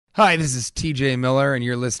Hi, this is TJ Miller, and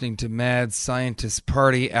you're listening to Mad Scientist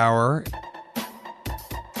Party Hour.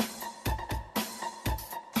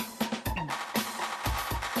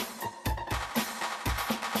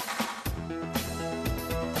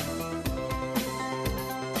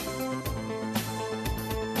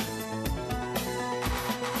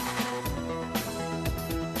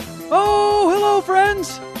 Oh, hello,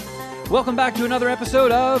 friends! Welcome back to another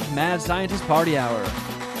episode of Mad Scientist Party Hour.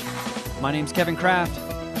 My name's Kevin Kraft,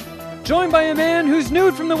 joined by a man who's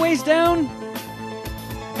nude from the waist down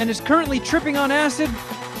and is currently tripping on acid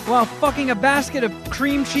while fucking a basket of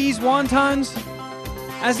cream cheese wontons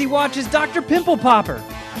as he watches Dr. Pimple Popper.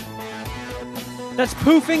 That's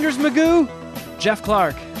Pooh Fingers Magoo, Jeff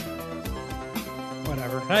Clark.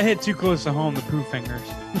 Whatever. That hit too close to home, the Pooh Fingers.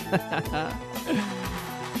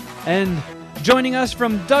 And joining us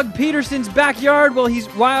from Doug Peterson's backyard where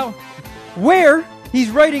he's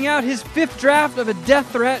writing out his fifth draft of a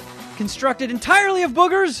death threat constructed entirely of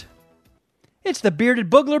boogers, it's the bearded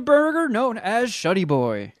boogler burger known as Shuddy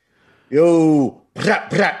Boy. Yo, brat,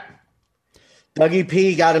 brat. Dougie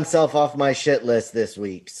P got himself off my shit list this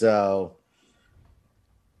week, so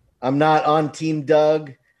I'm not on Team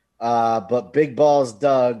Doug, but Big Balls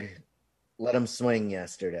Doug let him swing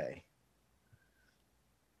yesterday.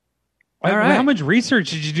 All right. How much research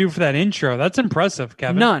did you do for that intro? That's impressive,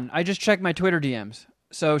 Kevin. None. I just checked my Twitter DMs.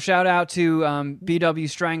 So shout out to BW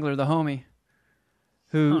Strangler, the homie,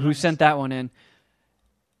 who sent that one in.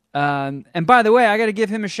 And by the way, I got to give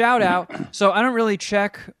him a shout out. So I don't really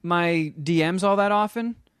check my DMs all that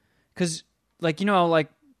often because, I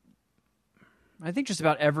think just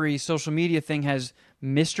about every social media thing has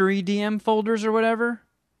mystery DM folders or whatever.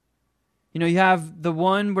 You know, you have the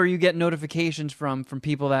one where you get notifications from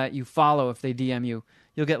people that you follow. If they DM you,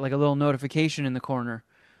 you'll get like a little notification in the corner.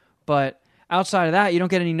 But outside of that, you don't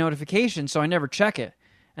get any notifications, so I never check it.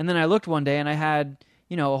 And then I looked one day and I had,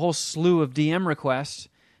 a whole slew of DM requests,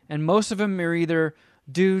 and most of them are either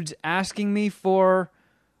dudes asking me for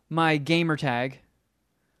my gamer tag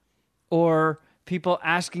or people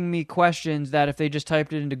asking me questions that if they just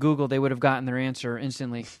typed it into Google, they would have gotten their answer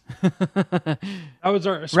instantly. That was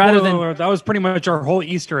our spoiler. That was pretty much our whole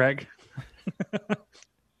Easter egg. It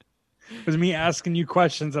was me asking you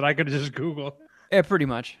questions that I could have just Googled. Yeah, pretty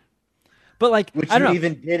much. But which I don't know.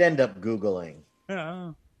 Even did end up Googling.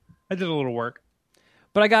 Yeah, I did a little work.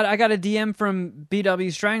 But I got a DM from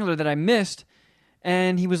BW Strangler that I missed,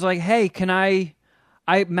 and he was like, "Hey, can I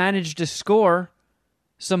managed to score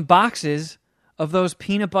some boxes of those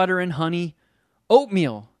peanut butter and honey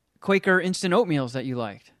oatmeal, Quaker instant oatmeals that you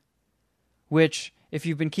liked." Which, if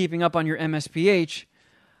you've been keeping up on your MSPH,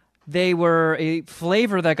 they were a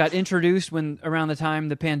flavor that got introduced around the time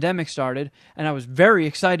the pandemic started, and I was very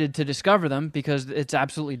excited to discover them because it's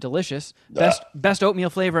absolutely delicious. Best oatmeal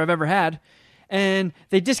flavor I've ever had. And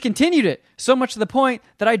they discontinued it, so much to the point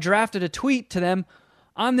that I drafted a tweet to them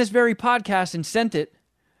on this very podcast and sent it.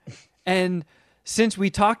 And since we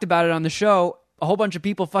talked about it on the show, a whole bunch of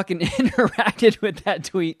people fucking interacted with that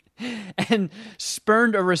tweet and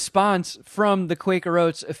spurned a response from the Quaker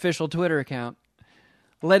Oats official Twitter account,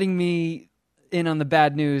 letting me in on the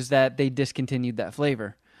bad news that they discontinued that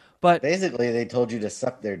flavor. But basically, they told you to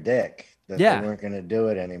suck their dick, that they weren't going to do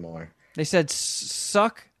it anymore. They said,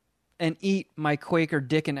 suck and eat my Quaker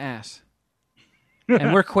dick and ass.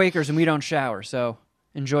 And we're Quakers and we don't shower, so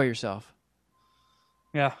enjoy yourself.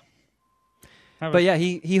 Yeah. But yeah,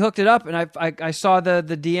 he hooked it up, and I saw the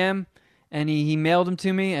DM, and he mailed them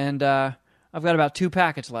to me, and I've got about 2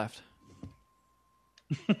 packets left.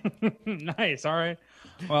 Nice. All right.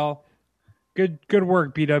 Well, good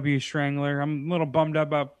work, BW Strangler. I'm a little bummed out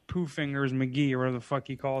about Pooh Fingers McGee or whatever the fuck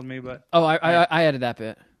he called me, but I added that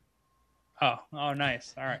bit. Oh,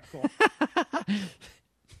 nice. All right, cool.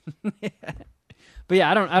 Yeah. But yeah,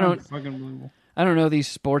 I don't fucking know these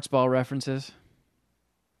sports ball references.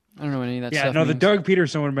 I don't know what any of that stuff Yeah, no, the means. Doug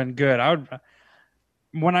Peterson would have been good.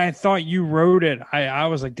 When I thought you wrote it, I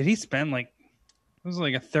was like, did he spend it was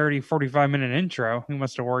like a 30, 45-minute intro he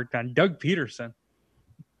must have worked on. Doug Peterson.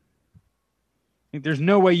 There's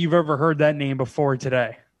no way you've ever heard that name before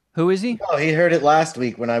today. Who is he? Oh, he heard it last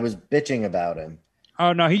week when I was bitching about him.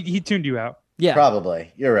 Oh, no, he tuned you out. Yeah.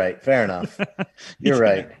 Probably. You're right. Fair enough. You're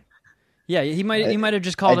right. Yeah, he might have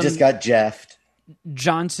just called him. I just got jeffed.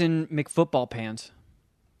 Johnson McFootball Pants.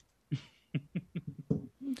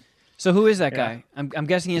 So who is that guy? I'm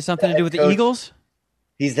guessing he has something to do with the Eagles?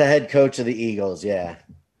 He's the head coach of the Eagles, yeah.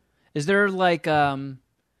 Is there an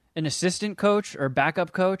assistant coach or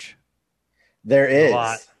backup coach? There is. A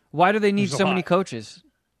lot. Why do they need so many coaches?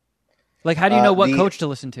 How do you know what coach to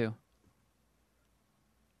listen to?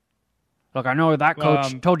 Look, I know that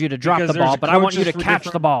coach told you to drop because the ball, there's but I want you to coaches for catch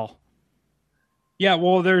different- the ball. Yeah,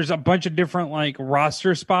 well, there's a bunch of different like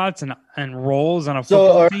roster spots and roles on a So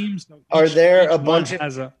football are- team. So are there a one bunch of-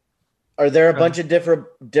 has a Are there a Go bunch of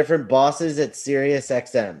different bosses at Sirius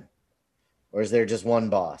XM, or is there just one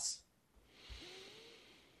boss?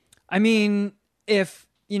 I mean, if,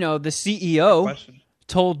 the CEO question?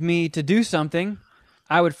 told me to do something,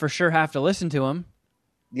 I would for sure have to listen to him.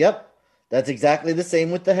 Yep, that's exactly the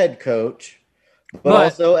same with the head coach. But But-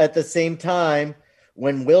 also at the same time,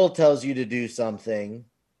 when Will tells you to do something,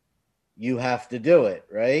 you have to do it,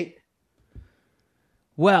 right?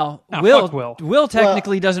 Well, Ah, Will fuck Will.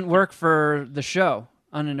 technically doesn't work for the show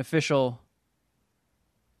on an official.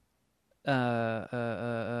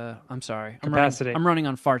 I'm sorry. Capacity. I'm running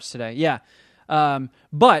on farts today. Yeah,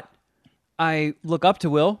 but I look up to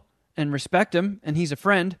Will and respect him, and he's a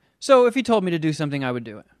friend. So if he told me to do something, I would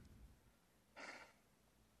do it.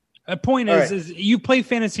 The point All is, right. is you play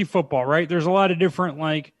fantasy football, right? There's a lot of different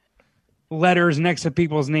like letters next to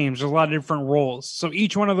people's names. There's a lot of different roles. So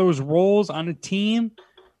each one of those roles on a team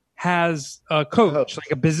has a coach,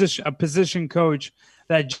 like a position coach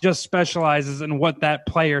that just specializes in what that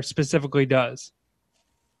player specifically does.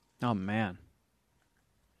 Oh man.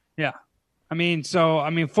 Yeah.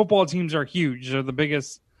 Football teams are huge. They're the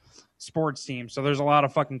biggest sports team. So there's a lot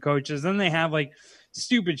of fucking coaches. Then they have like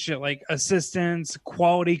stupid shit like assistants,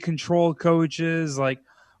 quality control coaches, like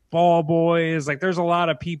ball boys. Like there's a lot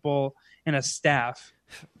of people in a staff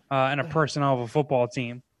and a personnel of a football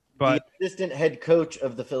team. But the assistant head coach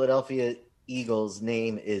of the Philadelphia Eagles'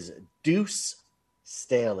 name is Deuce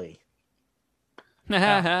Staley.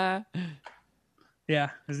 yeah,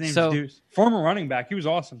 his name's So- Deuce. Former running back. He was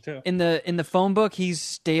awesome too. In the phone book, he's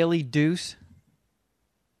Staley Deuce.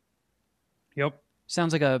 Yep.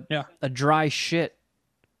 Sounds like a Yeah. dry shit.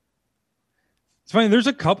 It's funny. There's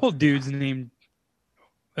a couple dudes named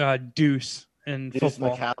Deuce in Deuce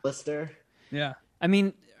football. McAllister. Yeah. I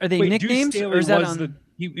mean, are they Wait, nicknames Deuce or is that was on?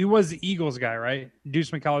 he was the Eagles guy, right?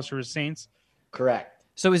 Deuce McAllister was Saints. Correct.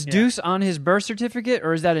 So is Yeah. Deuce on his birth certificate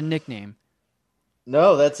or is that a nickname?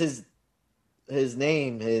 No, that's his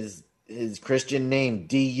name, his Christian name,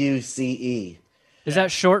 DUCE. Is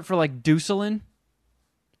that short for like Deucelin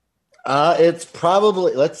It's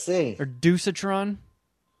probably, let's see. or Deucitron?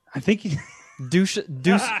 I think he. I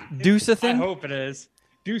Deucethan? hope it is.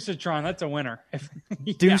 Deucitron, that's a winner.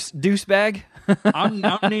 Yeah. Deucebag? I'm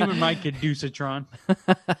naming my kid Deucitron.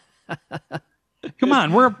 Come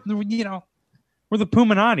on, we're the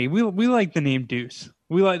Puminati. We like the name Deuce.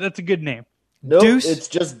 That's a good name. No, Deuce? it's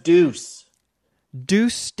just Deuce.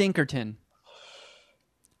 Deuce Stinkerton.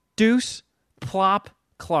 Deuce Plop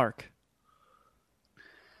Clark.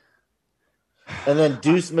 And then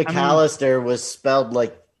Deuce McAllister was spelled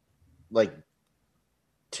like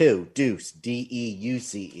two, Deuce,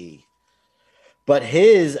 DEUCE. But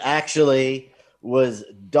his actually was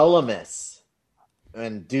Dolomis,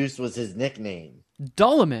 and Deuce was his nickname.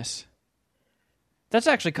 Dolomis. That's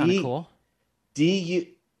actually kind of D- cool.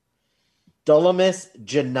 Dolomis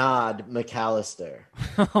Janad McAllister.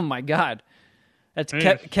 Oh my God. That's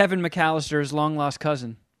Yeah. Kevin McAllister's long lost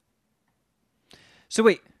cousin. So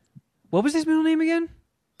wait, what was his middle name again?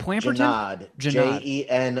 Plamperton? Janad.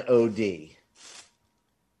 Janad. Jenod.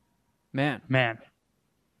 Man, Man,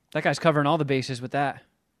 that guy's covering all the bases with that.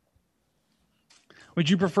 would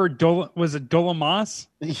you prefer was it Dolomos?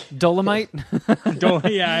 Dolomite?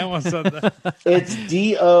 Yeah, I almost said that. It's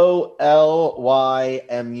DOLYMUS.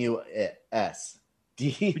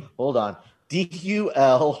 Hold on.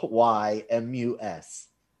 DULYMUS.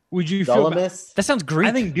 Would you feel? Dolomis? That sounds Greek.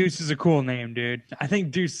 I think Deuce is a cool name, dude. I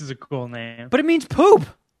think Deuce is a cool name. But it means poop.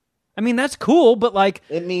 I mean, that's cool, but like,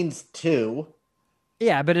 It means two.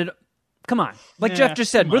 yeah, but come on. Like Yeah, Jeff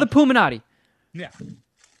just said, come we're the Puminati. Yeah,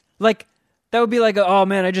 Like, that would be like, oh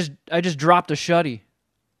man, I just dropped a shutty.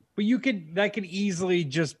 but that could easily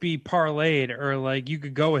just be parlayed, or like you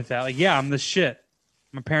could go with that. Like, yeah, I'm the shit.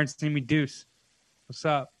 My parents name me Deuce. What's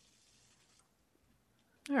up?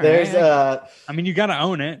 All right. There's I mean, you got to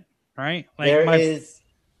own it, right? Like there is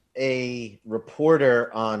a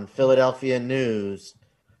reporter on Philadelphia News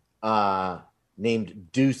named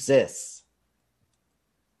Deuces.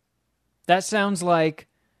 That sounds like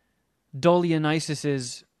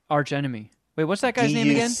Dolionysus's arch enemy. Wait, what's that guy's name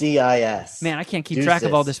again? DUCIS. Man, I can't keep track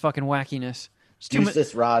of all Deuces. this fucking wackiness. It's too much,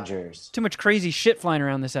 Deuces Rogers. too much crazy shit flying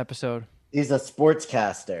around this episode. He's a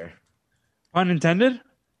sportscaster. pun intended.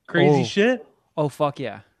 Crazy Oh. shit. Oh fuck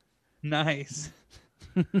yeah. Nice.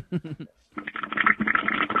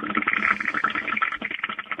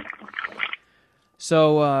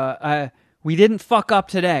 So we didn't fuck up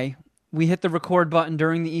today. we hit the record button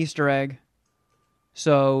during the Easter egg.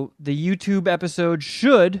 So the YouTube episode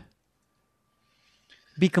should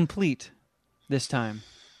be complete this time.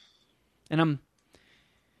 And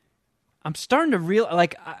I'm starting to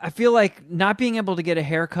I feel like not being able to get a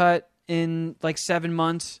haircut in like 7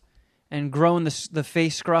 months and growing the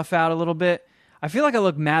face scruff out a little bit. I feel like I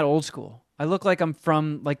look mad old school. I look like I'm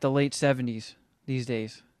from like the late 70s these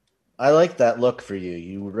days. I like that look for you.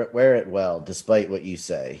 You wear it well, despite what you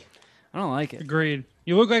say. I don't like it. Agreed.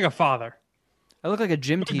 You look like a father. I look like a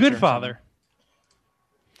gym A teacher. good father.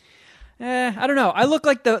 I don't know. I look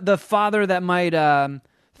like the father that might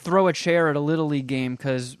throw a chair at a Little League game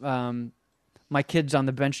because my kid's on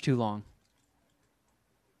the bench too long.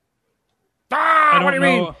 I don't What do you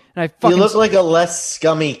know. mean? And I fucking You look like a less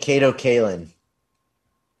scummy Kato Kalin.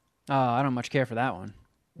 Oh, I don't much care for that one.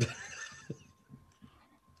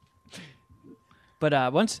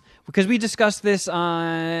 But because we discussed this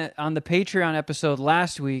on the Patreon episode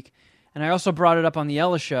last week, and I also brought it up on the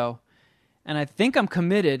Ella show, and I think I'm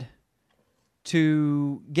committed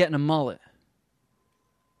to getting a mullet.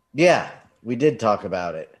 Yeah, we did talk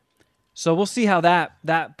about it. So we'll see how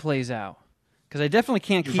that plays out. Because I definitely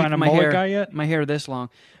can't You keep find a my mullet hair guy yet? my hair this long.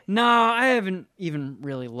 No, I haven't even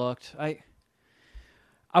really looked.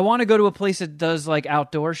 I want to go to a place that does like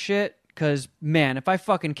outdoor shit. Because, man, if I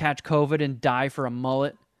fucking catch COVID and die for a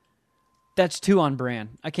mullet, that's too on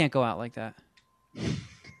brand. I can't go out like that.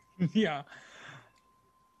 Yeah.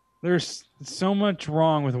 There's so much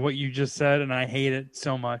wrong with what you just said, and I hate it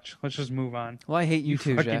so much. Let's just move on. Well, I hate you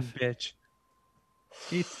too, fucking Jeff.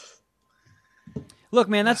 bitch. Look,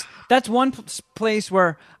 man, that's one place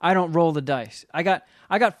where I don't roll the dice. I got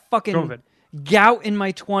fucking COVID. gout in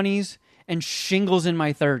my 20s and shingles in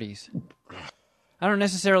my 30s. I don't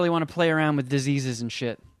necessarily want to play around with diseases and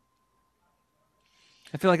shit.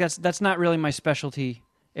 I feel like that's not really my specialty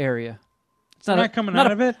area. It's We're not not coming not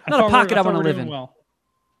out a, of it. Not a pocket I thought want to we're live doing in. well.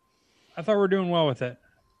 I thought we were doing well with it.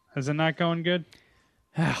 Is it not going good?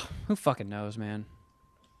 Who fucking knows, man?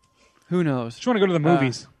 Who knows? I just want to go to the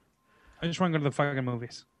movies. I just want to go to the fucking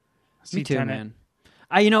movies. See Me too, Tenet.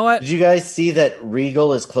 man. You know what? Did you guys see that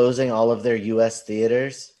Regal is closing all of their U.S.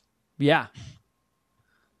 theaters? Yeah.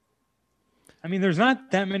 I mean, there's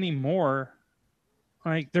not that many more.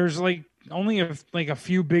 Like, there's like only a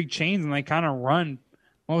few big chains, and they kind of run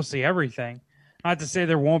mostly everything. Not to say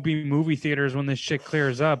there won't be movie theaters when this shit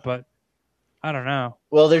clears up, but I don't know.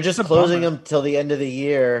 Well, they're just It's a closing bummer. them till the end of the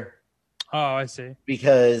year Oh, I see.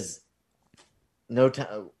 because no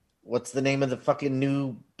time. What's the name of the fucking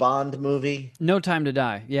new Bond movie? No Time to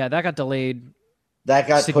Die. Yeah, that got delayed. That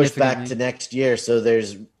got pushed back Significantly. to next year, so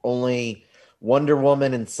there's only Wonder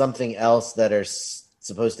Woman and something else that are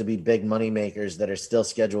supposed to be big money makers that are still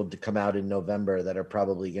scheduled to come out in November that are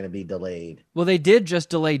probably going to be delayed. Well, they did just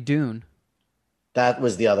delay Dune. That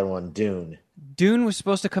was the other one, Dune. Dune was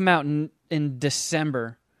supposed to come out in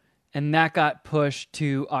December, and that got pushed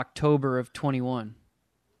to October of 21.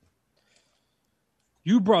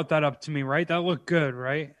 You brought that up to me, right? That looked good,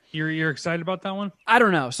 right? You're excited about that one? I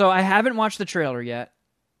don't know. So I haven't watched the trailer yet,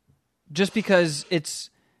 just because it's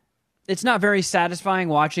not very satisfying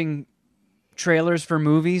watching trailers for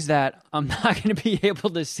movies that I'm not going to be able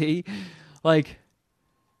to see. Like,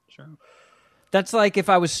 Sure. that's like if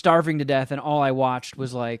I was starving to death and all I watched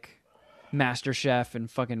was like MasterChef and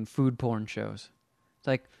fucking food porn shows. It's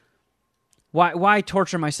like, why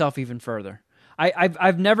torture myself even further?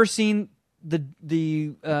 I've never seen the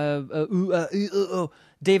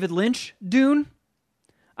David Lynch Dune.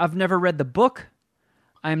 I've never read the book.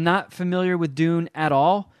 I'm not familiar with Dune at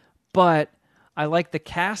all, but I like the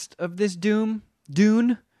cast of this Dune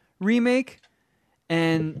remake,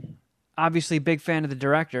 and obviously big fan of the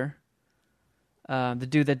director, the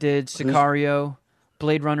dude that did Sicario,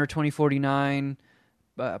 Blade Runner 2049,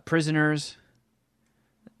 Prisoners.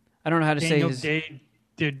 I don't know how to Daniel say his. Day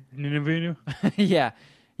did Nineveh. Yeah.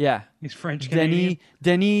 He's French Canadian.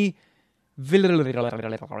 Denis Villeneuve.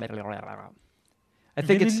 I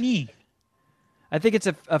think it's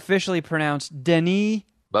officially pronounced Denis.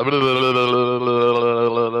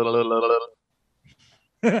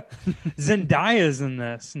 Zendaya's in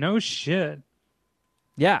this. No shit.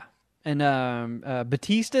 Yeah, and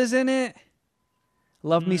Batista's in it.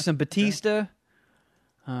 Love me some Batista.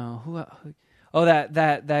 Who? Oh,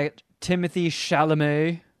 that Timothy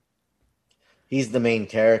Chalamet. He's the main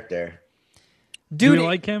character. Dude, Do you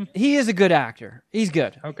like him? he is a good actor. He's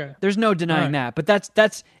good. Okay. There's no denying All right. that. But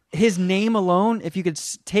that's his name alone. If you could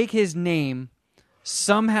take his name,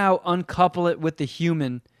 somehow uncouple it with the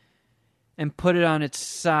human, and put it on its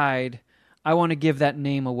side, I want to give that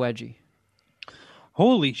name a wedgie.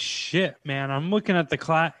 Holy shit, man! I'm looking at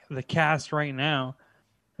the cast right now.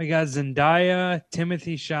 We got Zendaya,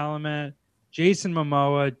 Timothy Chalamet, Jason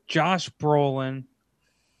Momoa, Josh Brolin,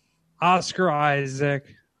 Oscar Isaac,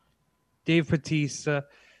 Dave Bautista,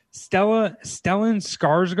 Stellan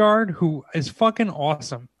Skarsgård, who is fucking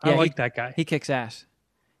awesome. I Yeah, like that guy. He kicks ass.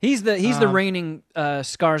 He's the reigning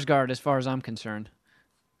Skarsgård as far as I'm concerned.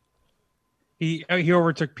 He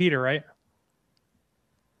overtook Peter, right?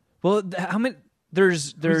 Well, how many?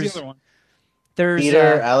 There's Who's the other one? there's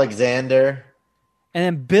Peter Alexander. and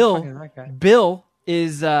then Bill. Fucking that guy. Bill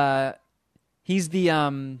is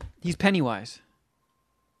he's Pennywise,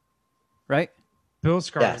 right? Bill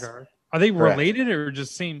Skarsgård. Yes. Are they Correct. related or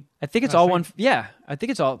just same? I think it's I all see. one. Yeah, I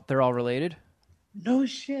think they're all related. No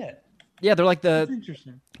shit. Yeah, they're like That's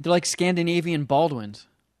interesting. they're like Scandinavian Baldwins.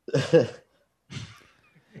 Isn't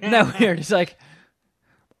that weird? It's like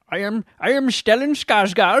I am Stellan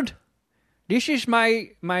Skarsgård. This is my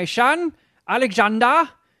son Alexander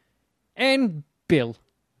and Bill.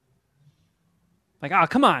 Like,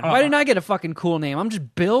 come on. Why didn't I get a fucking cool name? I'm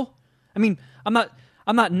just Bill. I mean, I'm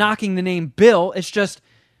not knocking the name Bill. It's just,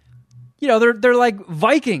 they're like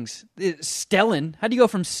Vikings. Stellan. How do you go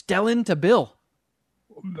from Stellan to Bill?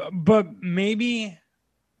 But maybe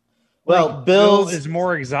Well, Bill Bill's is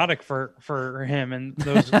more exotic for him and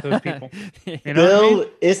those people. You know Bill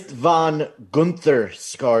what Istvan Gunther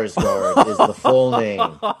Skarsgård is the full name.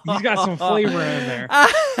 I mean? He's got some flavor in there.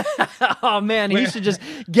 Oh man, he should just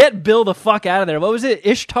get Bill the fuck out of there. What was it?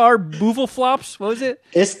 Ishtar Boofleflops? What was it?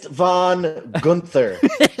 Istvan Gunther.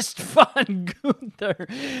 Istvan Gunther.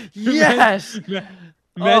 Yes.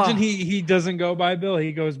 Imagine he doesn't go by Bill.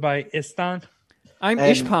 He goes by Istan. I'm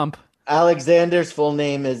And- Ishpump. Alexander's full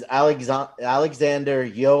name is Alexander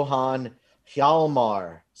Johann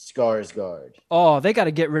Hjalmar Skarsgård. Oh, they got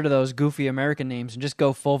to get rid of those goofy American names and just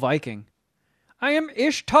go full Viking. I am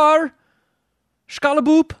Ishtar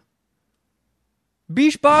Skalaboop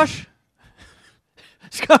Bishbosh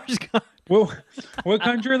Skarsgård. What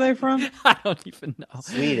country are they from? I don't even know.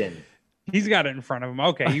 Sweden. He's got it in front of him.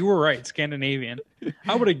 Okay, you were right. Scandinavian.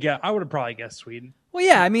 I would have probably guessed Sweden. Well,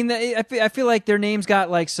 yeah, I mean, I feel like their names got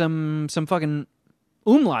like some fucking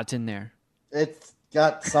umlauts in there. It's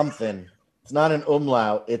got something. It's not an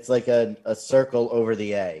umlaut. It's like a circle over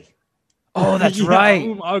the A. Oh, that's Yeah, right.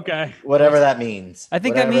 Okay. Whatever that means. I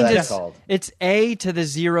think that Whatever means that's called. it's A to the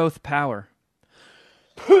 0th power.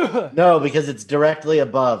 No, because it's directly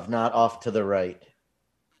above, not off to the right.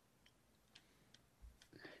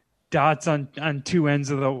 Dots on two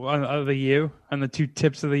ends of the U, on the two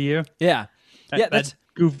tips of the U. Yeah. Yeah, that's that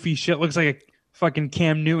goofy shit looks like a fucking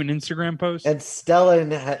Cam Newton Instagram post. And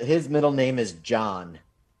Stellan, his middle name is John.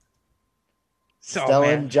 So Stellan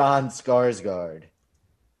man, John Skarsgård.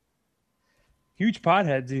 huge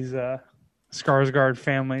potheads. These Skarsgård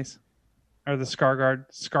families, or the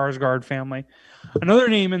Skarsgård family. Another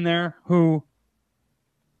name in there who,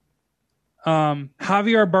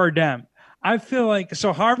 Javier Bardem. I feel like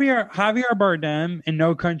Javier Bardem in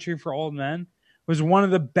No Country for Old Men was one of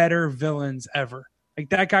the better villains ever. Like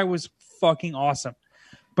that guy was fucking awesome.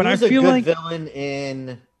 But He I was a feel good like villain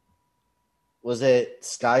in. Was it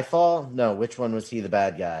Skyfall? No, which one was he the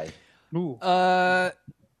bad guy? ooh, no,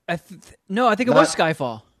 I think it Not- was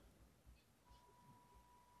Skyfall.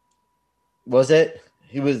 Was it?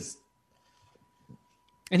 He was.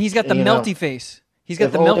 And he's got the You know, melty face. He's got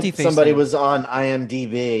If the only melty face. somebody thing. was on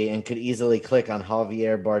IMDb and could easily click on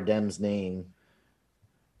Javier Bardem's name.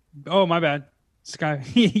 oh my bad, Sky.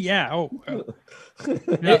 Yeah.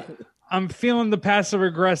 Yeah. I'm feeling the passive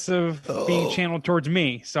aggressive being channeled towards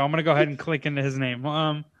me, so I'm gonna go ahead and click into his name.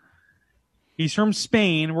 He's from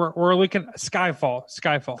Spain. We're looking at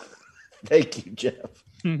Skyfall. Thank you, Jeff.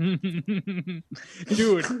 Dude,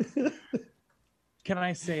 can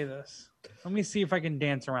I say this? Let me see if I can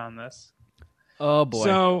dance around this. Oh boy.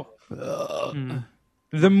 So,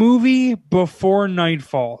 the movie Before Night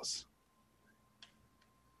Falls,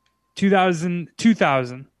 2000,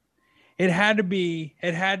 it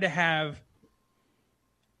had to have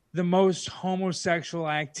the most homosexual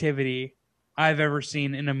activity I've ever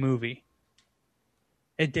seen in a movie.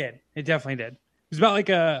 It did. It definitely did. It was about like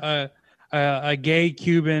a gay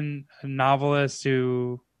Cuban novelist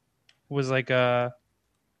who was like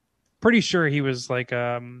pretty sure he was like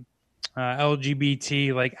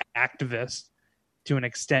LGBT like activist to an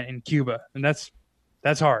extent in Cuba, and that's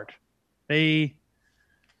hard. They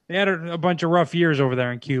had a bunch of rough years over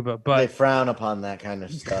there in Cuba, They but frown upon that kind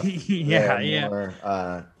of stuff. Yeah, there yeah.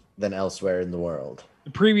 more than elsewhere in the world.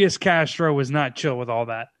 the previous Castro was not chill with all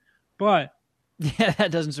that. But yeah,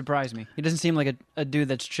 that doesn't surprise me. He doesn't seem like a dude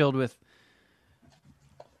that's chilled with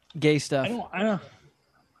gay stuff.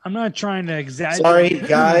 not trying to exaggerate. Sorry,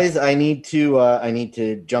 guys. I need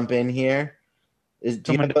to jump in here.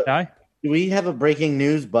 Someone die? Do we have a breaking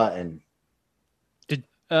news button? Did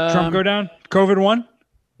Trump go down? COVID 1?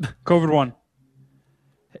 COVID 1.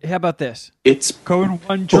 How about this? It's COVID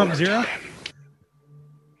 1, Trump 0?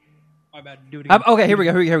 My bad. Do it again. Okay, here we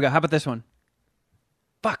go. How about this one?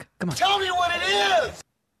 Fuck, come on. Tell me what it is.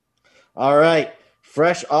 All right.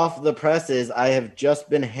 Fresh off the presses, I have just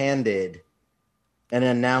been handed an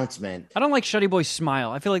announcement I don't like Shuddy Boy's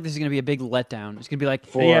smile. I feel like this is going to be a big letdown. It's going to be like,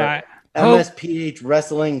 for Yeah. MSPH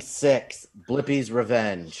Wrestling 6, Blippi's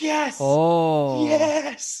Revenge. yes. oh.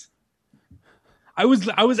 Yes. I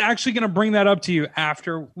was actually going to bring that up to you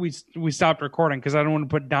after we stopped recording because I don't want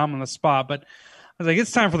to put Dom on the spot, but I was like,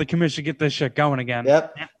 it's time for the commission to get this shit going again.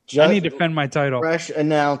 Yep. I need to defend my title. Fresh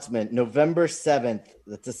announcement, November 7th.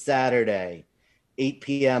 That's a Saturday, 8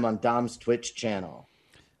 p.m. on Dom's Twitch channel.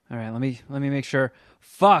 All right, let me make sure.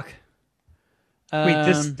 Fuck. Wait,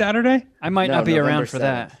 this Saturday? I might No, not be November around for 7th.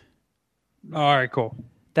 that. All right, cool.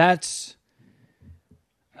 That's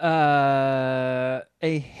a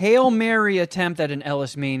Hail Mary attempt at an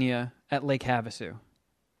Ellis Mania at Lake Havasu.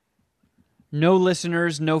 No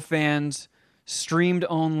listeners, no fans, streamed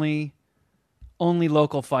only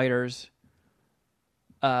local fighters.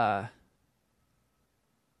 I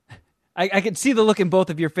could see the look in both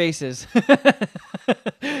of your faces.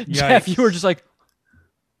 Jeff, you were just like,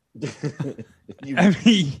 I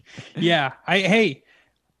mean, yeah. Hey,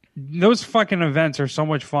 those fucking events are so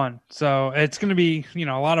much fun. So it's going to be, a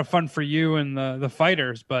lot of fun for you and the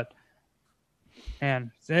fighters. But,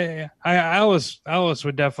 man, Alice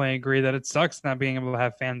would definitely agree that it sucks not being able to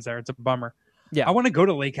have fans there. It's a bummer. yeah. I want to go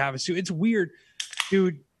to Lake Havasu. It's weird,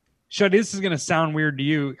 dude. Shud, this is going to sound weird to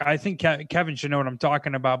you. I think Kevin should know what I'm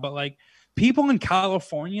talking about. But, like, people in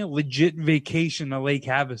California legit vacation to Lake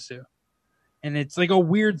Havasu. And it's like a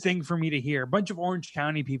weird thing for me to hear. A bunch of Orange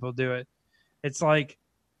County people do it. It's like,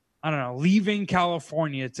 I don't know, leaving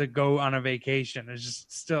California to go on a vacation. It's just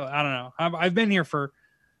still, I don't know. I've been here for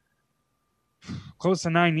close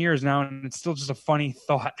to 9 years now, and it's still just a funny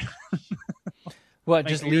thought. What, Like,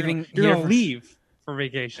 just you're leaving You're here going to for- leave for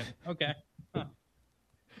vacation. Okay. Huh.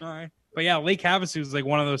 All right. But yeah, Lake Havasu is like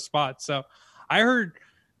one of those spots. So I heard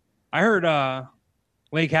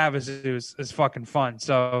Lake Havasu is fucking fun.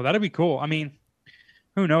 So that'd be cool. I mean,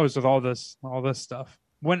 who knows with all this stuff.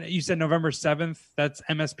 When you said November 7th, that's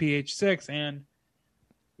MSPH 6 and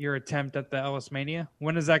your attempt at the Ellis Mania.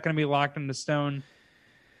 When is that going to be locked into stone?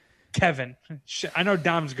 Kevin, I know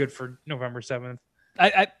Dom's good for November 7th.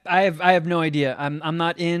 I have no idea. I'm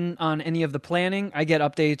not in on any of the planning. I get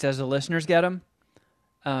updates as the listeners get them.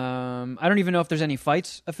 I don't even know if there's any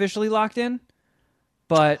fights officially locked in,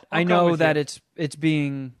 but I know that it's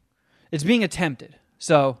being attempted.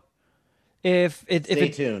 So if Stay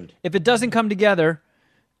tuned. if it doesn't come together,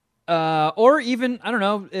 or even I don't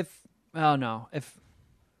know if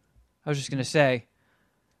I was just gonna say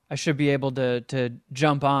I should be able to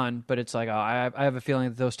jump on, but it's like I have a feeling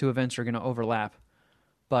that those two events are gonna overlap.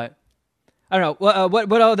 But I don't know.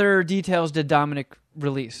 What other details did Dominic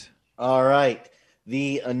release? All right.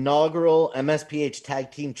 The inaugural MSPH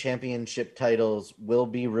Tag Team Championship titles will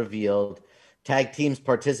be revealed. Tag teams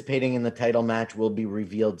participating in the title match will be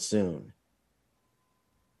revealed soon.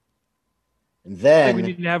 And I think we then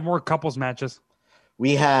need to have more couples matches.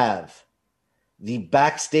 we have the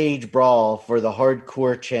backstage brawl for the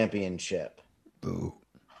Hardcore Championship.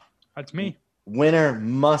 That's me. Winner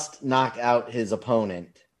must knock out his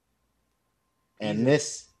opponent. And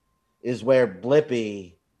this is where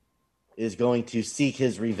Blippy is going to seek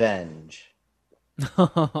his revenge.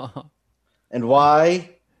 And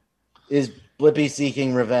why is Blippy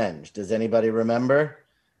seeking revenge? Does anybody remember?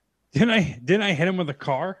 Didn't I hit him with a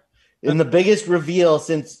car? In the biggest reveal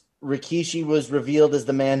since Rikishi was revealed as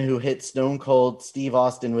the man who hit Stone Cold Steve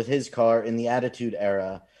Austin with his car in the Attitude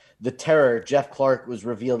Era, the Terror, Jeff Clark, was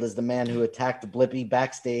revealed as the man who attacked Blippy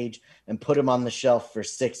backstage and put him on the shelf for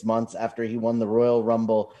 6 months after he won the Royal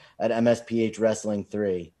Rumble at MSPH Wrestling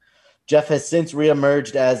 3. Jeff has since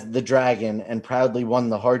reemerged as the Dragon and proudly won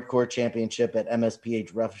the Hardcore Championship at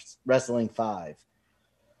MSPH Wrestling 5.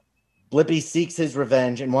 Blippy seeks his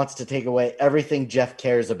revenge and wants to take away everything Jeff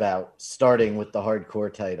cares about, starting with the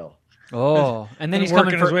Hardcore title. Oh, and then he's working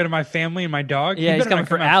coming his for way to my family and my dog. yeah, You he's better coming not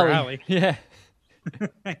for come after Allie. Yeah,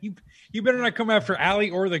 You better not come after Allie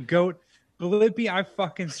or the goat. Blippy, I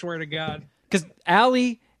fucking swear to God. because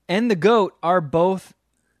Allie and the Goat are both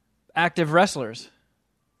active wrestlers.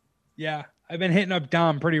 Yeah, I've been hitting up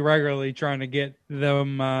Dom pretty regularly trying to get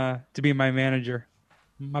them to be my manager.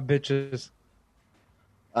 My bitches.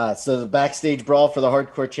 So the backstage brawl for the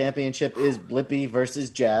Hardcore Championship is Blippy versus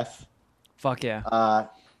Jeff. Fuck yeah.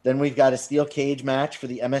 Then we've got a steel cage match for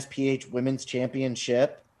the MSPH Women's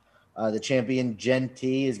Championship. The champion Jen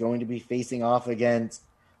T is going to be facing off against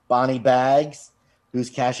Bonnie Bags, who's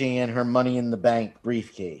cashing in her Money in the Bank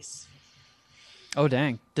briefcase. Oh,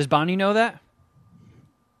 dang. Does Bonnie know that?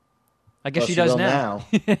 I guess Well, she does will now.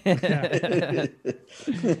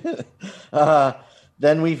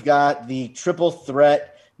 Then we've got the triple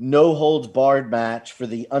threat no holds barred match for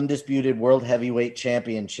the undisputed World Heavyweight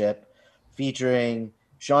Championship, featuring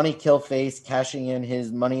Shawnee Killface cashing in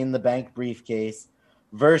his Money in the Bank briefcase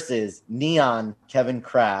versus Neon Kevin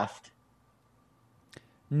Kraft.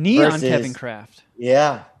 Neon versus- Kevin Kraft.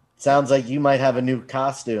 Yeah, sounds like you might have a new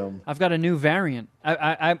costume. I've got a new variant.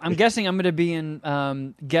 I'm guessing I'm going to be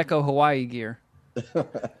in Gecko Hawaii gear.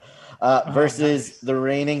 Versus the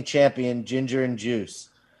reigning champion, Ginger and Juice.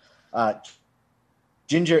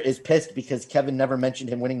 Ginger is pissed because Kevin never mentioned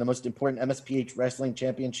him winning the most important MSPH Wrestling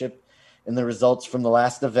Championship in the results from the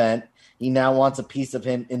last event. He now wants a piece of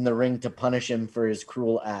him in the ring to punish him for his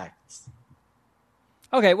cruel acts.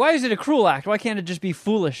 Okay, why is it a cruel act? Why can't it just be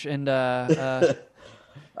foolish and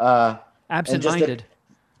absent-minded?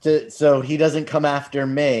 So he doesn't come after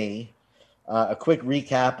May. A quick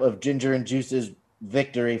recap of Ginger and Juice's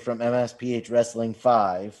victory from MSPH Wrestling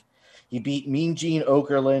 5. He beat Mean Gene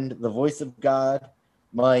Okerlund, the Voice of God,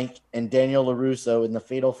 Mike, and Daniel LaRusso in the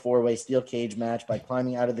fatal four-way steel cage match by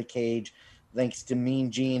climbing out of the cage thanks to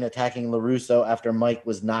Mean Gene attacking LaRusso after Mike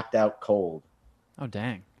was knocked out cold. Oh,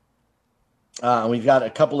 dang. And we've got a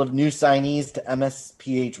couple of new signees to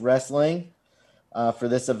MSPH Wrestling for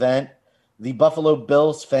this event. The Buffalo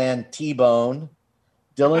Bills fan T-Bone,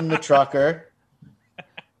 Dylan the Trucker,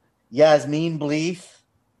 Yasmin Bleeth,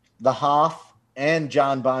 The Hoff, and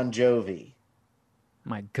John Bon Jovi.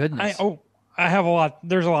 My goodness. I have a lot.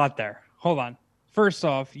 There's a lot there. Hold on. First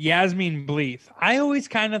off, Yasmin Bleeth. I always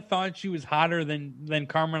kind of thought she was hotter than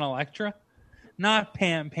Carmen Electra, not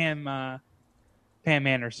Pam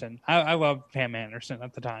Anderson. I loved Pam Anderson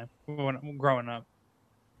at the time when growing up.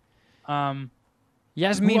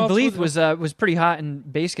 Yasmin who else Bleeth was was pretty hot in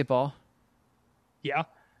basketball. Yeah.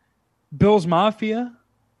 Bill's Mafia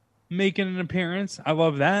making an appearance. I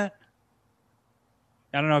love that.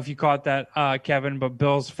 I don't know if you caught that, Kevin, but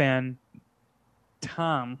Bill's fan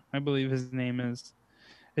Tom, I believe his name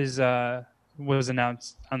was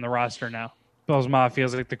announced on the roster now. Bill's Mafia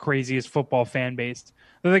is like the craziest football fan base.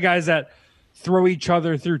 They're the guys that throw each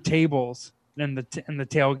other through tables in the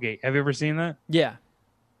tailgate. Have you ever seen that? Yeah.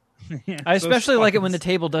 Yeah, I especially like it when the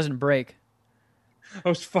fucking- table doesn't break.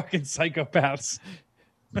 those fucking psychopaths.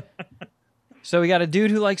 So we got a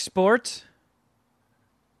dude who likes sports.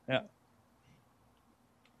 Yeah.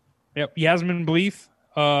 Yep. Yasmin Bleeth.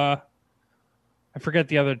 I forget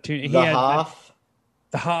the other two. The Hoff,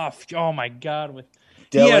 The Hoff. Oh my God.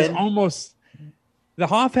 Dylan. He has almost. The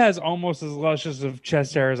Hoff has almost as luscious of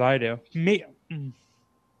chest hair as I do. It's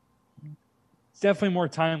definitely more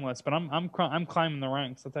timeless, but I'm climbing the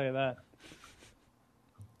ranks. I'll tell you that.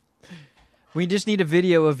 We just need a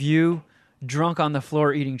video of you drunk on the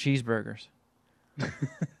floor eating cheeseburgers. That's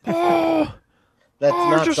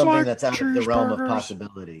not just something like that's out of the realm of cheeseburgers.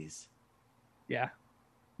 possibilities. Yeah.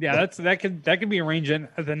 Yeah, that could be arranged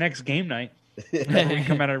at the next game night when you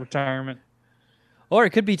come out of retirement. Or it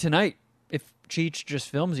could be tonight if Cheech just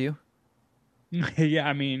films you. Yeah,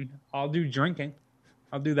 I mean, I'll do drinking.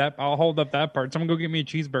 I'll do that. I'll hold up that part. Someone go get me a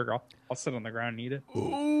cheeseburger. I'll sit on the ground and eat it.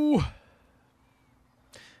 Ooh.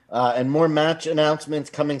 And more match announcements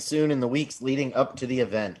coming soon in the weeks leading up to the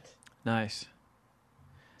event. Nice.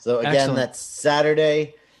 So again, Excellent. that's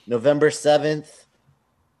Saturday, November 7th,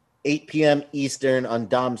 8 p.m. Eastern on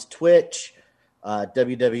Dom's Twitch,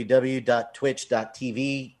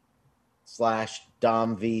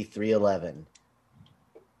 www.twitch.tv/DomV311.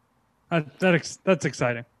 That's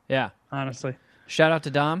exciting, Yeah. honestly. Shout out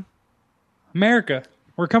to Dom. America,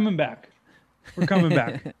 we're coming back. We're coming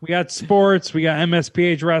back. We got sports. We got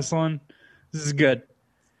MSPH wrestling. This is good.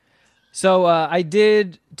 So I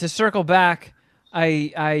did, to circle back,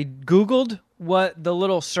 I Googled what the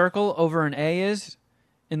little circle over an A is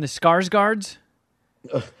in the Skarsgårds.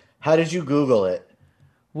 How did you Google it?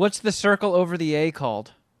 What's the circle over the A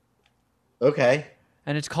called? Okay.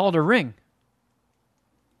 And it's called a ring.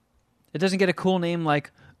 It doesn't get a cool name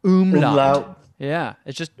like umlaut. Umlaut. Yeah,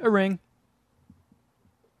 it's just a ring.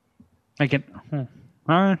 I can. All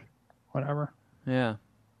right. Whatever. Yeah.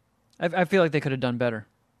 I feel like they could have done better.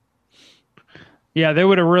 Yeah, they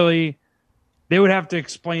would have to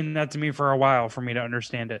explain that to me for a while for me to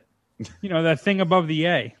understand it. You know, that thing above the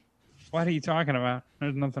A. What are you talking about?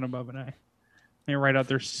 There's nothing above an A. They write out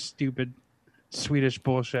their stupid Swedish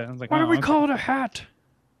bullshit. I was like, Why do we okay. call it a hat?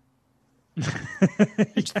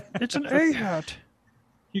 It's an A hat.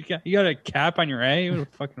 You got a cap on your A? You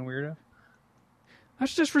fucking weirdo.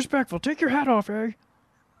 That's disrespectful. Take your hat off, A.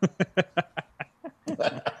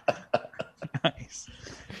 Nice.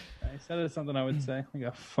 That is something I would say. Like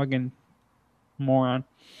a fucking moron.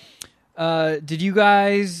 Did you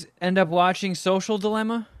guys end up watching Social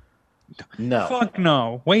Dilemma? No. Fuck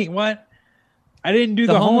no. Wait, what? I didn't do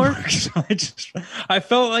The the homework? homework. So I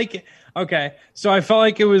felt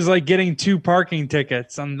like it was like getting 2 parking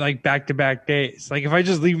tickets on like back-to-back days. Like if I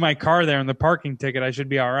just leave my car there and the parking ticket, I should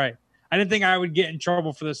be all right. I didn't think I would get in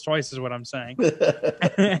trouble for this twice, is what I'm saying.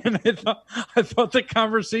 And I thought the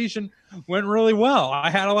conversation went really well. I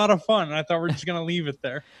had a lot of fun. And I thought we're just gonna leave it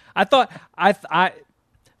there. I thought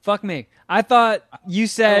fuck me. I thought you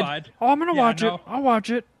said, lied. "Oh, I'm gonna Yeah, watch no. it. I'll watch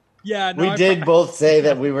it." Yeah, no, We I did both say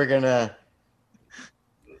that we were gonna.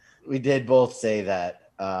 We did both say that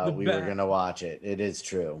we were gonna watch it. It is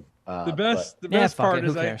true. The best Yeah, fuck part it, who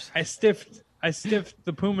is cares? I stiffed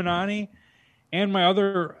the Puminani and my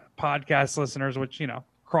other podcast listeners, which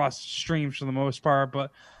cross streams for the most part.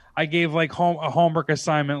 But I gave like a homework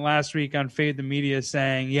assignment last week on Fade the Media,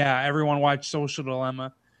 saying, "Yeah, everyone watch Social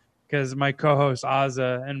Dilemma," because my co-host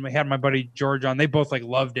Azza and we had my buddy George on. They both like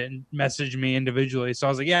loved it and messaged me individually. So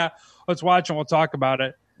I was like, "Yeah, let's watch and we'll talk about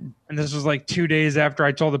it." And this was like 2 days after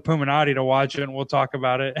I told the Puminati to watch it and we'll talk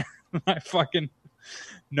about it. I fucking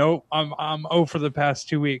nope. I'm 0 for the past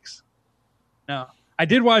 2 weeks. No, I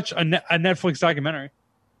did watch a Netflix documentary.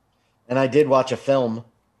 And I did watch a film.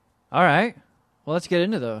 All right. Well, let's get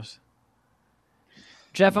into those.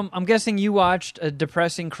 Jeff, I'm guessing you watched a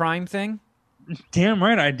depressing crime thing. Damn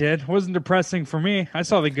right I did. It wasn't depressing for me. I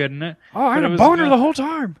saw the good in it. Oh, I had But it a was, boner the whole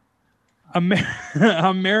time.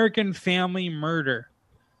 American Family Murder.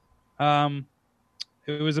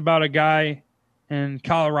 It was about a guy in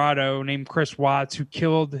Colorado named Chris Watts who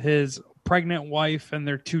killed his pregnant wife and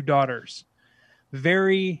their 2 daughters.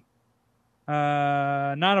 Very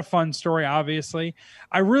not a fun story, obviously.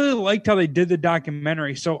 I really liked how they did the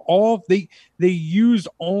documentary. So they used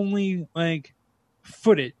only like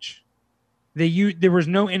footage. There was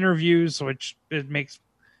no interviews, which it makes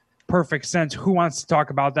perfect sense. Who wants to talk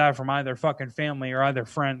about that from either fucking family or either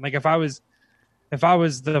friend? Like if I was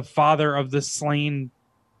the father of the slain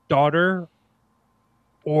daughter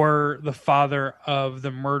or the father of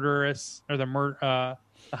the murderous or the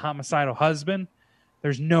homicidal husband,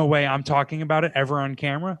 there's no way I'm talking about it ever on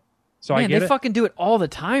camera. So Man, I get they it. fucking do it all the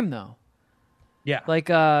time, though. Yeah. Like,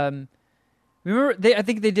 remember, I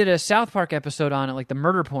think they did a South Park episode on it, like the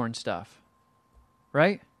murder porn stuff.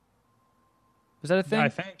 Right? Was that a thing? I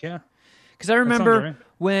think, yeah. Because I sounds remember right.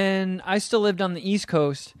 when I still lived on the East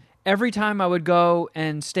Coast, every time I would go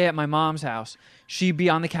and stay at my mom's house, she'd be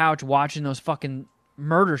on the couch watching those fucking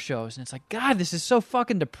murder shows. And it's like, God, this is so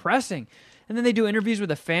fucking depressing. And then they do interviews with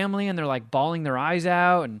the family and they're like bawling their eyes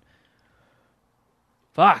out. And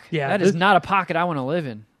fuck, Yeah, that is not a pocket I want to live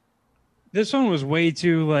in. This one was way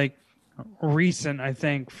too like recent, I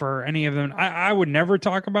think, for any of them. I would never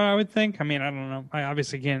talk about it, I would think. I mean, I don't know. I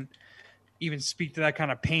obviously can't even speak to that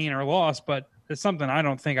kind of pain or loss, but it's something I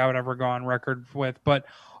don't think I would ever go on record with. But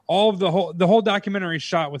all of the whole documentary is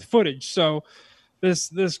shot with footage. So this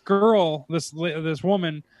girl, this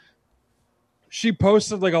woman, she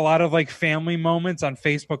posted like a lot of like family moments on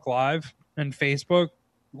Facebook Live and Facebook,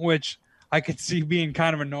 which I could see being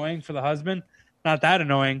kind of annoying for the husband. Not that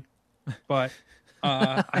annoying, but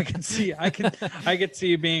I could see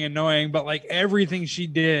it being annoying. But like everything she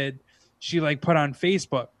did, she like put on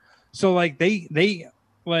Facebook. So like they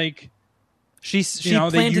like She they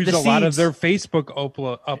planted used the a seeds. lot of their Facebook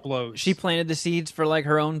uploads. She planted the seeds for like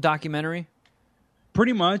her own documentary.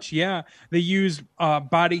 Pretty much, yeah. They used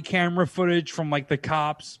body camera footage from like the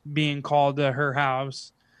cops being called to her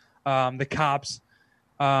house. The cops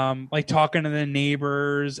like talking to the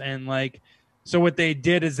neighbors and like, so what they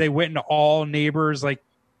did is they went into all neighbors, like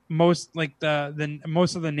most like the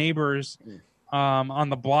most of the neighbors on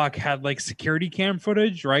the block had like security cam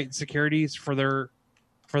footage, right? Securities for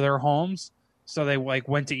their homes. So they like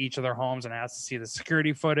went to each of their homes and asked to see the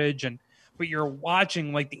security footage, but you're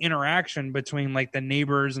watching like the interaction between like the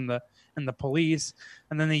neighbors and the police,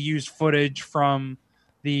 and then they used footage from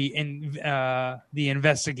the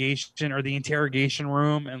investigation or the interrogation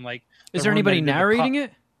room, and like Is there anybody narrating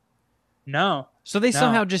it? No. So they No.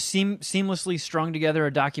 somehow just seamlessly strung together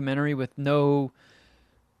a documentary with and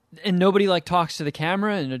nobody like talks to the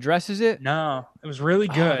camera and addresses it. No, it was really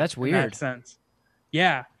Oh, good. that's in weird. that sense.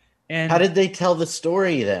 Yeah. And How did they tell the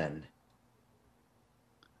story then?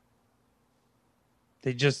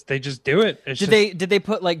 They just do it. Did they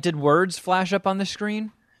put like, did words flash up on the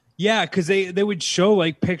screen? Yeah, because they would show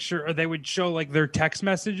like they would show like their text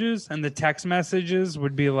messages, and the text messages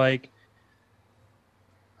would be like,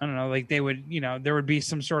 I don't know, like they would, there would be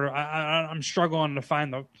some sort of, I'm struggling to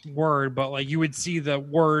find the word, but like you would see the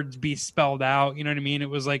words be spelled out. You know what I mean? It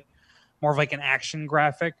was like more of like an action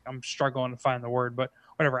graphic. I'm struggling to find the word, but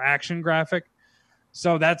whatever, action graphic.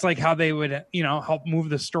 So that's like how they would, help move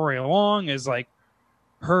the story along, is like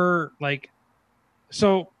her, like,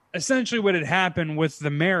 so essentially what had happened with the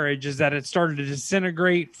marriage is that it started to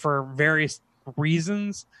disintegrate for various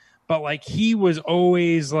reasons, but like he was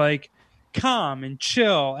always like calm and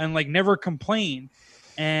chill and like never complained,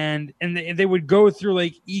 and they would go through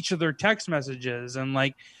like each of their text messages and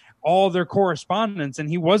like all their correspondence, and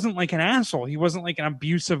he wasn't like an asshole. He wasn't like an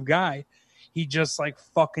abusive guy. He just like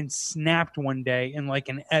fucking snapped one day in like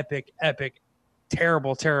an epic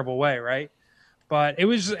terrible way, right? But it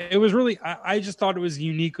was really, I just thought it was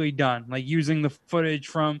uniquely done, like using the footage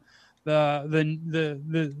from the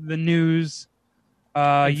news,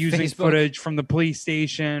 using Facebook. footage from the police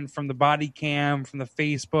station, from the body cam, from the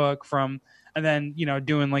Facebook, and then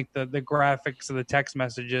doing like the graphics of the text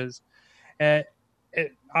messages. It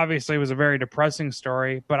obviously was a very depressing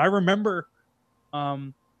story, but I remember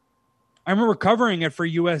covering it for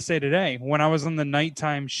USA Today when I was on the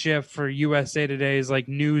nighttime shift for USA Today's like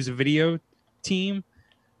news video team.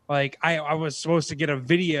 Like I was supposed to get a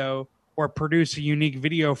video or produce a unique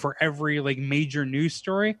video for every like major news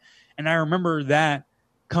story. And I remember that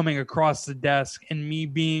coming across the desk and me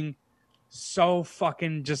being so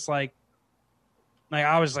fucking just like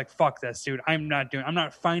I was like, fuck this, dude. I'm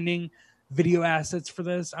not finding video assets for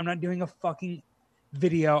this. I'm not doing a fucking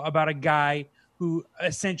video about a guy who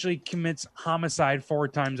essentially commits homicide 4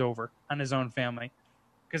 times over on his own family.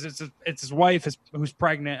 Because it's his wife who's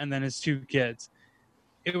pregnant and then his 2 kids.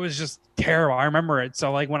 It was just terrible. I remember it.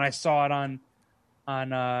 So like when I saw it on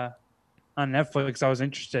Netflix, I was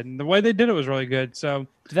interested. And the way they did it was really good. So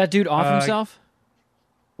Did that dude off himself?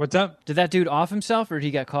 What's up? Did that dude off himself, or did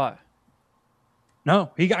he get caught?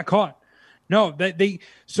 No, he got caught. No, they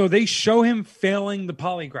show him failing the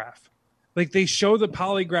polygraph. Like they show the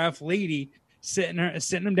polygraph lady sitting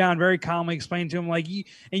him down very calmly, explaining to him like, and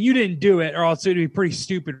you didn't do it, or else it'd be pretty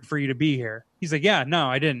stupid for you to be here. He's like, yeah, no,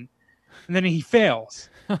 I didn't. And then he fails,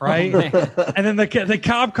 right? And then the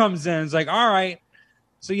cop comes in and is like, all right,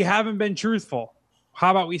 so you haven't been truthful.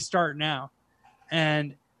 How about we start now?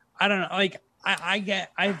 And I don't know, like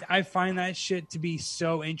I find that shit to be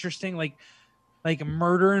so interesting. Like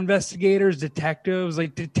murder investigators, detectives,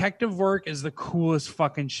 like detective work is the coolest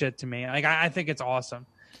fucking shit to me. Like I think it's awesome.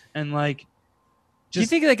 And like, do you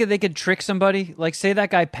think they could trick somebody? Like, say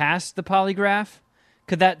that guy passed the polygraph.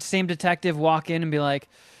 Could that same detective walk in and be like,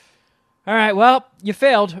 all right, well, you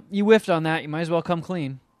failed. You whiffed on that. You might as well come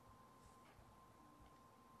clean.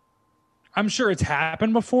 I'm sure it's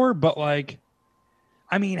happened before, but like,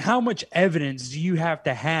 I mean, how much evidence do you have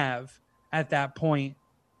to have at that point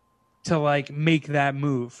to like make that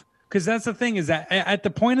move? Because that's the thing, is that at the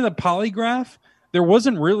point of the polygraph, there was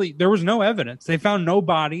no evidence. They found no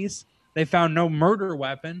bodies. They found no murder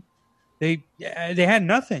weapon. They had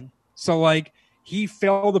nothing. So like he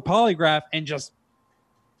failed the polygraph and just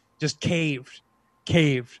caved.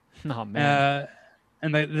 Oh man.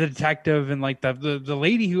 And the detective and like the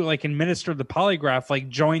lady who like administered the polygraph like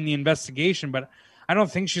joined the investigation, but I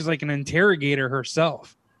don't think she's like an interrogator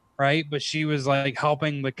herself, right? But she was like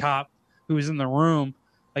helping the cop who was in the room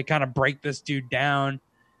like kind of break this dude down.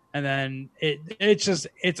 And then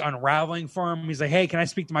it's unraveling for him. He's like, hey, can I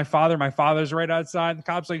speak to my father? My father's right outside. The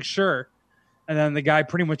cop's like, sure. And then the guy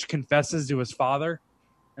pretty much confesses to his father.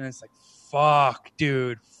 And it's like, fuck,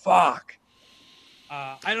 dude, fuck.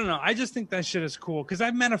 I don't know. I just think that shit is cool because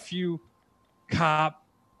I've met a few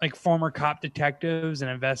former cop detectives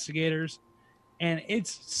and investigators. And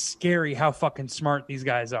it's scary how fucking smart these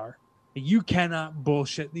guys are. You cannot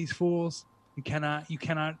bullshit these fools. You cannot.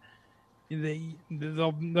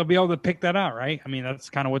 They'll be able to pick that out, right? I mean, that's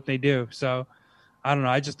kind of what they do. So I don't know.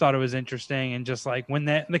 I just thought it was interesting. And just like when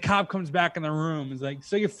the cop comes back in the room, is like,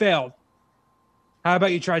 so you failed. How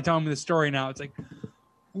about you try telling me the story now? It's like,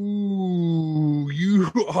 ooh, you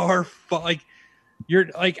are like, you're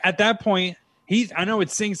like at that point, I know it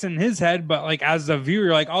sinks in his head, but like as a viewer,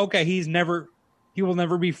 you're like, okay, he will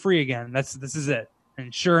never be free again. This is it.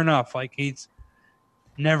 And sure enough, like he's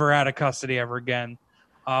never out of custody ever again.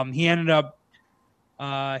 He ended up,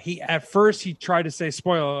 at first he tried to say,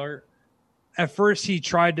 spoiler alert, at first he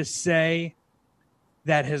tried to say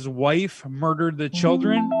that his wife murdered the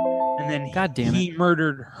children, and then he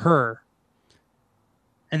murdered her.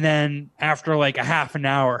 And then after like a half an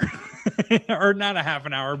hour, or not a half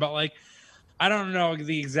an hour, but like, I don't know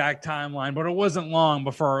the exact timeline, but it wasn't long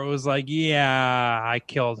before it was like, yeah, I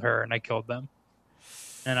killed her and I killed them.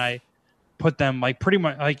 And I put them like pretty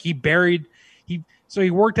much like he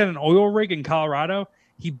worked at an oil rig in Colorado.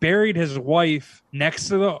 He buried his wife next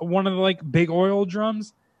to one of the like big oil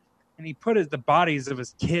drums, and he put the bodies of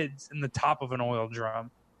his kids in the top of an oil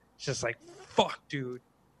drum. It's just like, fuck, dude.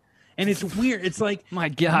 And it's weird. It's like, My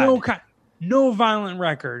God. no violent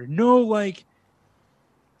record. No, like,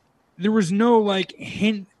 there was no like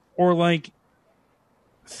hint or like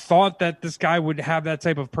thought that this guy would have that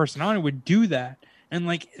type of personality, would do that. And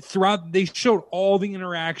like throughout, they showed all the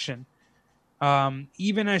interaction.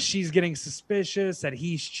 Even as she's getting suspicious that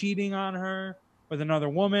he's cheating on her with another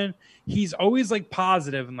woman, he's always like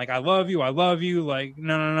positive and like, I love you. Like,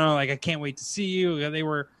 no. Like, I can't wait to see you. They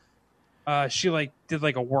were, she like did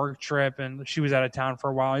like a work trip and she was out of town for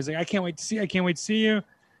a while. He's like, I can't wait to see you.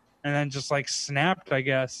 And then just like snapped, I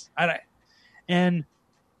guess. And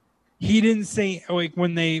he didn't say, like,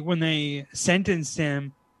 when they sentenced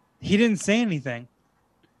him, he didn't say anything.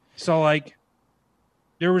 So like,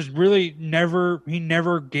 there was really he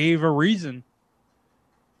never gave a reason.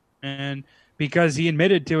 And because he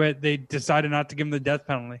admitted to it, they decided not to give him the death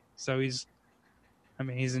penalty. So he's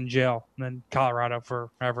in jail in Colorado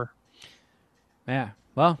forever. Yeah.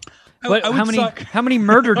 Well, I would how many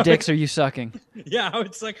murder dicks are you sucking? Yeah, I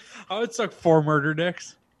would suck 4 murder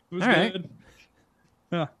dicks. It was All right. good.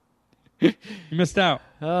 Yeah. You missed out.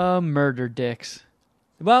 Murder dicks.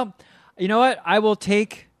 Well, you know what?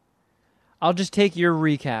 I'll just take your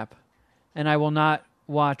recap, and I will not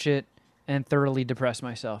watch it and thoroughly depress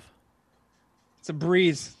myself. It's a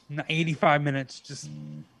breeze. 85 minutes. Just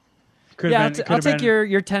I'll take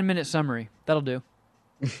your 10-minute summary. That'll do.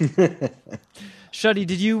 Shuddy,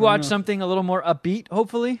 did you watch something a little more upbeat,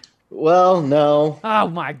 hopefully? Well, no. Oh,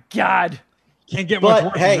 my God. Can't get But,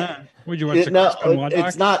 much worse hey, than that. Would you watch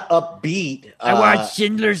it's not upbeat. I watched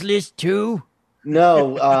Schindler's List too.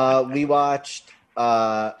 No, we watched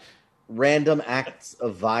Random Acts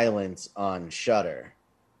of Violence on Shudder.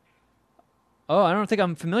 Oh, I don't think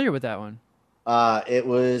I'm familiar with that one. It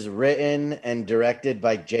was written and directed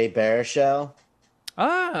by Jay Baruchel.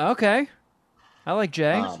 Ah, okay. I like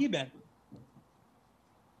Jay. Where's he been?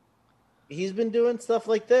 He's been doing stuff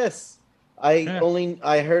like this. I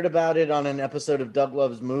heard about it on an episode of Doug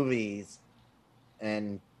Loves Movies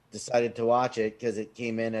and decided to watch it because it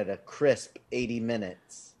came in at a crisp 80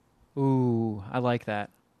 minutes. Ooh, I like that.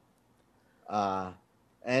 And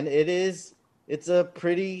it's a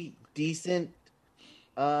pretty decent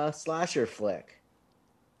slasher flick.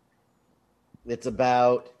 It's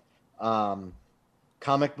about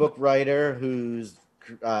comic book writer who's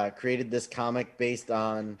created this comic based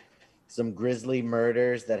on some grisly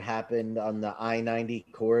murders that happened on the I-90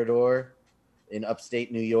 corridor in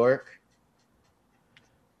upstate New York.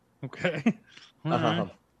 Okay. All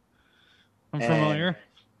right. I'm familiar.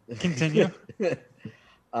 Continue.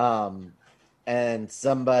 And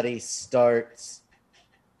somebody starts,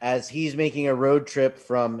 as he's making a road trip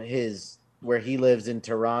from where he lives in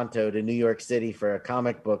Toronto to New York City for a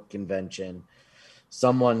comic book convention,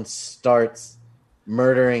 someone starts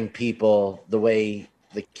murdering people the way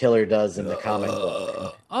the killer does in the comic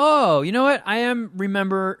book. Oh, you know what? I am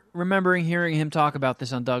remembering hearing him talk about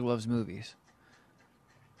this on Doug Loves Movies.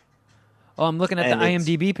 Oh, I'm looking at the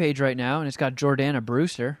IMDb page right now, and it's got Jordana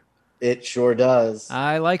Brewster. It sure does.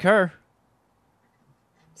 I like her.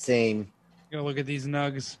 Same. Gotta look at these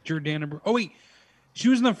nugs. Jordana. Oh wait, she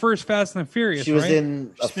was in the first Fast and the Furious. She was right?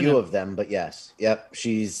 in a few of them, but yes, yep,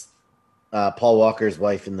 she's Paul Walker's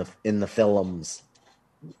wife in the films.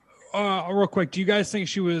 Real quick, do you guys think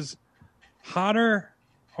she was hotter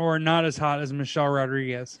or not as hot as Michelle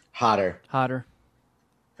Rodriguez? Hotter.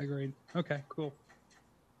 Agreed. Okay, cool.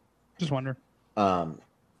 Just wondering. Um,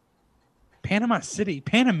 Panama City,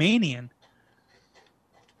 Panamanian.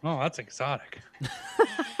 Oh, that's exotic.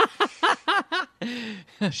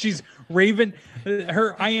 She's Raven.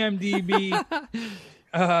 Her IMDb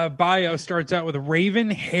bio starts out with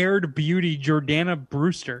raven-haired beauty Jordana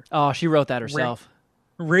Brewster. Oh, she wrote that herself.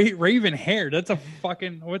 Raven hair. That's a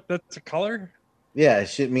fucking what? That's a color. Yeah,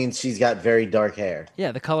 it means she's got very dark hair.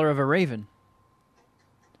 Yeah, the color of a raven.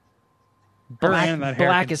 That hair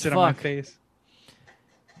black can as sit on my fuck. face.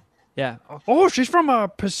 Yeah. Oh, she's from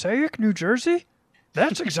Passaic, New Jersey?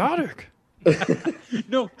 That's exotic.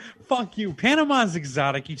 No, fuck you. Panama's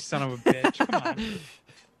exotic, you son of a bitch. Come on.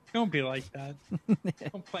 Don't be like that.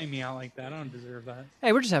 Don't play me out like that. I don't deserve that.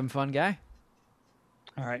 Hey, we're just having fun, guy.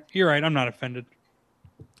 All right. You're right. I'm not offended.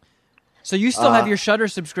 So you still have your Shudder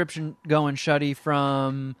subscription going, Shuddy,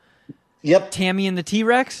 from Yep, Tammy and the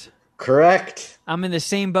T-Rex? correct. I'm in the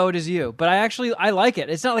same boat as you, but I like it.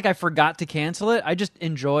 It's not like I forgot to cancel it. I just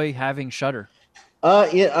enjoy having Shudder.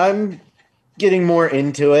 Yeah, I'm getting more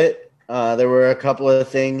into it. There were a couple of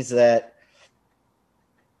things that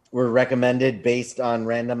were recommended based on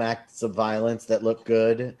random acts of violence that look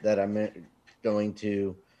good that I'm going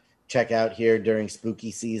to check out here during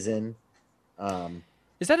spooky season.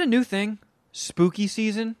 Is that a new thing? Spooky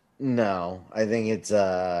season? No, I think it's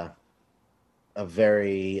a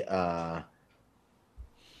very Like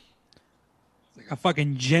a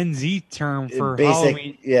fucking Gen Z term for basic,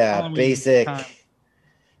 Halloween. yeah, Halloween basic, time.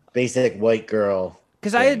 basic white girl.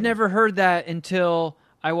 Because I had thing. never heard that until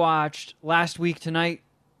I watched Last Week Tonight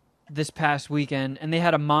this past weekend, and they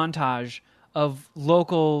had a montage of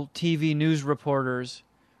local TV news reporters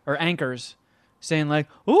or anchors saying like,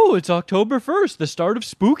 "Oh, it's October 1st, the start of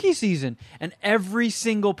spooky season." And every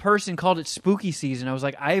single person called it spooky season. I was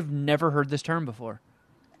like, I've never heard this term before.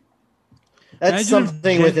 That's Imagine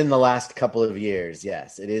something Gen- within the last couple of years.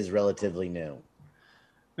 Yes, it is relatively new.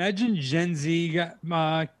 Imagine Gen Z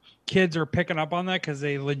kids are picking up on that because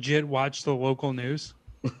they legit watch the local news.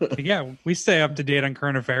 Like, yeah, we stay up to date on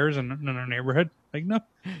current affairs in our neighborhood. Like, no,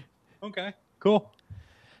 okay, cool.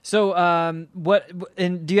 So,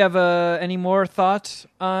 and do you have any more thoughts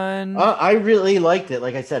on? I really liked it.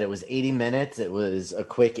 Like I said, it was 80 minutes. It was a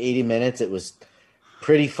quick 80 minutes. It was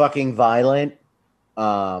pretty fucking violent.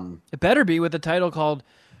 It better be with a title called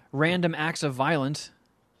 "Random Acts of Violence."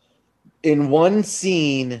 In one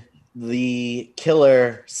scene, the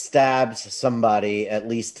killer stabs somebody at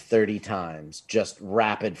least 30 times, just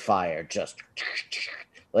rapid fire, just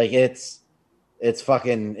like it's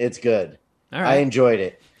good. All right. I enjoyed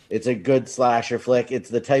it. It's a good slasher flick. It's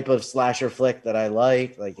the type of slasher flick that I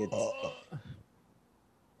like. Like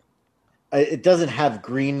it doesn't have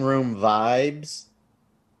Green Room vibes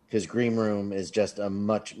because Green Room is just a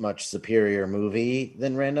much, much superior movie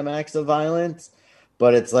than Random Acts of Violence.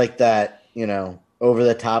 But it's like that, over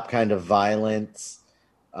the top kind of violence,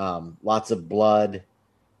 lots of blood.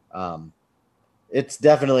 It's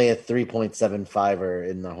definitely a 3.75er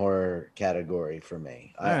in the horror category for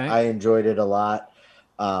me. All right. I enjoyed it a lot.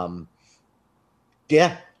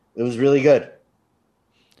 Yeah, it was really good.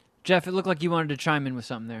 Jeff, it looked like you wanted to chime in with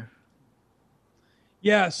something there.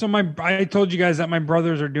 Yeah, so I told you guys that my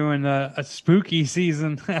brothers are doing a spooky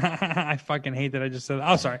season. I fucking hate that I just said that.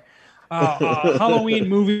 Oh, sorry. Halloween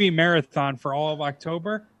movie marathon for all of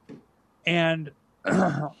October. And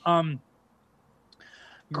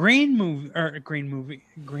Green.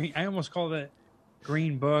 I almost called it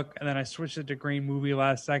Green Book, and then I switched it to Green Movie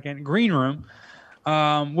last second. Green Room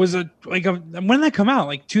was when did that come out?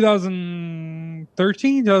 Like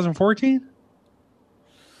 2013, 2014?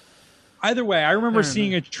 Either way, I remember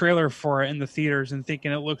seeing a trailer for it in the theaters and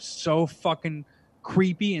thinking it looked so fucking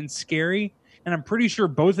creepy and scary. And I'm pretty sure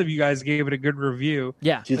both of you guys gave it a good review.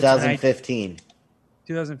 Yeah. 2015.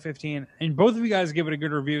 2015. And both of you guys give it a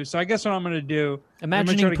good review. So I guess what I'm going to do, Imagining I'm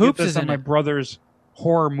going to try to Poops get this is on in my it. brother's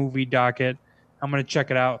horror movie docket. I'm going to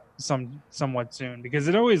check it out somewhat soon because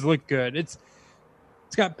it always looked good. It's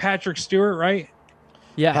got Patrick Stewart, right?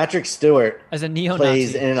 Yeah. Patrick Stewart As a neo-Nazi.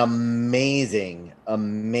 plays an amazing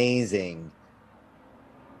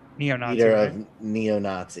Neo-Nazi, leader right? of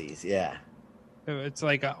neo-Nazis. Yeah, It's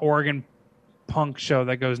like an Oregon punk show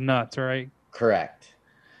that goes nuts, right? correct.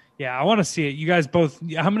 Yeah, I want to see it. You guys both,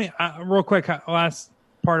 how many, real quick, last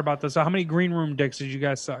part about this. So how many green room dicks did you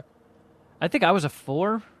guys suck? I think I was a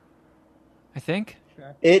 4. I think.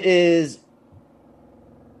 It is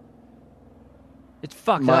It's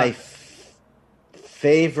fucked my up.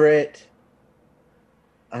 favorite.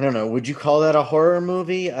 I don't know. Would you call that a horror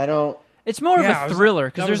movie? I don't. It's more Yeah, of a thriller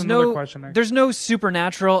because that was there's another no question there. there's no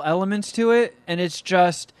supernatural elements to it, and it's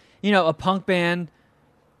just a punk band,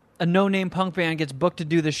 a no-name punk band gets booked to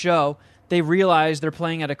do the show. They realize they're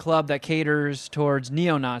playing at a club that caters towards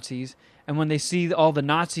neo-Nazis, and when they see all the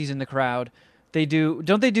Nazis in the crowd,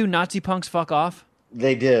 don't they do Nazi punks fuck off?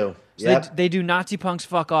 They do. So Yep. they do Nazi punks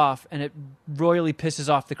fuck off, and it royally pisses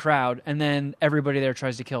off the crowd, and then everybody there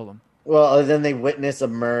tries to kill them. Well, then they witness a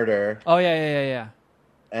murder, Oh yeah.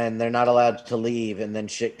 and they're not allowed to leave, and then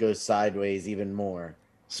shit goes sideways even more.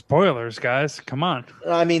 Spoilers, guys. Come on.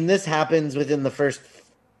 I mean, this happens within the first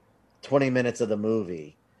 20 minutes of the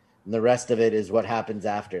movie. And the rest of it is what happens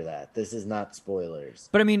after that. This is not spoilers.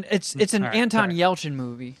 But I mean, it's an All right, Anton sorry. Yelchin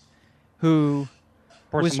movie, who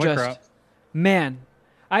Pour was some liquor just up. man.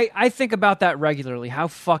 I think about that regularly. How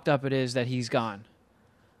fucked up it is that he's gone.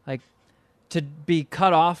 Like to be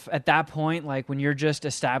cut off at that point, like when you're just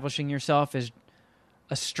establishing yourself as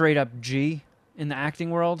a straight up G in the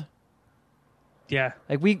acting world. Yeah.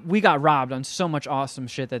 Like we got robbed on so much awesome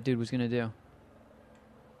shit that dude was gonna do.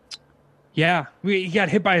 Yeah. He got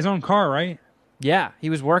hit by his own car, right? Yeah, he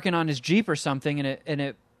was working on his Jeep or something, and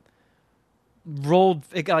it rolled.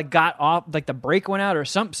 It got off, like the brake went out, or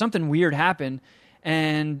something weird happened,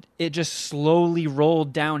 and it just slowly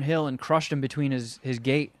rolled downhill and crushed him between his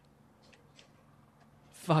gate.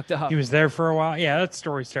 Fucked up. He was there for a while. Yeah, that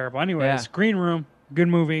story's terrible. Anyways, Green Room, good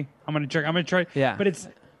movie. I'm gonna try. Yeah, but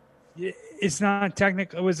it's not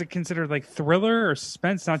technically. Was it considered like thriller or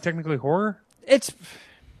suspense? Not technically horror. It's.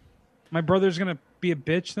 My brother's gonna be a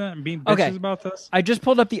bitch then and being bitches about this. I just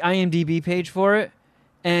pulled up the IMDb page for it,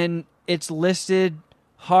 and it's listed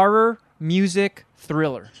horror, music,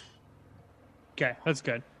 thriller. Okay, that's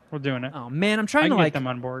good. We're doing it. Oh man, I'm trying to get them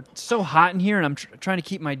on board. It's so hot in here, and I'm trying to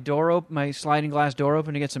keep my door open, my sliding glass door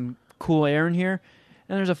open to get some cool air in here.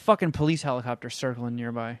 And there's a fucking police helicopter circling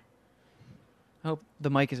nearby. I hope the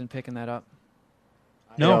mic isn't picking that up.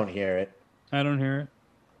 No. I don't hear it. I don't hear it.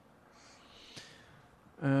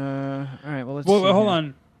 All right. Well, let's. Well, see hold here.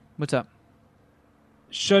 on. What's up?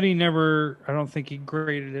 Shuddy never. I don't think he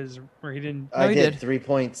graded his. Or he didn't. No, he I did did.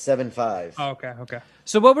 3.75. Oh, okay.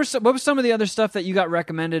 So what was some of the other stuff that you got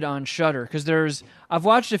recommended on Shudder? Because I've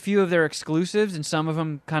watched a few of their exclusives, and some of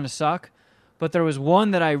them kind of suck. But there was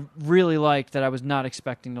one that I really liked that I was not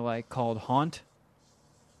expecting to like, called Haunt.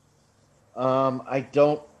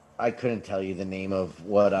 I couldn't tell you the name of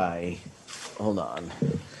what I. Hold on.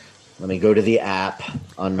 Let me go to the app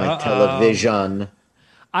on my television.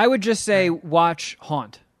 I would just say watch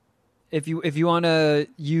Haunt. If you want to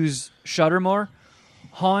use Shudder more,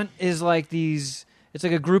 Haunt is like these. It's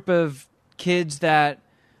like a group of kids that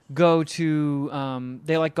go to.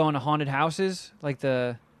 They like going to haunted houses, like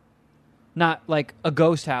not like a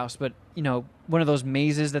ghost house, but one of those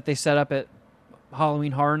mazes that they set up at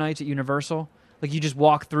Halloween Horror Nights at Universal. Like you just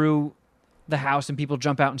walk through the house and people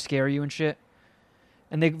jump out and scare you and shit.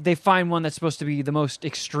 And they find one that's supposed to be the most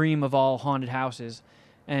extreme of all haunted houses,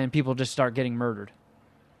 and people just start getting murdered.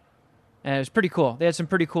 And it was pretty cool. They had some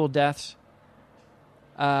pretty cool deaths.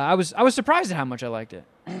 I was surprised at how much I liked it.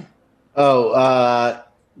 Oh,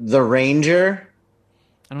 The Ranger.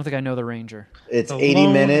 I don't think I know The Ranger. It's The 80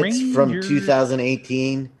 Lone minutes from Ranger.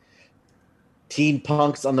 2018. Teen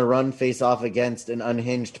punks on the run face off against an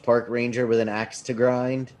unhinged park ranger with an axe to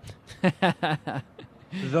grind.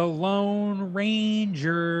 The Lone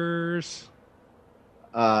Rangers.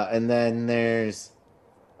 And then there's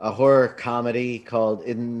a horror comedy called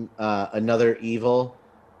Another Evil.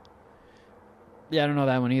 Yeah, I don't know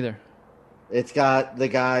that one either. It's got the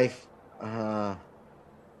guy.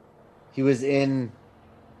 He was in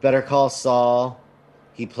Better Call Saul.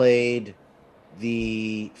 He played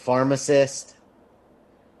the pharmacist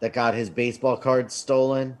that got his baseball cards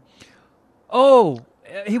stolen. Oh,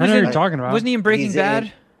 he I was know what in. you're talking about. Wasn't he in Breaking He's Bad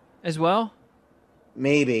in- as well?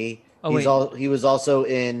 Maybe. Oh, wait. He was also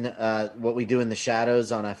in What We Do in the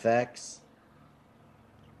Shadows on FX.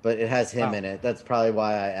 But it has him Oh. in it. That's probably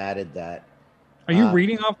why I added that. Are you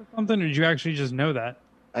reading off of something, or did you actually just know that?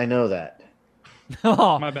 I know that.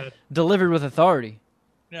 Oh, My bad. delivered with authority.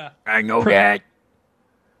 Yeah. I know that.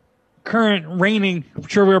 Current reigning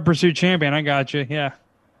Trivial Pursuit champion. I got you. Yeah.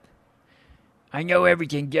 I know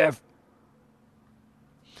everything, Jeff.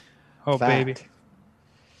 Oh, Fact. baby.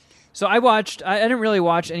 So I didn't really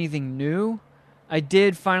watch anything new. I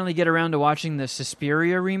did finally get around to watching the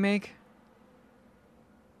Suspiria remake.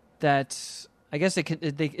 That's, I guess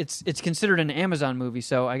it's considered an Amazon movie,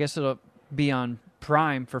 so I guess it'll be on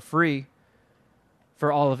Prime for free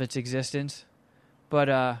for all of its existence. But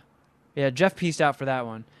yeah, Jeff pieced out for that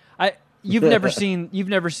one. You've never seen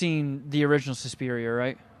the original Suspiria,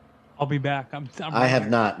 right? I'll be back. I'm I have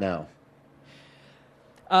not, no.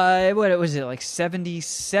 What was it, like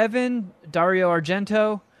 77? Dario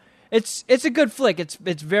Argento. It's a good flick. It's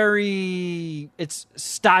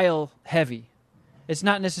style heavy. It's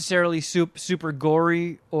not necessarily super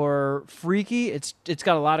gory or freaky. It's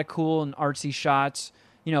got a lot of cool and artsy shots,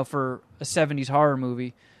 for a 70s horror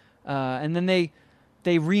movie. And then they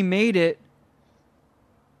remade it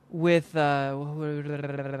with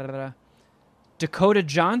Dakota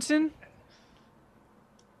Johnson.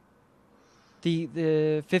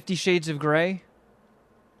 The 50 Shades of Grey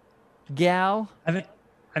gal. I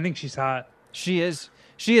think she's hot. She is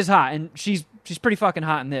hot, and she's pretty fucking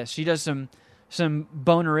hot in this. She does some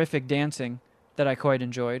bonerific dancing that I quite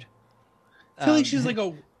enjoyed. I feel like she's like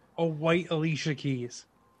a white Alicia Keys.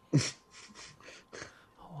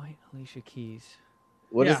 White Alicia Keys.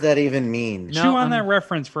 What Yeah. does that even mean? No, Chew on I'm- that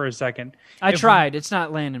reference for a second. I If- tried. It's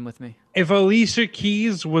not landing with me. If Alicia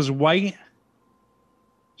Keys was white,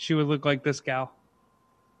 she would look like this gal.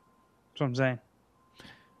 That's what I'm saying.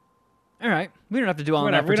 All right, we don't have to do all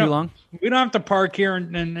Whatever, that for too long. We don't have to park here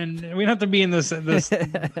and we don't have to be in this. We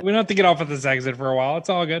don't have to get off at this exit for a while. It's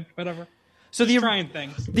all good. Whatever. So Just trying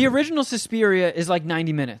things. The original Suspiria is like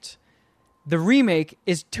 90 minutes. The remake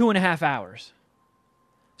is 2.5 hours.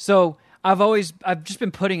 So I've just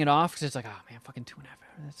been putting it off because it's like, oh man, fucking 2.5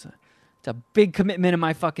 hours. It's a big commitment in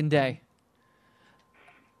my fucking day.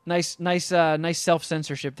 Nice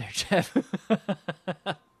self-censorship there, Jeff.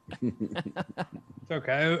 It's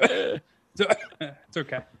okay. It's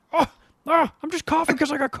okay. Oh, I'm just coughing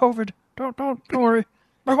because I got COVID. Don't worry.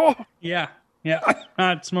 Oh. Yeah.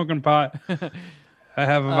 Not smoking pot. I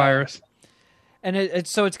have a virus. And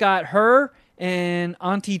it's got her and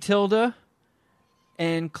Auntie Tilda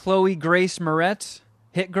and Chloe Grace Moretz,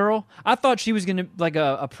 Hit Girl. I thought she was gonna like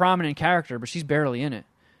a prominent character, but she's barely in it.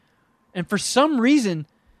 And for some reason,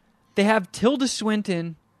 they have Tilda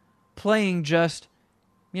Swinton playing just,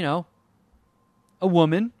 a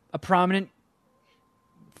woman, a prominent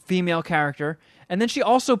female character, and then she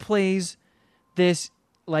also plays this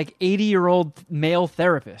like 80-year-old male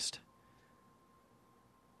therapist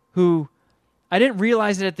who I didn't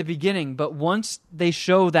realize it at the beginning, but once they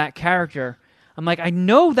show that character, I'm like, I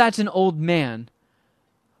know that's an old man,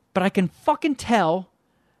 but I can fucking tell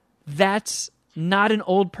that's not an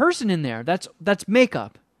old person in there. That's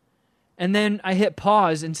makeup. And then I hit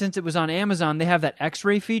pause, and since it was on Amazon, they have that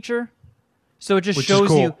X-ray feature. So it just Which shows is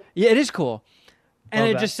cool. you. Yeah, it is cool. And Love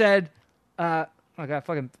it that. just said, I got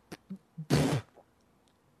fucking...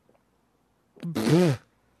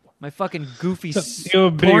 my fucking goofy You have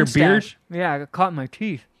a bit of porn your beard? stash. Yeah, I got caught in my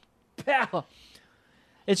teeth. Pow.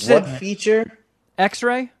 It said What feature?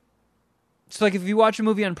 X-ray. So like if you watch a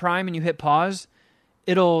movie on Prime and you hit pause,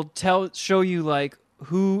 it'll show you like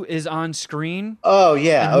who is on screen. Oh And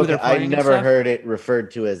yeah, who okay. they're playing I've and never stuff. heard it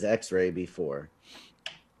referred to as X-ray before.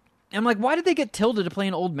 And I'm like, why did they get Tilda to play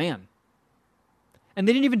an old man? And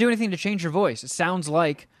they didn't even do anything to change her voice. It sounds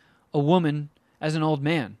like a woman as an old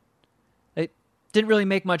man. It didn't really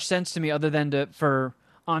make much sense to me other than for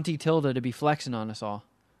Auntie Tilda to be flexing on us all.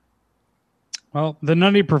 Well, the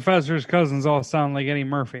Nutty Professor's cousins all sound like Eddie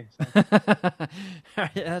Murphy. So. Yeah,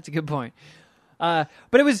 that's a good point. But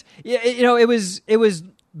it was, it was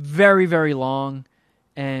very, very long.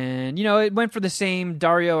 And, it went for the same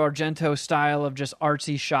Dario Argento style of just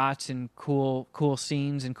artsy shots and cool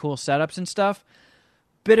scenes and cool setups and stuff.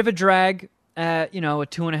 Bit of a drag at, a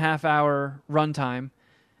 2.5 hour runtime.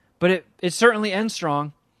 But it certainly ends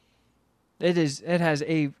strong. It has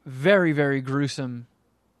a very, very gruesome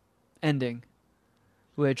ending.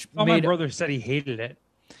 Which Oh, made my brother said he hated it.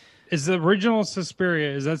 Is the original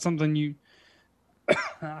Suspiria, is that something you...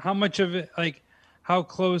 how much of it, like, how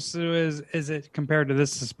close is it compared to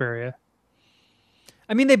this Suspiria?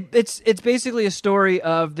 I mean, it's basically a story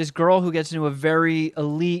of this girl who gets into a very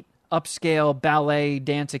elite, upscale ballet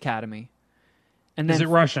dance academy. And then Is it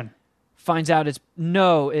Russian? finds out it's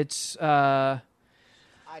Italian.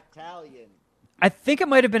 I think it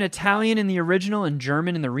might have been Italian in the original and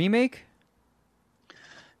German in the remake.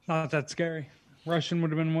 Not that scary. Russian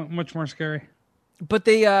would have been much more scary. But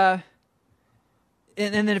they and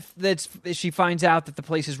then she finds out that the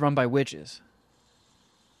place is run by witches.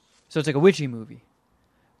 So it's like a witchy movie.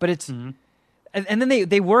 But it's and then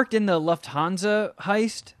they worked in the Lufthansa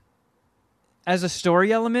heist as a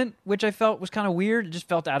story element, which I felt was kind of weird. It just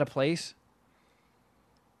felt out of place.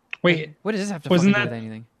 Wait, What does this have to Wasn't fucking do that- with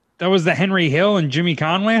anything? that was the Henry Hill and Jimmy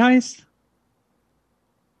Conway heist?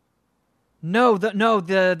 No,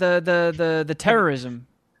 the terrorism,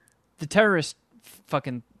 the terrorist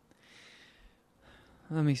fucking.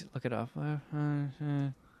 Let me look it up.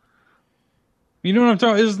 You know what I'm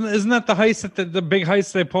talking? Isn't that the heist that the big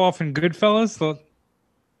heist they pull off in Goodfellas? Or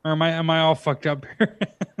am I all fucked up here?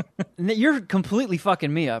 You're completely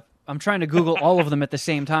fucking me up. I'm trying to Google all of them at the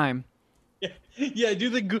same time. Yeah, do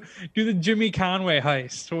the Jimmy Conway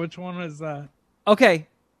heist. Which one was that? Okay,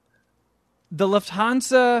 the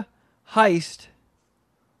Lufthansa heist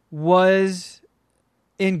was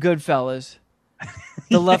in Goodfellas.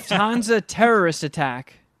 The Lufthansa terrorist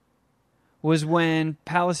attack was when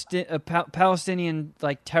Palestinian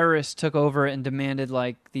like terrorists took over and demanded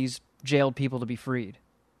like these jailed people to be freed.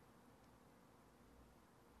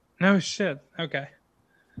 No shit. Okay.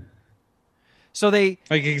 So they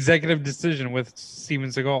Like Executive Decision with Steven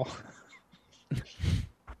Seagal.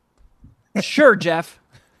 sure, Jeff.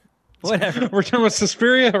 Whatever. We're talking about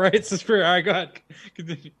Suspiria, right? Suspiria. All right, go ahead.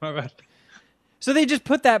 Continue. My bad. So they just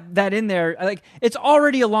put that in there. Like it's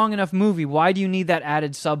already a long enough movie. Why do you need that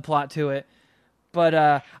added subplot to it? But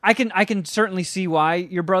I can certainly see why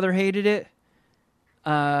your brother hated it.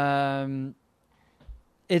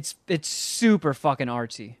 It's super fucking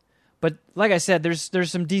artsy. But like I said,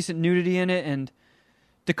 there's some decent nudity in it, and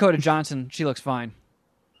Dakota Johnson, she looks fine.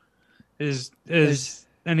 Is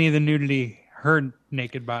any of the nudity her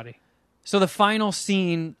naked body? So the final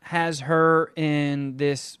scene has her in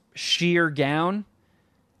this sheer gown,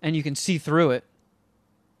 and you can see through it.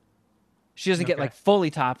 She doesn't get Okay. like fully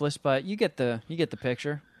topless, but you get the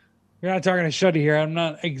picture. You're not talking to Shuddy here. I'm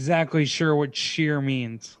not exactly sure what sheer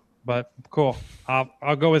means, but cool.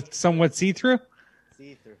 I'll go with somewhat see-through.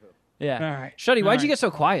 See through. Yeah. All right. Shuddy, why'd All you right. get so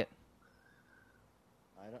quiet?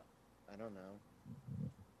 I don't know.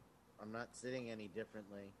 I'm not sitting any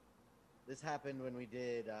differently. This happened when we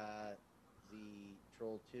did the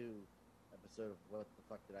Troll 2 episode of What the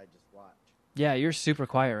Fuck Did I Just Watch? Yeah, you're super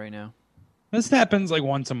quiet right now. This happens like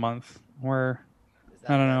once a month, where Is that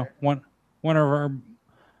I don't know better? one of our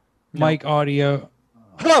mic audio,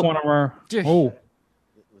 one of our Dude. oh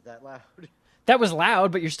Was that loud? That was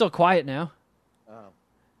loud, but you're still quiet now. Oh,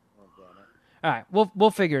 well, damn it. All right,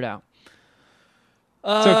 we'll figure it out.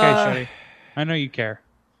 it's okay, Shuddy. I know you care.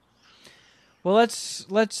 Well, let's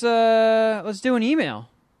do an email.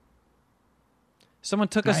 Someone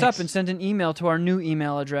took us up Nice. and sent an email to our new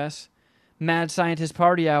email address,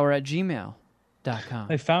 madscientistpartyhour@gmail.com.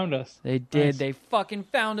 They found us. They did. Nice. They fucking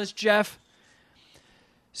found us, Jeff.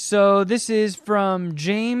 So this is from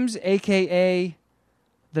James, a.k.a.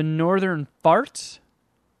 the Northern Farts.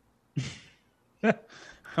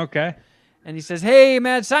 Okay. And he says, "Hey,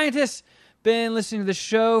 Mad Scientists. Been listening to the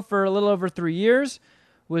show for a little over 3 years.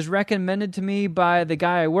 Was recommended to me by the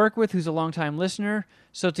guy I work with who's a longtime listener.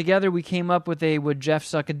 So together we came up with a Would Jeff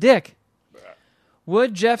Suck a Dick?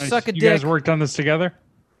 Would Jeff Nice. suck a You dick? guys worked on this together?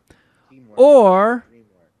 Teamwork. Or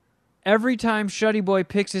Teamwork. every time Shuddy Boy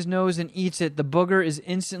picks his nose and eats it, the booger is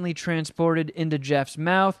instantly transported into Jeff's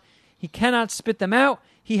mouth. He cannot spit them out.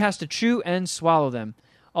 He has to chew and swallow them.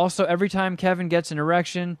 Also, every time Kevin gets an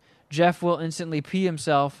erection, Jeff will instantly pee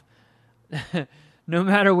himself, no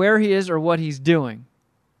matter where he is or what he's doing."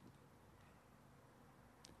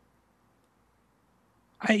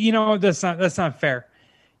 That's not fair.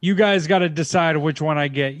 You guys got to decide which one I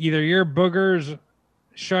get. Either your boogers,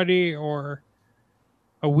 Shuddy, or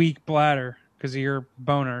a weak bladder because of your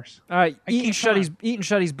boners. All right, I eating can't-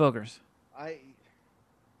 Shuddy's boogers.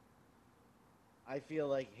 I feel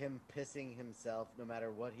like him pissing himself, no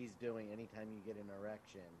matter what he's doing, anytime you get an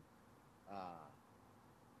erection.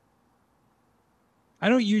 I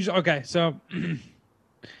don't usually. Okay, so would be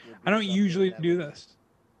I don't something usually that do would- this,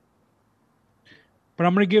 but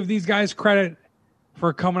I'm going to give these guys credit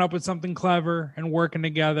for coming up with something clever and working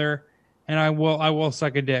together. And I will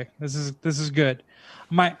suck a dick. This is good.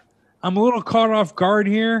 I'm a little caught off guard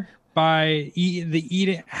here by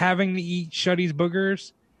having to eat Shuddy's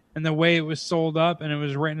boogers and the way it was sold up and it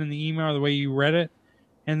was written in the email, or the way you read it,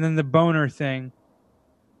 and then the boner thing.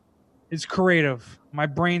 It's creative. My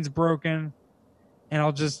brain's broken, and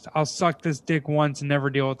I'll suck this dick once and never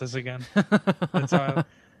deal with this again. That's how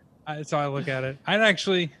I look at it. I'd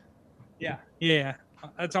actually, yeah.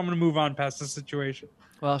 That's how I'm gonna move on past the situation.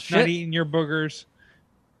 Well, Not shit. eating your boogers.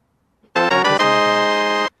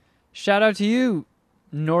 Shout out to you,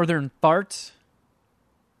 Northern Farts.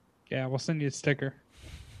 Yeah, we'll send you a sticker.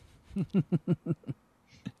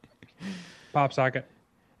 Pop socket.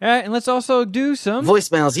 All right, and let's also do some.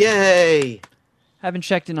 Voicemails, yay! Haven't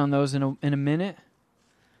checked in on those in a minute.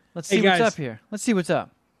 Let's see Hey, what's guys. up here. Let's see what's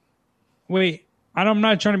up. Wait, I'm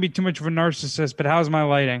not trying to be too much of a narcissist, but how's my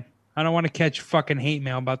lighting? I don't want to catch fucking hate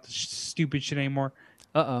mail about this stupid shit anymore.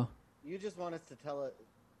 Uh-oh. You just want us to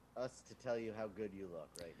tell you how good you look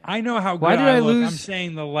right now. I know how good Why did I look. lose- I'm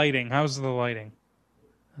saying the lighting. How's the lighting?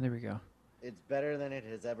 There we go. It's better than it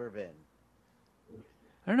has ever been.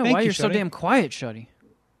 I don't know Thank why you, you're so Shuddy. damn quiet, Shuddy.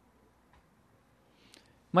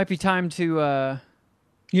 Might be time to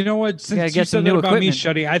You know what? gotta Since you get some said that new about me,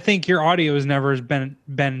 equipment. Shuddy, I think your audio has never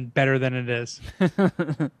been better than it is.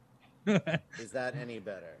 Is that any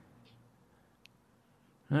better?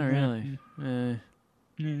 not really.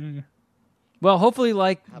 Mm. Well, hopefully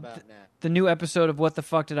like How about now? the new episode of What the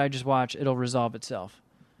Fuck Did I Just Watch, it'll resolve itself.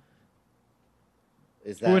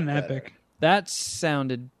 Is Ooh, that an better? epic. That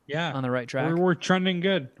sounded Yeah. on the right track. We're trending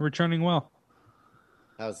good. We're trending well.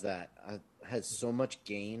 How's that? Has so much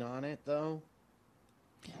gain on it though.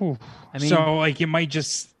 Ooh. I mean- so like it might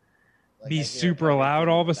just Like, Be I hear super everything loud in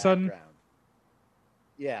all the of a sudden? background.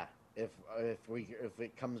 Yeah, if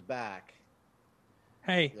it comes back,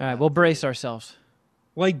 hey, All right, we'll brace ourselves.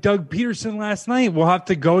 like Doug Peterson last night, we'll have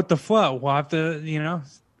to go with the flow. We'll have to,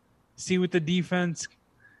 see what the defense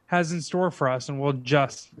has in store for us, and we'll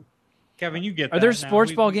adjust. Kevin, you get that. Are there now.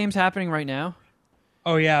 sports We- ball games happening right now?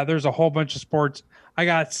 Oh yeah, there's a whole bunch of sports. I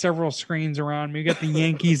got several screens around me. You got the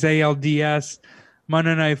Yankees ALDS,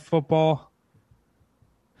 Monday Night Football.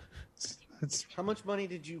 It's How much money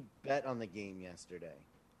did you bet on the game yesterday?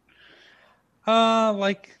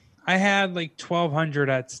 like I had like 1,200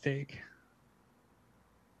 at stake.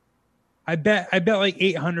 I bet like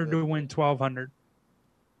 800 to win 1,200.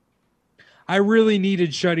 I really needed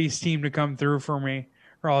Shuddy's team to come through for me,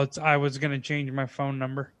 or else I was gonna change my phone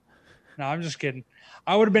number. No, I'm just kidding.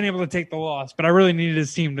 I would have been able to take the loss, but I really needed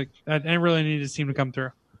his team to. I really needed his team to come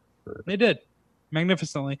through. They did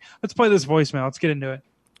magnificently. Let's play this voicemail. Let's get into it.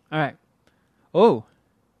 All right. Oh,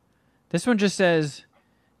 this one just says,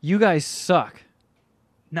 "You guys suck."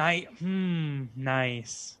 Nice.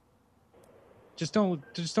 Just don't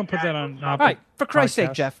put that on. All right, for Christ's sake,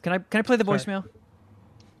 podcast. Jeff, can I play the Sorry. voicemail?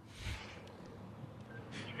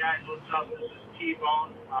 You guys, what's up? This is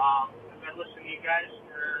T-Bone. I've been listening to you guys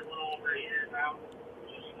for a little over a year now.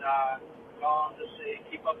 Just calling to say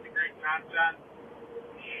keep up the great content.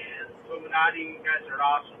 And Illuminati, you guys are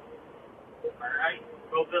awesome. All right?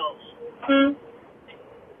 Go Bills.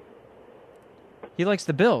 He likes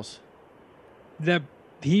the Bills. That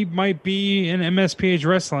he might be in MSPH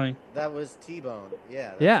wrestling. That was T-Bone. Yeah.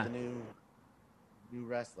 That's Yeah. The new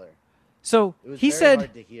wrestler. So It was he very said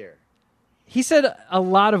hard to hear. he said a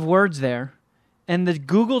lot of words there, and the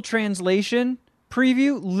Google Translation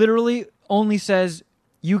preview literally only says,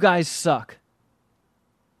 "You guys suck."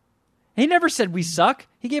 He never said we suck.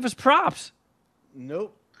 He gave us props.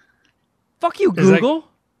 Nope. Fuck you, Is that- Google.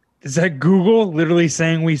 Is that Google literally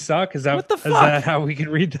saying we suck? Is that What the Is fuck? that how we can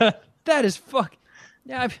read that? That is fuck.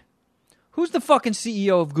 Yeah. Who's the fucking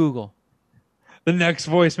CEO of Google? The next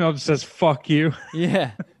voicemail just says "fuck you."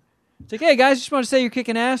 Yeah. It's like, hey guys, just want to say you're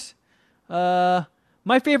kicking ass.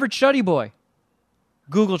 My favorite Shuddy Boy.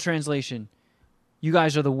 Google Translation. You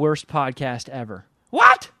guys are the worst podcast ever.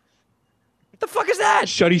 What? What the fuck is that?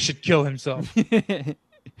 Shuddy should kill himself.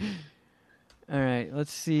 All right,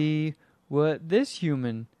 let's see what this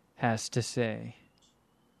human has to say.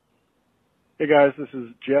 Hey guys, this is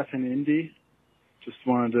Jeff in Indy. Just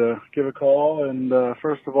wanted to give a call and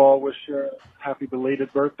first of all, wish you a happy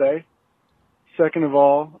belated birthday. Second of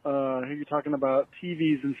all, I hear you talking about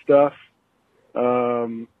TVs and stuff.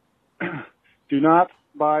 Do not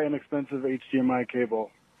buy an expensive HDMI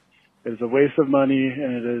cable. It is a waste of money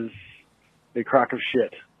and it is a crock of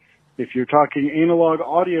shit. If you're talking analog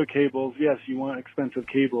audio cables, yes, you want expensive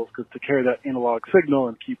cables to carry that analog signal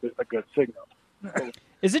and keep it a good signal.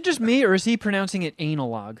 Is it just me, or is he pronouncing it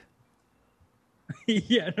analog?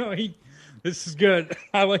 Yeah, no, this is good.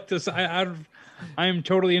 I like this. I am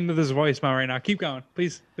totally into this voicemail right now. Keep going,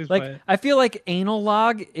 please play Like, it. I feel like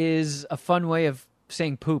analog is a fun way of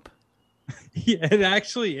saying poop. Yeah, it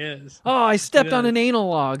actually is. Oh, I stepped It on is. an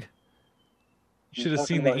analog. You should have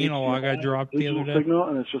Talking seen the about analog I HDMI, dropped the digital other day. signal,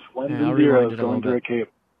 and it's just ones Yeah, I'll and rewind zeros it a going little through a bit.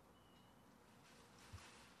 cable.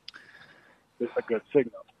 It's a good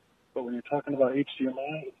signal. But when you're talking about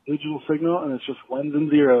HDMI, it's digital signal, and it's just ones and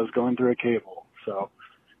zeros going through a cable. So,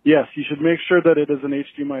 yes, you should make sure that it is an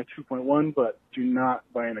HDMI 2.1, but do not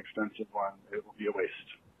buy an expensive one. It will be a waste.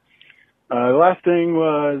 The last thing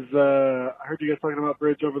was, I heard you guys talking about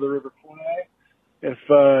Bridge Over the River Kwai. If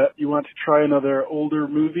you want to try another older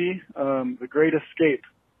movie, The Great Escape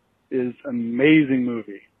is an amazing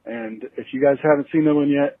movie. And if you guys haven't seen that one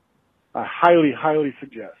yet, I highly, highly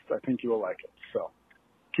suggest. I think you will like it. So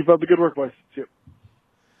keep up the good work, boys. See you.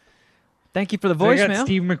 Thank you for the They got voicemail.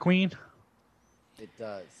 Steve McQueen. It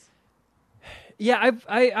does. Yeah,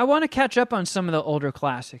 I want to catch up on some of the older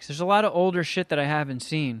classics. There's a lot of older shit that I haven't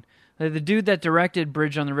seen. The dude that directed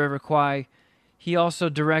Bridge on the River Kwai, he also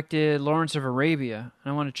directed Lawrence of Arabia,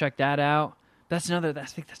 and I want to check that out. I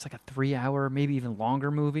think that's like a 3-hour, maybe even longer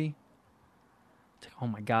movie. It's like, oh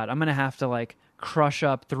my God, I'm going to have to like crush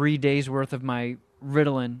up 3 days worth of my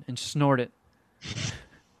Ritalin and snort it.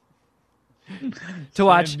 To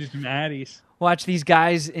watch And some Addies. these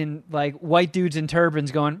guys in like white dudes in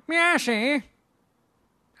turbans going, Meow,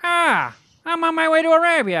 I'm on my way to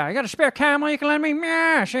Arabia. I got a spare camel you can lend me?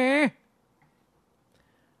 Meow,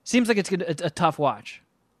 Seems like it's a tough watch.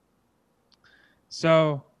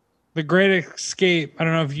 So, The Great Escape, I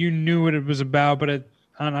don't know if you knew what it was about, but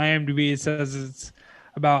on IMDb it says it's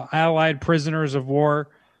about Allied prisoners of war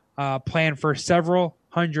planned for several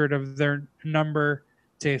hundred of their number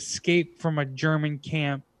to escape from a German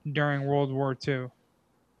camp during World War II.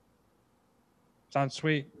 Sounds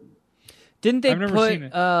sweet. Didn't they I've never seen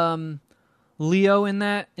put it. Leo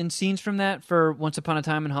in scenes from that for Once Upon a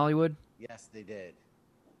Time in Hollywood? Yes, they did.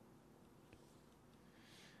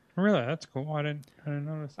 Really? That's cool. I didn't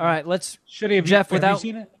notice. All right, let's Should have Jeff, have without-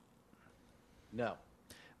 you seen it? No.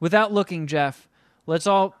 Without looking, Jeff, let's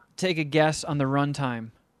all take a guess on the runtime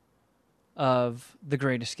of The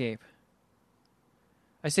Great Escape.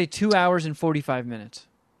 I say 2 hours and 45 minutes.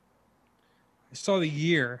 I saw the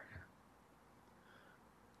year.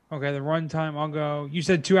 Okay, the runtime, I'll go. You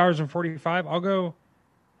said 2 hours and 45. I'll go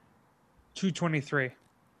 2:23.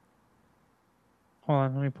 Hold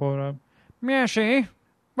on, let me pull it up. Yeah, see?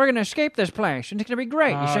 We're going to escape this place, and it's going to be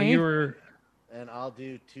great, you see? You were And I'll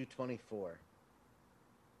do 2:24.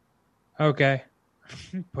 okay.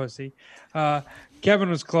 Pussy. Kevin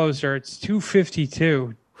was closer. It's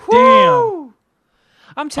 2:52. Damn. Woo!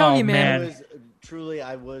 I'm telling Oh, you, man. man.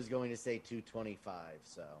 I was going to say 2:25.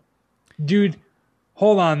 So Dude,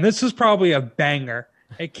 hold on. This was probably a banger.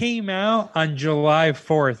 It came out on July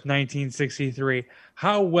 4th, 1963.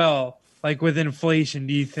 How well, like with inflation,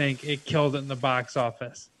 do you think it killed it in the box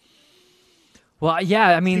office? Well,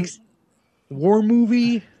 yeah, I mean, War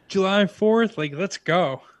movie, July 4th? Like, let's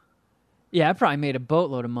go. yeah, I probably made a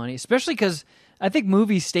boatload of money, especially because I think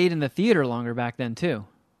movies stayed in the theater longer back then, too.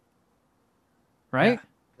 Right?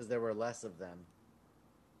 because there were less of them.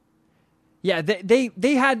 Yeah,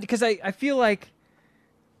 they had, because I feel like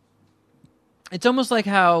it's almost like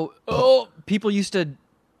how people used to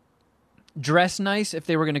dress nice if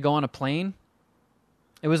they were going to go on a plane.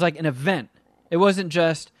 It was like an event. It wasn't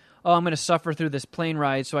just, oh, I'm going to suffer through this plane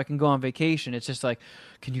ride so I can go on vacation. It's just like,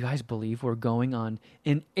 can you guys believe we're going on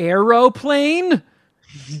an aeroplane?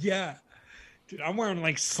 Yeah. Dude, I'm wearing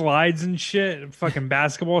like slides and shit, fucking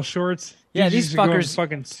basketball shorts. Yeah, Dudes these used to go in fuckers-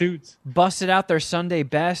 fucking suits. Busted out their Sunday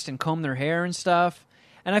best and combed their hair and stuff.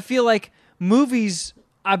 And I feel like movies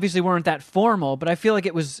obviously weren't that formal, but I feel like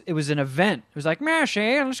it was an event. It was like, meh,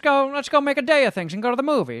 Shay, let's go make a day of things and go to the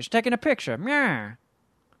movies, taking a picture. Meh.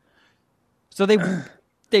 So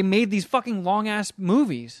they made these fucking long ass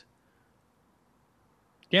movies.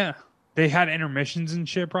 Yeah. They had intermissions and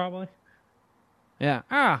shit probably. Yeah.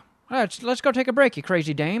 Let's go take a break, you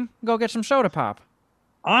crazy dame. Go get some soda pop.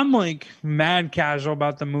 I'm like mad casual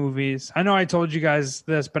about the movies. I know I told you guys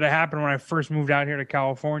this, but it happened when I first moved out here to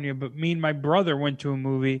California. But me and my brother went to a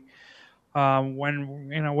movie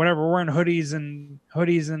when, whatever, we're wearing hoodies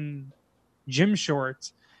and gym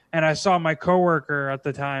shorts. And I saw my coworker at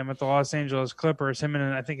the time at the Los Angeles Clippers, him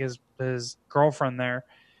and I think his girlfriend there.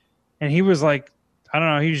 And he was like, I don't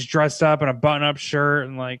know, he was dressed up in a button-up shirt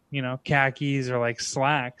and like, khakis or like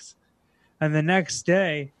slacks. And the next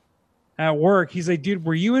day at work, he's like, dude,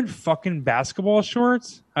 were you in fucking basketball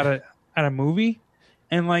shorts at a movie?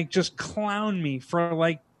 And like just clown me for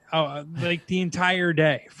like the entire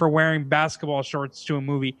day for wearing basketball shorts to a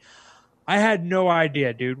movie. I had no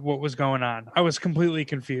idea, dude, what was going on. I was completely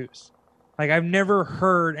confused. Like, I've never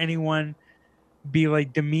heard anyone be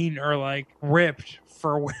like demeaned or like ripped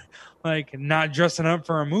for like not dressing up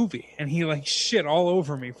for a movie. And he like shit all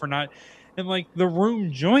over me for not. And like the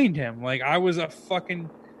room joined him. Like I was a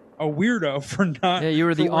weirdo for not. Yeah, you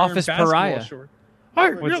were the for wearing office basketball pariah. shorts.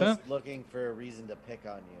 We're What's just that? looking for a reason to pick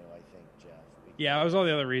on you, I think, Jeff. Yeah, it was all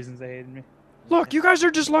the other reasons they hated me. Look, you guys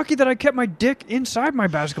are just lucky that I kept my dick inside my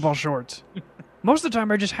basketball shorts. Most of the time,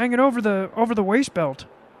 I just hang it over the waist belt.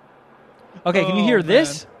 Okay, can you Oh, hear man.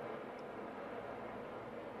 this?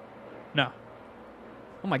 No.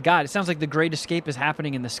 Oh my god, it sounds like the Great Escape is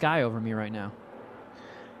happening in the sky over me right now.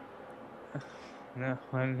 No,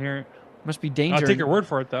 I didn't hear it. Must be danger. I'll take your word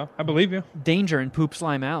for it, though. I believe you. Danger in Poop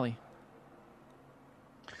Slime Alley.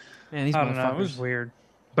 Man, these I don't know. It motherfuckers. was weird.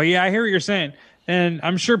 But yeah, I hear what you're saying. And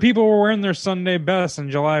I'm sure people were wearing their Sunday best on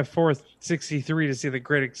July 4th, 63 to see The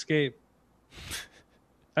Great Escape.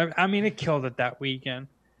 I mean, it killed it that weekend.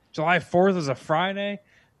 July 4th was a Friday.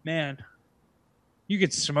 Man, you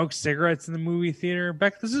could smoke cigarettes in the movie theater.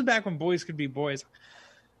 This is back when boys could be boys.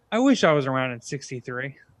 I wish I was around in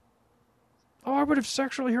 63. Oh, I would have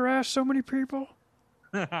sexually harassed so many people.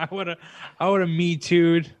 I would have Me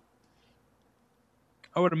Too'd.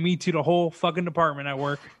 I would have Me Too'd a whole fucking department at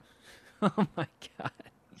work. Oh my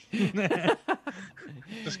god.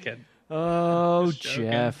 Just kidding. Oh, Just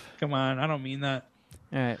joking. Jeff. Come on, I don't mean that.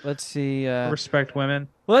 All right, let's see. Respect women.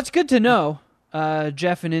 Well, that's good to know,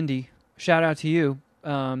 Jeff and Indy. Shout out to you,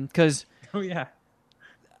 because Oh yeah.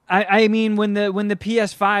 I mean, when the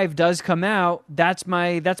PS5 does come out, that's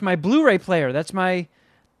my Blu-ray player. That's my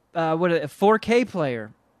a 4K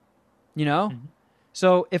player. You know,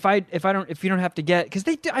 so if you don't have to get, because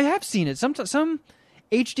I have seen it. Some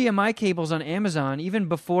HDMI cables on Amazon, even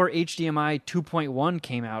before HDMI 2.1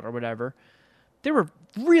 came out or whatever, they were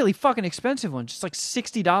really fucking expensive ones, just like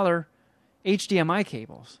 $60 HDMI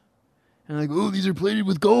cables. And like, oh, these are plated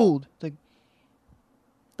with gold. It's like,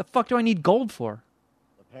 the fuck do I need gold for?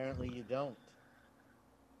 Apparently you don't.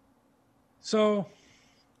 So,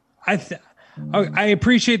 I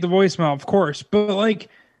appreciate the voicemail, of course, but like,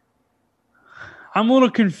 I'm a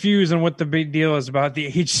little confused on what the big deal is about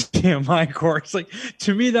the HDMI cords. Like,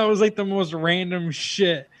 to me, that was like the most random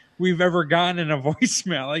shit we've ever gotten in a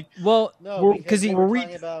voicemail. Like, Well, No, because we were were we-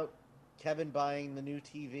 talking about Kevin buying the new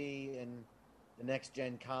TV and the next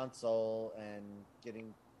gen console and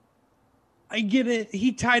getting. I get it.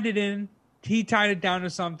 He tied it in. He tied it down to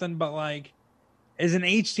something, but like, as an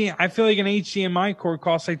HDMI, I feel like an HDMI cord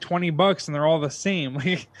costs like $20 and they're all the same.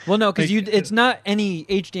 Like, well, no, because like, it's not any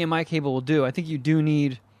HDMI cable will do. I think you do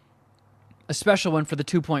need a special one for the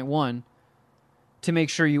 2.1 to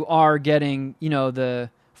make sure you are getting,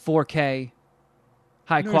 the 4K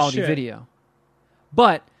high quality shit. video.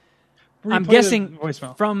 But I'm replay the guessing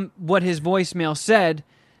voicemail. from what his voicemail said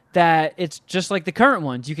that it's just like the current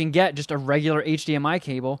ones. You can get just a regular HDMI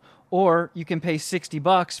cable, or you can pay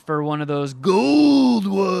 $60 for one of those gold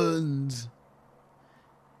ones.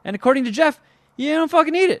 And according to Jeff, you don't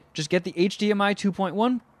fucking need it. Just get the HDMI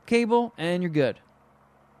 2.1 cable and you're good.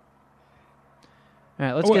 All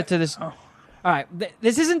right, let's get to this. All right,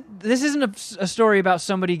 this isn't a story about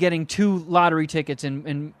somebody getting 2 lottery tickets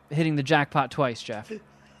and hitting the jackpot twice, Jeff.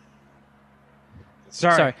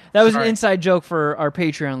 Sorry. That was an inside joke for our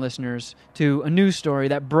Patreon listeners to a news story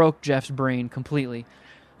that broke Jeff's brain completely.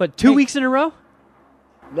 But 2 weeks in a row?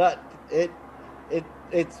 Not it.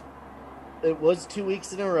 It was 2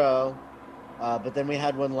 weeks in a row, but then we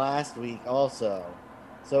had one last week also.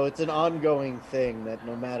 So it's an ongoing thing that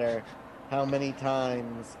no matter how many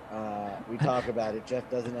times we talk about it, Jeff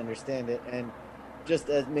doesn't understand it. And just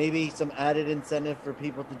as maybe some added incentive for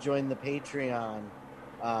people to join the Patreon,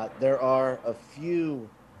 there are a few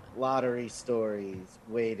lottery stories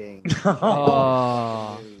waiting.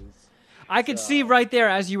 Oh. I could see right there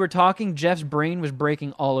as you were talking, Jeff's brain was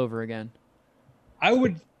breaking all over again.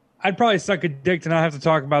 I'd probably suck a dick to not have to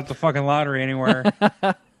talk about the fucking lottery anywhere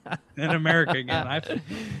in America again.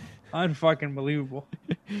 Unfucking-believable.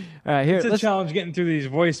 All right, here. It's a challenge getting through these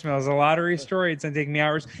voicemails. A lottery story, it's going to take me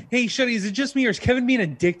hours. Hey, Shuddy, is it just me or is Kevin being a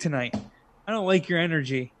dick tonight? I don't like your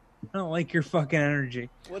energy. I don't like your fucking energy.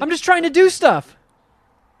 I'm just trying to do stuff.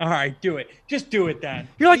 All right, do it. Just do it then.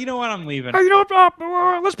 You're like, you know what? I'm leaving. Hey,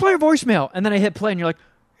 let's play a voicemail. And then I hit play and you're like,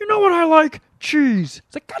 you know what I like? Cheese.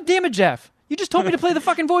 It's like, God damn it, Jeff. You just told me to play the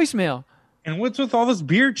fucking voicemail. And what's with all this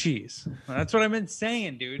beer cheese? That's what I've been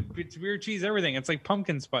saying, dude. It's beer cheese, everything. It's like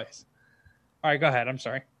pumpkin spice. All right, go ahead. I'm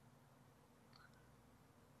sorry.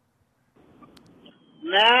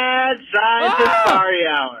 Mad Scientist Party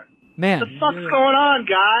Hour. Man. What the fuck's going on,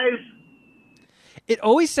 guys? It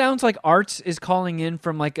always sounds like Arts is calling in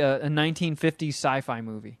from like a 1950s sci-fi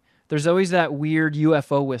movie. There's always that weird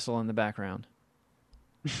UFO whistle in the background.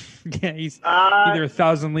 Yeah, he's either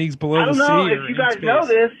 1,000 leagues below the sea. I don't know or if you in guys space. know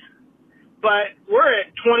this, but we're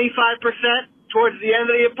at 25% towards the end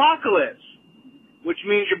of the apocalypse, which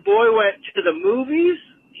means your boy went to the movies,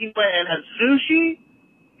 he went and had sushi,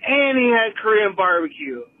 and he had Korean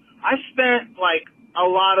barbecue. I spent like a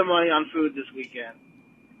lot of money on food this weekend.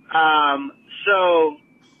 So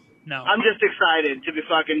No. I'm just excited to be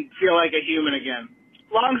fucking feel like a human again.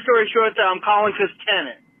 Long story short, though, I'm calling because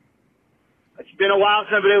Tenet. It's been a while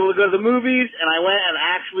since I've been able to go to the movies, and I went and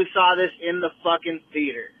actually saw this in the fucking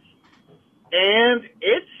theaters. And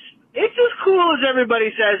it's as cool as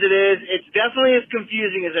everybody says it is. It's definitely as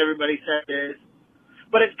confusing as everybody says it is.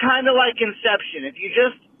 But it's kind of like Inception. If you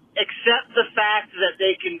just accept the fact that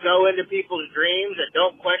they can go into people's dreams and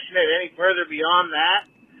don't question it any further beyond that,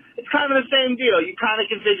 it's kind of the same deal. You kind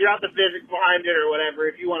of can figure out the physics behind it or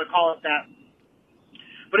whatever, if you want to call it that.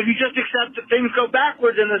 But if you just accept that things go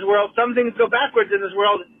backwards in this world, some things go backwards in this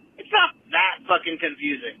world, it's not that fucking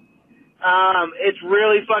confusing. It's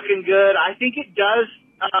really fucking good. I think it does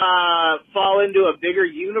fall into a bigger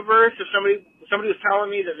universe. If somebody was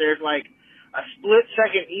telling me that there's like a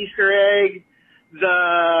split-second Easter egg,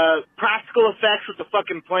 the practical effects with the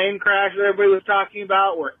fucking plane crash that everybody was talking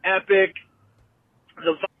about were epic.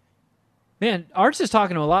 Man, Arts is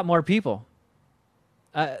talking to a lot more people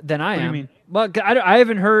than I am. What do you mean? Well, I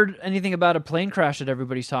haven't heard anything about a plane crash that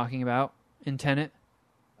everybody's talking about in Tenet.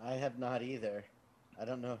 I have not either. I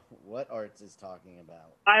don't know what Arts is talking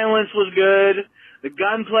about. Violence was good. The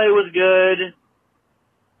gunplay was good.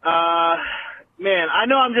 Man, I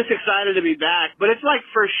know I'm just excited to be back, but it's like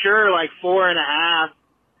for sure like 4.5.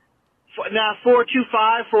 Now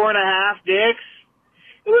 4.25, 4.5 dicks.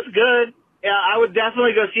 It was good. Yeah, I would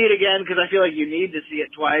definitely go see it again because I feel like you need to see it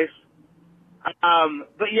twice.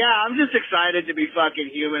 But yeah, I'm just excited to be fucking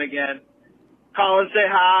human again. Colin, say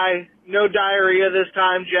hi. No diarrhea this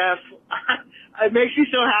time, Jeff. It makes me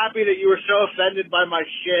so happy that you were so offended by my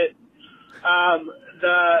shit.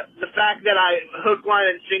 the fact that I hook, line,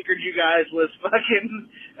 and sinkered you guys was fucking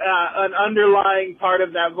an underlying part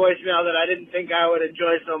of that voicemail that I didn't think I would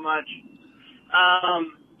enjoy so much.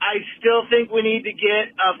 I still think we need to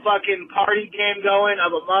get a fucking party game going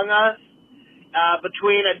of Among Us.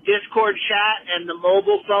 Between a Discord chat and the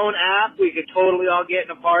mobile phone app, we could totally all get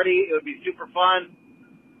in a party. It would be super fun.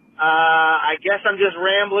 I guess I'm just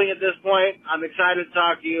rambling at this point. I'm excited to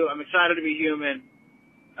talk to you. I'm excited to be human.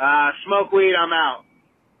 Smoke weed, I'm out.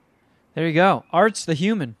 There you go. Art's the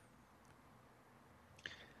human.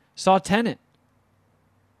 Saw Tenet.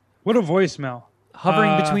 What a voicemail.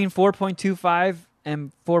 Hovering between 4.25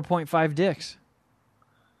 and 4.5 dicks.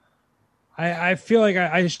 I feel like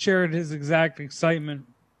I shared his exact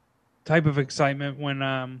type of excitement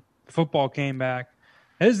when football came back.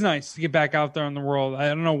 It is nice to get back out there in the world. I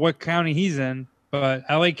don't know what county he's in, but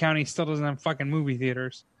LA County still doesn't have fucking movie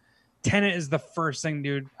theaters. Tenet is the first thing,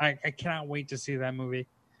 dude. I cannot wait to see that movie.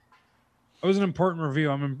 It was an important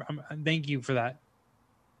review. Thank you for that.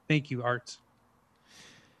 Thank you, Arts.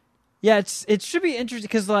 Yeah, it should be interesting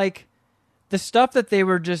because like the stuff that they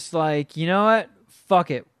were just like, you know what? Fuck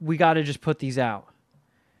it. We got to just put these out.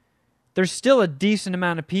 There's still a decent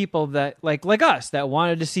amount of people that like us that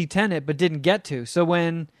wanted to see Tenet but didn't get to. So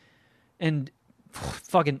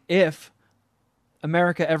if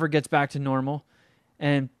America ever gets back to normal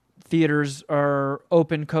and theaters are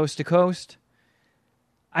open coast to coast,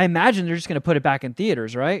 I imagine they're just going to put it back in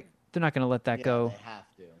theaters, right? They're not going to let that go. They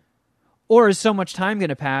have to. Or is so much time going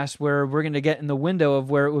to pass where we're going to get in the window of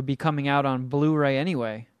where it would be coming out on Blu-ray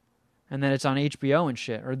anyway, and then it's on HBO and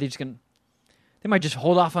shit? Or they might just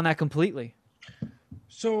hold off on that completely.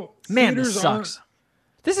 So man, this sucks.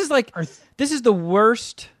 This is the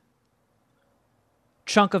worst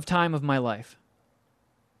chunk of time of my life.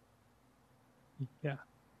 Yeah.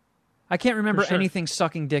 I can't remember sure. anything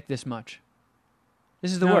sucking dick this much.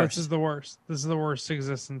 This is the No, worst. This is the worst. This is the worst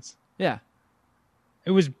existence. Yeah.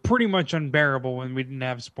 It was pretty much unbearable when we didn't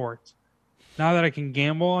have sports. Now that I can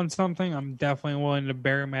gamble on something, I'm definitely willing to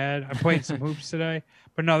bury my head. I played some hoops today.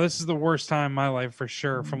 But no, this is the worst time in my life for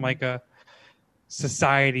sure, from like a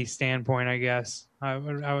society standpoint, I guess. I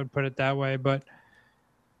would put it that way. But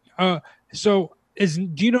do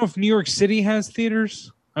you know if New York City has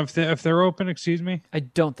theaters? If they're open, excuse me? I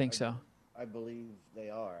don't think so. I believe they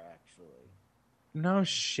are, actually. No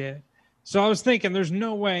shit. So I was thinking there's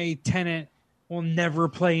no way Tenet will never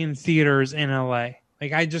play in theaters in LA.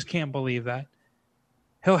 Like, I just can't believe that.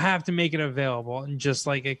 He'll have to make it available and just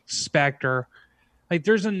like expect or like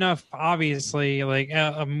there's enough, obviously, like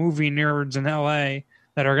movie nerds in LA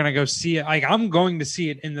that are going to go see it. Like, I'm going to see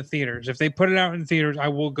it in the theaters. If they put it out in theaters, I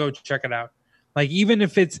will go check it out. Like, even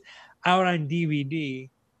if it's out on DVD,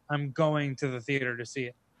 I'm going to the theater to see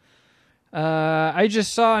it. I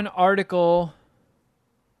just saw an article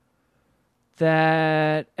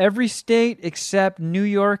that every state except New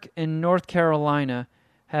York and North Carolina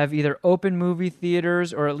have either open movie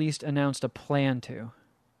theaters or at least announced a plan to.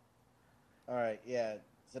 All right, yeah,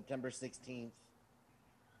 September 16th.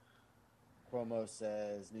 Cuomo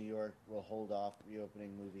says New York will hold off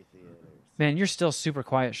reopening movie theaters. Man, you're still super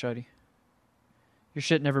quiet, Shuddy. Your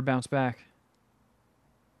shit never bounced back.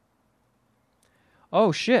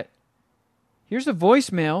 Oh, shit. Here's a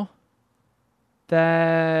voicemail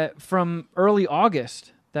that from early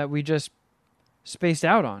August that we just spaced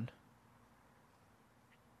out on.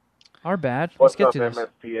 Our bad. What's Let's up, get to this.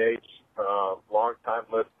 MSPH? Long-time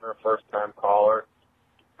listener, first-time caller.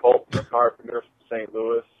 Colton the Carpenter from St.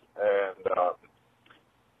 Louis. And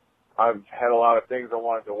I've had a lot of things I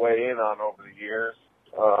wanted to weigh in on over the years.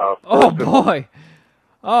 Oh, boy.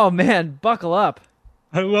 Oh, man. Buckle up.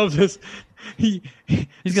 I love this. He's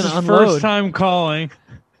gonna unload. First time calling,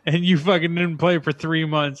 and you fucking didn't play for 3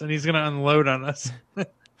 months, and he's gonna unload on us.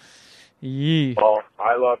 Yee. Well,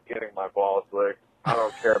 I love getting my balls licked. I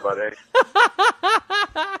don't care about anything.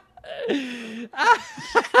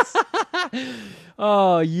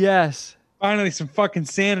 Oh, yes. Finally, some fucking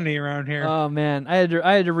sanity around here. Oh, man. I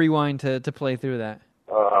had to rewind to play through that.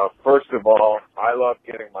 First of all, I love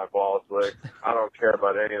getting my balls licked. I don't care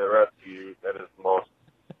about any of the rest of you. That is the most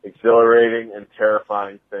exhilarating and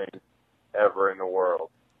terrifying thing ever in the world.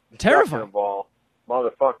 Terrifying. Second of all,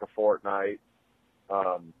 motherfucker Fortnite.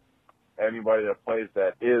 Anybody that plays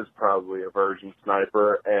that is probably a virgin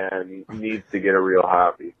sniper and needs to get a real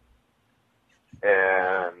hobby.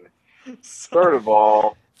 And third of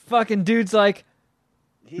all, fucking dude's like,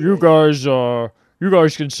 You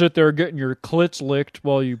guys can sit there getting your clits licked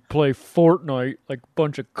while you play Fortnite like a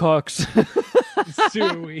bunch of cucks.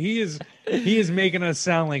 Dude, he is making us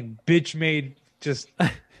sound like bitch made just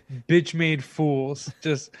bitch made fools.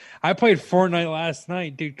 Just I played Fortnite last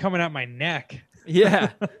night, dude, coming out my neck.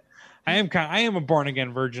 Yeah. I am a born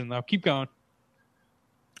again virgin though. Keep going.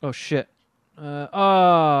 Oh shit.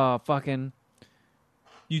 Fucking.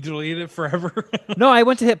 You deleted it forever. No, I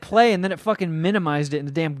went to hit play and then it fucking minimized it in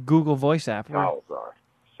the damn Google Voice app. Towels are.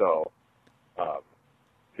 So,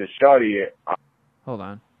 to shawty, Hold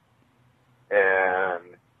on. and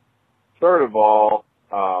third of all,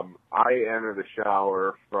 I enter the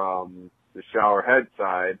shower from the shower head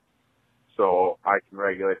side, so I can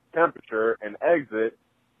regulate the temperature, and exit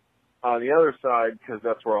on the other side because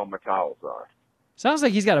that's where all my towels are. Sounds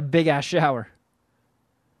like he's got a big ass shower.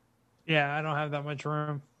 Yeah, I don't have that much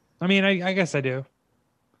room. I mean, I guess I do.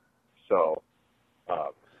 So,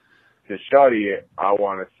 to Shuddy, I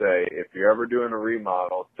want to say, if you're ever doing a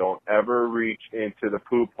remodel, don't ever reach into the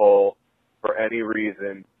poop hole for any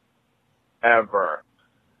reason, ever.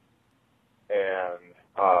 And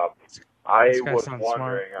I This guy was sounds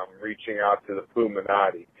wondering, I'm reaching out to the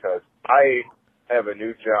Puminati because I have a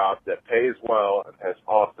new job that pays well and has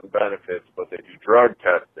awesome benefits, but they do drug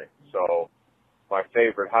testing. So my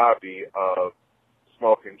favorite hobby of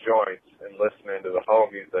smoking joints and listening to the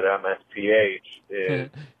homies at MSPH is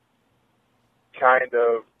kind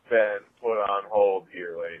of been put on hold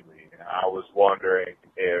here lately. And I was wondering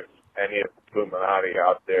if any of the Puminati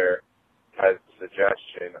out there has a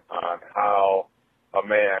suggestion on how a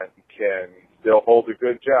man can still hold a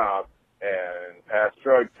good job and pass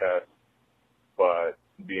drug tests, but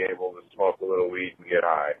be able to smoke a little weed and get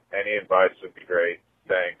high. Any advice would be great.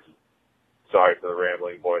 Thanks. Sorry for the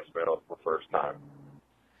rambling voicemail for the first time.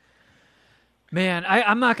 Man,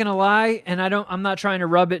 I'm not gonna lie, and I'm not trying to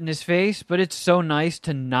rub it in his face, but it's so nice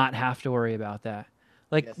to not have to worry about that.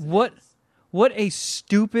 Like, Yes, what a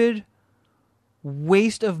stupid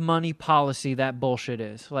waste of money policy that bullshit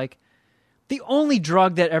is. Like, the only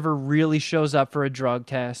drug that ever really shows up for a drug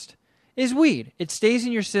test is weed. It stays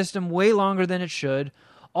in your system way longer than it should.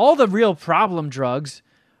 All the real problem drugs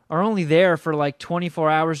are only there for like 24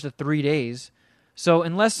 hours to 3 days. So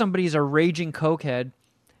unless somebody's a raging cokehead,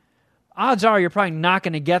 odds are you're probably not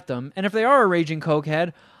going to get them. And if they are a raging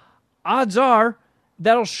cokehead, odds are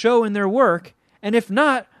that'll show in their work. And if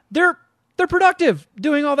not, they're productive.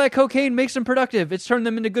 Doing all that cocaine makes them productive. It's turned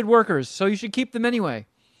them into good workers. So you should keep them anyway.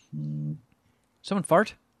 Someone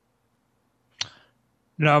fart?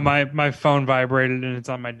 No, my phone vibrated and it's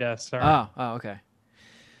on my desk. Sorry. Oh, okay.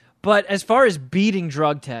 But as far as beating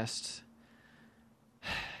drug tests,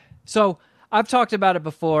 so I've talked about it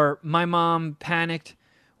before. My mom panicked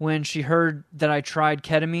when she heard that I tried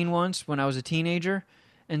ketamine once when I was a teenager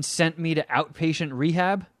and sent me to outpatient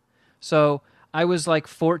rehab. So I was like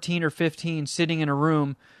 14 or 15 sitting in a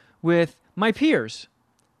room with my peers,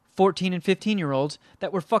 14 and 15-year-olds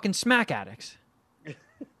that were fucking smack addicts.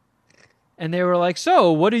 And they were like,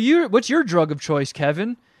 so what's your drug of choice,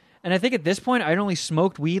 Kevin? And I think at this point I'd only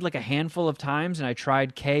smoked weed like a handful of times, and I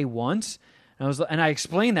tried K once. And I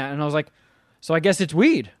explained that, and I was like, so I guess it's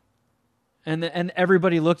weed. And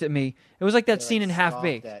everybody looked at me. It was like that scene in Half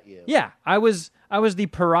Baked. Yeah, I was the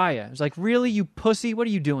pariah. It was like, really, you pussy? What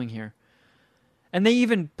are you doing here? And they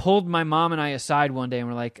even pulled my mom and I aside one day and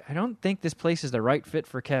were like, I don't think this place is the right fit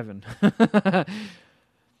for Kevin.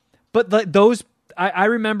 But those, I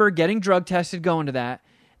remember getting drug tested going to that,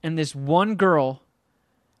 and this one girl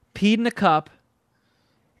peed in a cup,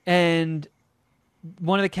 and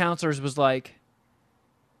one of the counselors was like,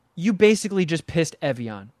 you basically just pissed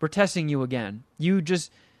Evian. We're testing you again. You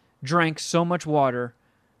just drank so much water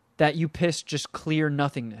that you pissed just clear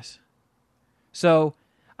nothingness. So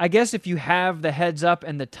I guess if you have the heads up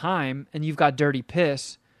and the time and you've got dirty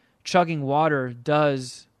piss, chugging water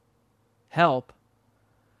does help.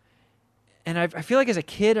 And I feel like as a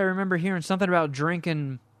kid, I remember hearing something about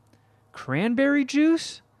drinking cranberry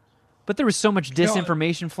juice, but there was so much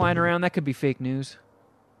disinformation flying around that could be fake news.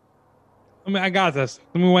 I mean, I got this.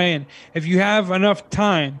 Let me weigh in. If you have enough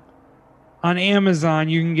time, on Amazon,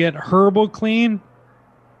 you can get Herbal Clean,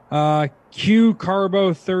 Q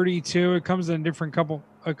Carbo 32. It comes in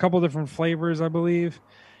a couple different flavors, I believe.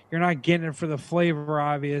 You're not getting it for the flavor,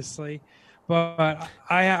 obviously, but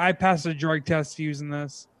I passed a drug test using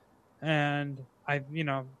this, and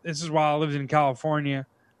this is while I lived in California.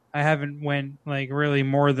 I haven't went like really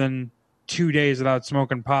more than 2 days without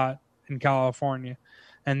smoking pot in California.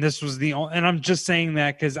 And this was and I'm just saying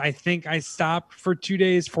that because I think I stopped for 2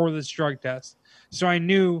 days for this drug test. So I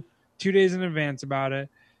knew 2 days in advance about it.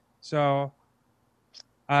 So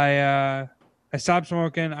I stopped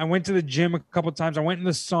smoking. I went to the gym a couple times. I went in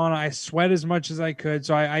the sauna. I sweat as much as I could.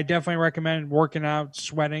 So I definitely recommend working out,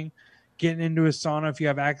 sweating, getting into a sauna if you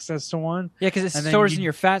have access to one. Yeah, because it And then stores you- in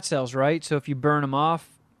your fat cells, right? So if you burn them off,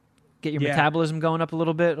 get your Yeah. metabolism going up a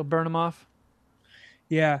little bit, it'll burn them off.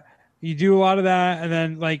 Yeah, you do a lot of that, and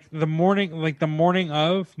then like the morning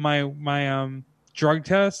of my drug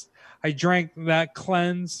test, I drank that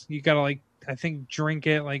cleanse. You gotta I think drink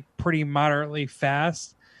it like pretty moderately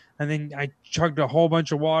fast, and then I chugged a whole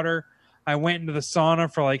bunch of water. I went into the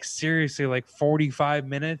sauna for seriously 45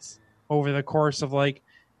 minutes over the course of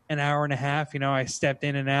an hour and a half. I stepped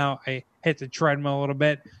in and out. I hit the treadmill a little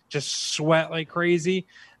bit, just sweat like crazy,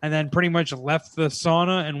 and then pretty much left the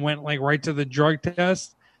sauna and went right to the drug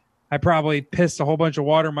test. I probably pissed a whole bunch of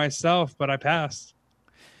water myself, but I passed.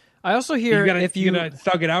 I also hear you gotta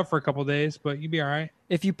thug it out for a couple days, but you'd be all right.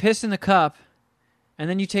 if you piss in the cup and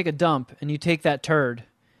then you take a dump and you take that turd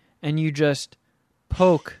and you just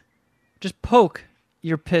poke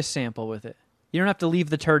your piss sample with it. You don't have to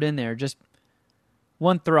leave the turd in there. Just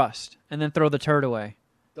one thrust and then throw the turd away.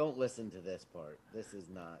 Don't listen to this part. This is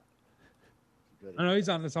not good. I know he's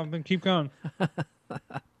onto something. Keep going.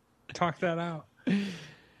 Talk that out.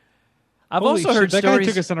 I've Holy also shit, heard that stories.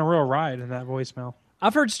 guy took us on a real ride in that voicemail.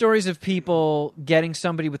 I've heard stories of people getting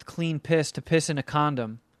somebody with clean piss to piss in a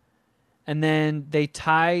condom, and then they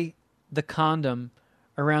tie the condom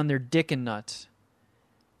around their dick and nuts,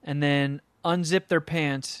 and then unzip their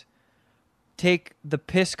pants, take the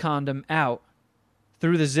piss condom out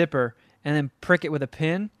through the zipper, and then prick it with a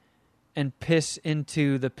pin and piss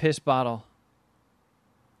into the piss bottle.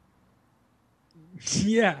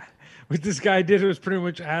 Yeah. What this guy did was pretty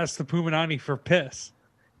much ask the Puminani for piss.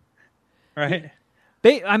 Right?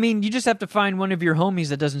 I mean, you just have to find one of your homies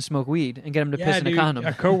that doesn't smoke weed and get him to piss in a condom.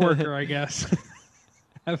 A coworker, I guess.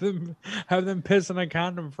 have them piss in a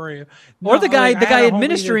condom for you. Or the No, guy I had a homie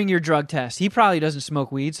administering your drug test. He probably doesn't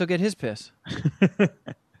smoke weed, so get his piss.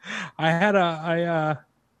 I had a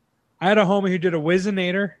homie who did a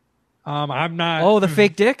Whizzinator. I'm not. Oh, the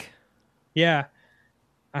fake dick? Yeah,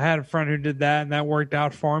 I had a friend who did that, and that worked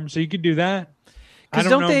out for him. So you could do that. I 'Cause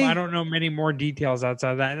don't don't know. they- I don't know many more details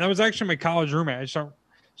outside of that. And that was actually my college roommate. I just don't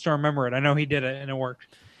remember it. I know he did it, and it worked.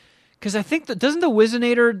 Because I think doesn't the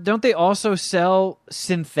Whizzinator, don't they also sell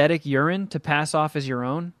synthetic urine to pass off as your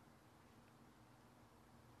own?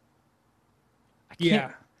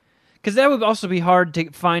 Yeah. Because that would also be hard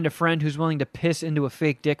to find a friend who's willing to piss into a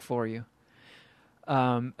fake dick for you.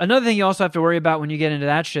 Another thing you also have to worry about when you get into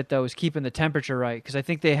that shit, though, is keeping the temperature right. Because I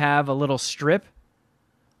think they have a little strip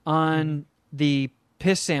on the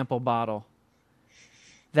piss sample bottle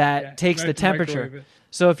that takes you the have to microwave temperature. it.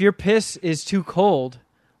 So if your piss is too cold,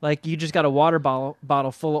 like you just got a water bottle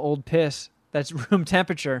full of old piss that's room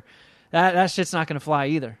temperature, that shit's not going to fly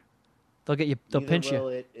either. They'll get you. They'll Neither pinch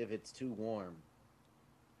will you. it if it's too warm.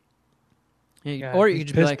 Yeah, Yeah, or you these could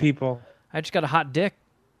just be piss like, people. I just got a hot dick.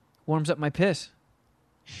 Warms up my piss.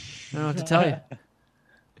 I don't know what to tell you.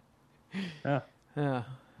 Yeah, Yeah.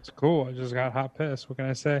 it's cool. I just got hot piss. What can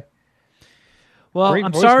I say? Well, Great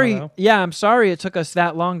I'm voicemail, sorry. though. Yeah, I'm sorry it took us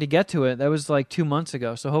that long to get to it. That was like 2 months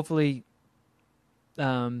ago. So hopefully, this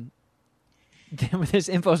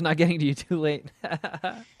info's not getting to you too late.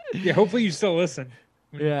 Yeah, hopefully you still listen.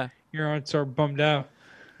 Yeah. You're on sort of bummed out.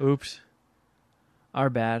 Oops. Our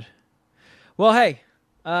bad. Well, hey,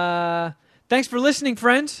 thanks for listening,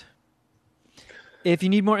 friends. If you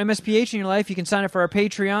need more MSPH in your life, you can sign up for our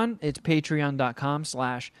Patreon. It's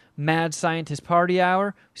patreon.com/Mad Scientist Party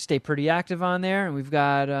Hour. We stay pretty active on there, and we've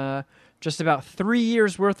got just about 3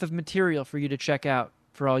 years worth of material for you to check out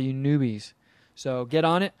for all you newbies. So get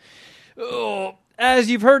on it. Oh,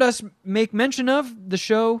 as you've heard us make mention of, the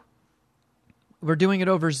show, we're doing it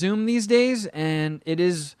over Zoom these days, and it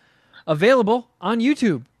is available on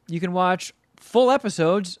YouTube. You can watch full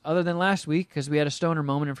episodes, other than last week, because we had a stoner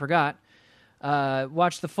moment and forgot.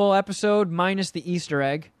 Watch the full episode minus the Easter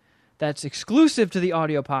egg. That's exclusive to the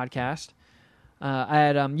audio podcast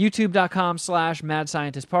at youtube.com/Mad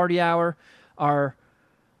Scientist Party Hour. Our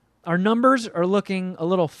numbers are looking a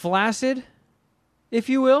little flaccid, if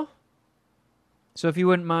you will. So if you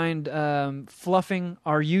wouldn't mind fluffing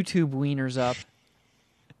our YouTube wieners up,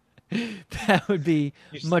 that would be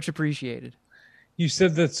much appreciated. You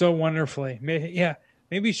said that so wonderfully.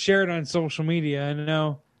 Maybe share it on social media. I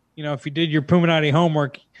know, if you did your Puminati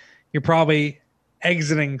homework, you're probably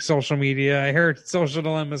exiting social media. I heard Social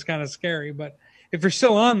Dilemma is kind of scary, but if you're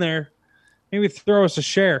still on there, maybe throw us a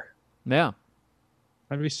share. Yeah.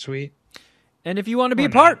 That'd be sweet. And if you want to be Or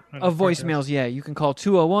a part not of a podcast. voicemails, you can call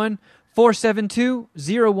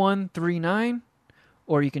 201-472-0139,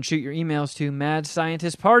 or you can shoot your emails to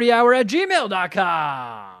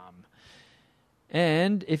madscientistpartyhour@gmail.com.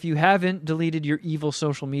 And if you haven't deleted your evil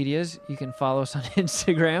social medias, you can follow us on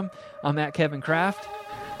Instagram. I'm at Kevin Kraft.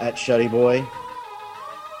 At Shuddy Boy.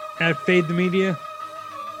 At Fade the Media.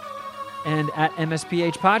 And at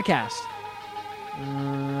MSPH Podcast.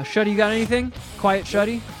 Shuddy, you got anything? Quiet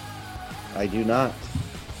Shuddy? I do not.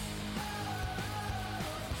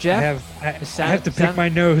 Jeff? I have to pick my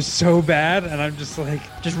nose so bad, and I'm just like...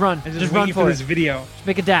 Just run. I'm Just run waiting for this it. video. Just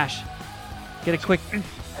make a dash. Get a quick...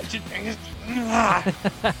 All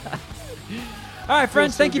right,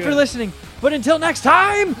 friends, thank you for listening. But until next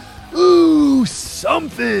time, ooh,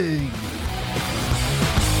 something.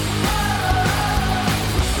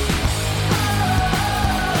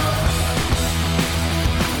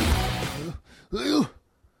 All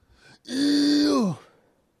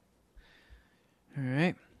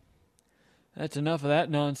right. That's enough of that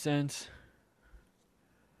nonsense.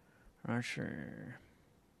 Sure.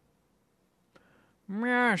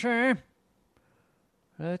 Yeah, sure.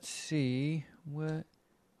 Let's see what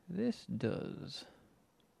this does.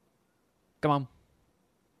 Come on.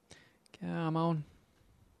 Come on.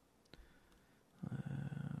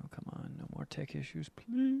 Come on. No more tech issues,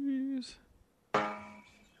 please.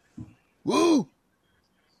 Woo!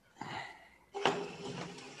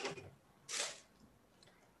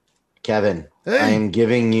 Kevin, I am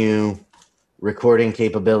giving you recording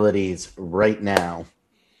capabilities right now.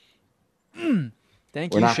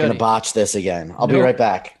 Thank We're you, not going to Shuddy. botch this again. I'll be Nope. right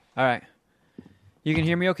back. All right. You can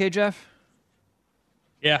hear me okay, Jeff?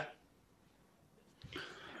 Yeah.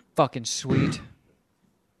 Fucking sweet.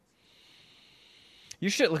 Your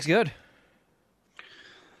shit looks good.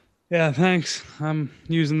 Yeah, thanks. I'm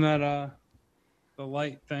using that, the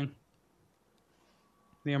light thing.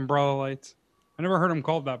 The umbrella lights. I never heard them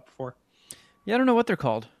called that before. Yeah, I don't know what they're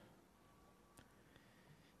called.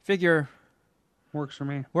 Figure Works for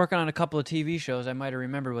me. working on a couple of TV shows, I might have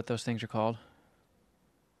remembered what those things are called.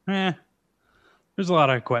 There's a lot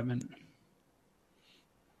of equipment.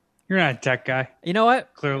 You're not a tech guy, You know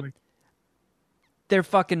what? clearly. They're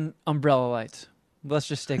fucking umbrella lights. Let's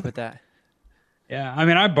just stick with that. Yeah, I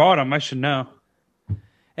mean, I bought them. I should know.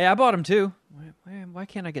 Hey, I bought them too. Why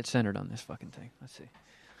can't I get centered on this fucking thing? Let's see.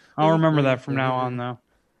 I'll remember that from now on, though.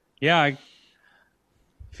 Yeah, I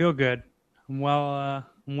feel good. I'm well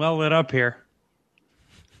lit up here.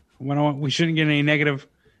 We shouldn't get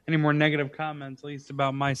any more negative comments, at least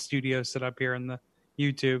about my studio set up here in the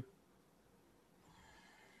YouTube.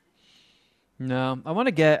 No,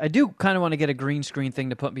 I do kind of want to get a green screen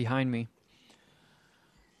thing to put behind me.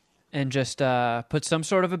 And just put some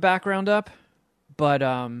sort of a background up. But,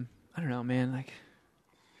 I don't know, man. Like,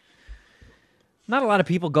 not a lot of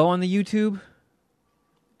people go on the YouTube.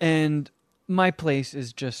 And my place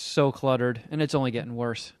is just so cluttered. And it's only getting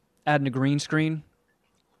worse. Adding a green screen.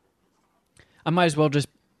 I might as well just,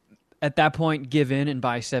 at that point, give in and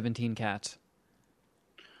buy 17 cats.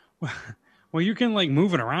 Well, you can, like,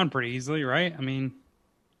 move it around pretty easily, right? I mean,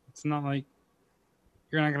 it's not like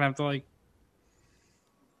you're not going to have to, like,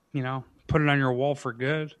 put it on your wall for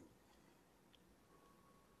good.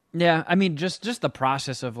 Yeah, I mean, just the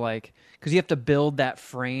process of, like, because you have to build that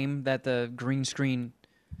frame that the green screen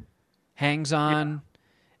hangs on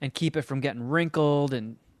and keep it from getting wrinkled,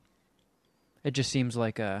 and it just seems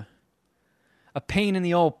like a pain in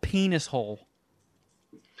the old penis hole.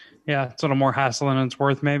 Yeah, it's a little more hassle than it's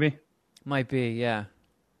worth, maybe. Might be, yeah.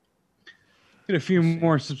 Get a few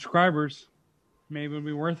more subscribers. Maybe it'll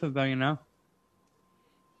be worth it, though, A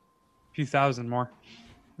few thousand more.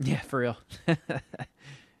 Yeah, for real.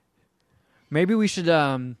 Maybe we should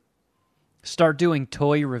start doing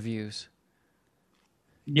toy reviews.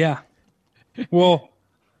 Yeah. Well,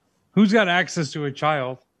 who's got access to a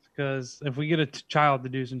child? Because if we get a child to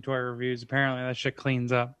do some toy reviews, apparently that shit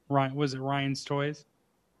cleans up. Was it Ryan's Toys?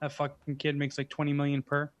 That fucking kid makes like $20 million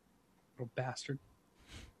per. Little bastard.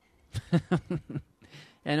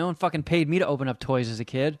 And no one fucking paid me to open up toys as a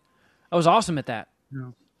kid. I was awesome at that.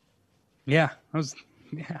 Yeah,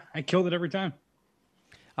 I killed it every time.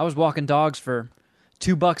 I was walking dogs for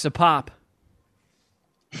 $2 a pop.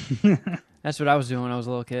 That's what I was doing when I was a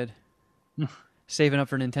little kid. Saving up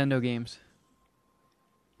for Nintendo games.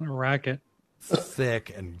 What a racket.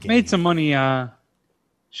 Thick and gamey. Made some money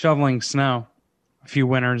shoveling snow. A few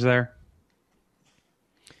winners there.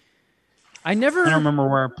 I I don't remember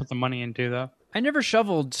where I put the money into, though. I never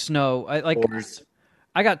shoveled snow.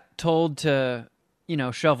 I got told to,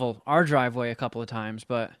 shovel our driveway a couple of times,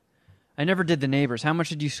 but I never did the neighbors. How much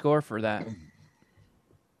did you score for that?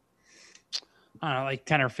 I don't know, like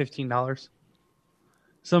 $10 or $15.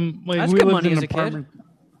 That's good money as a kid.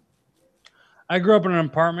 I grew up in an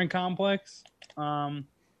apartment complex, and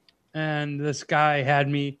this guy had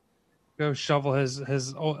me go shovel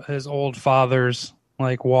his old father's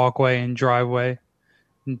like walkway and driveway,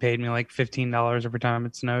 and paid me like $15 every time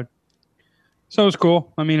it snowed. So it was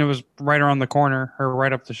cool. I mean, it was right around the corner or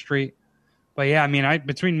right up the street. But yeah, I mean,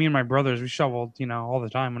 between me and my brothers, we shoveled, all the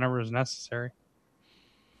time whenever it was necessary.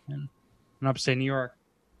 And in upstate New York,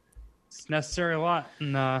 it's necessary a lot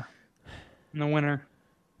in the winter.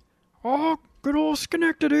 Oh, good old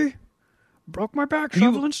Schenectady. Broke my back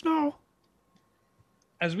shoveling snow.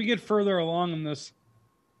 As we get further along in this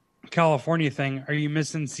California thing, are you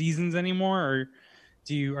missing seasons anymore, or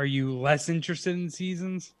are you less interested in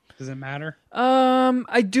seasons? Does it matter?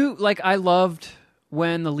 I do. Like, I loved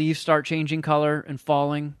when the leaves start changing color and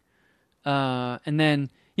falling. And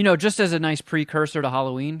then, just as a nice precursor to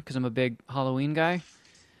Halloween, because I'm a big Halloween guy,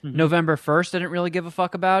 November 1st, I didn't really give a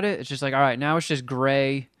fuck about it. It's just like, all right, now it's just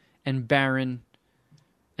gray and barren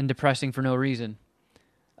and depressing for no reason.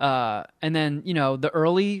 And then, the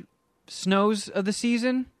early snows of the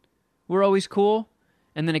season were always cool.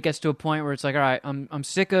 And then it gets to a point where it's like, all right, I'm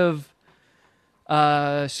sick of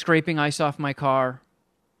scraping ice off my car.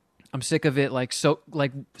 I'm sick of it, like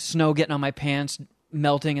snow getting on my pants,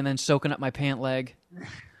 melting, and then soaking up my pant leg.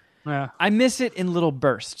 Yeah, I miss it in little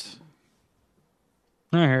bursts.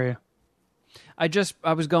 I hear you.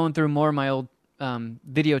 I was going through more of my old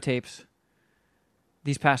videotapes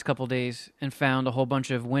these past couple days and found a whole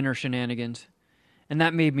bunch of winter shenanigans, and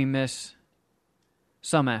that made me miss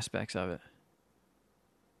some aspects of it.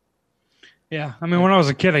 Yeah, I mean, when I was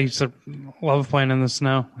a kid, I used to love playing in the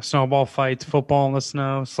snow. Snowball fights, football in the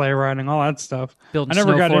snow, sleigh riding, all that stuff. Building I never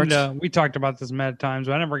snow got forts. into, we talked about this many times,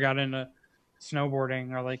 but I never got into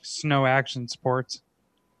snowboarding or like snow action sports.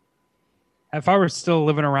 If I were still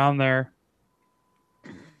living around there,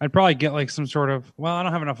 I'd probably get like some sort of, well, I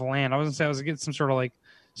don't have enough land. I was going to say I was going to get some sort of like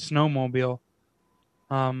snowmobile.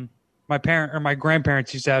 My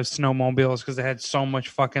grandparents used to have snowmobiles because they had so much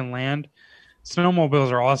fucking land.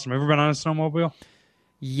 Snowmobiles are awesome. Ever been on a snowmobile?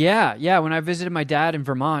 Yeah. When I visited my dad in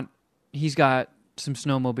Vermont, he's got some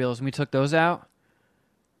snowmobiles, and we took those out.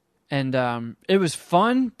 And it was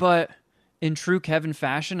fun, but in true Kevin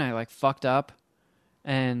fashion, I like fucked up.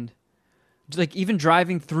 And like even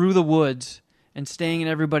driving through the woods and staying in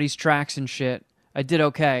everybody's tracks and shit, I did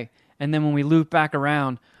okay. And then when we looped back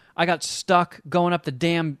around, I got stuck going up the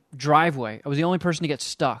damn driveway. I was the only person to get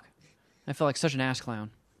stuck. I felt like such an ass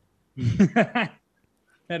clown. Had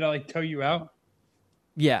to like tow you out?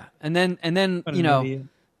 Yeah. And then What an idiot.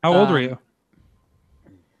 How old were you?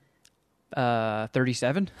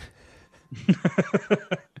 37.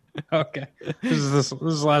 Okay. This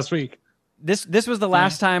is last week. This was the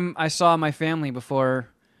last time I saw my family before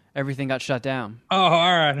everything got shut down. Oh,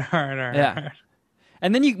 all right. Yeah. All right.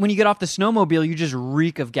 And then when you get off the snowmobile, you just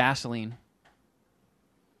reek of gasoline.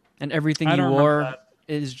 And everything I you don't wore remember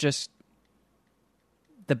is just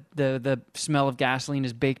the smell of gasoline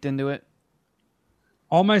is baked into it.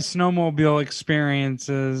 All my snowmobile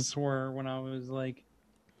experiences were when I was like,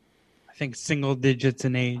 I think single digits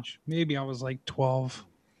in age. Maybe I was like 12,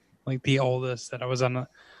 like the oldest that I was on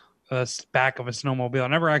the back of a snowmobile. I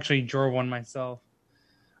never actually drove one myself.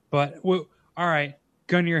 But all right,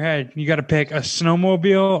 gun to your head. You got to pick a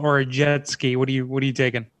snowmobile or a jet ski. What are you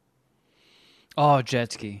taking? Oh,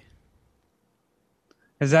 jet ski.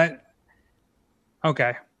 Is that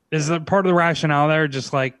okay? Is that part of the rationale there?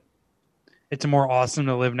 Just like it's more awesome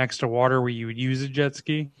to live next to water where you would use a jet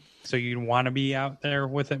ski, so you'd want to be out there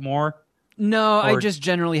with it more. No, I just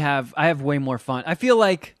generally have way more fun. I feel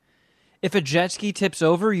like if a jet ski tips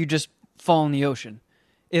over, you just fall in the ocean.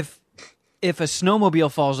 If a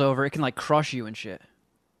snowmobile falls over, it can like crush you and shit.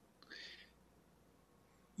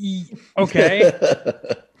 Okay,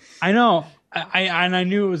 I know. I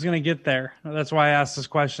knew it was going to get there. That's why I asked this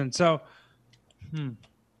question. So,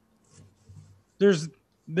 there's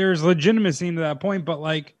legitimacy into that point, but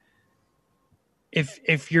like,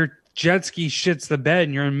 if your jet ski shits the bed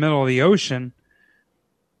and you're in the middle of the ocean,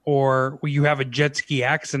 or you have a jet ski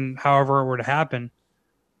accident, however it were to happen,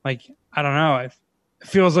 like I don't know, it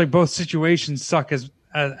feels like both situations suck as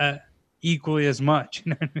equally as much.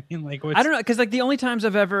 You know what I mean? Like I don't know, because like the only times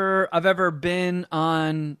I've ever been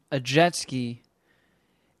on a jet ski,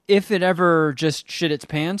 if it ever just shit its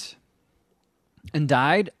pants and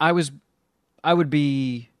died, I would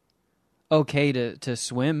be okay to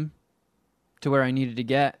swim to where I needed to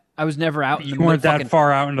get. I was never out. You weren't that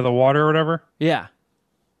far out into the water or whatever? Yeah.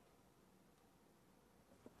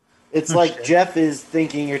 It's like Jeff is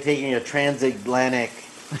thinking you're taking a transatlantic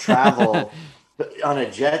travel on a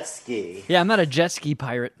jet ski. Yeah, I'm not a jet ski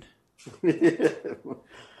pirate.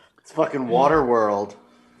 It's fucking water world.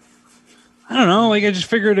 I don't know. Like I just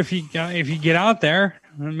figured if you get out there,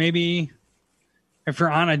 maybe if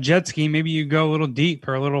you're on a jet ski, maybe you go a little deep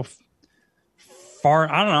or a little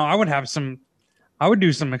far. I don't know. I would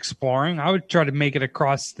do some exploring. I would try to make it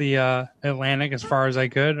across the Atlantic as far as I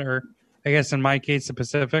could, or I guess in my case, the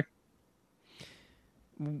Pacific.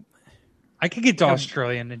 I could get to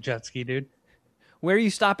Australia in a jet ski, dude. Where are you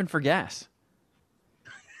stopping for gas?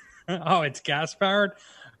 Oh, it's gas powered?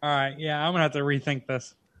 All right. Yeah, I'm going to have to rethink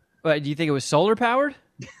this. But do you think it was solar powered?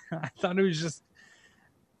 I thought it was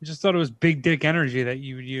just thought it was big dick energy that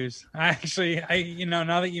you would use. Now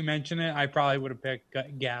that you mention it, I probably would have picked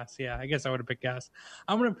gas. Yeah, I guess I would have picked gas.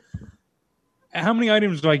 How many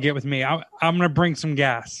items do I get with me? I'm going to bring some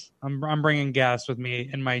gas. I'm bringing gas with me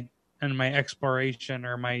in my exploration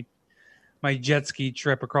or my jet ski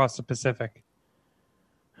trip across the Pacific.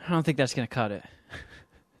 I don't think that's going to cut it.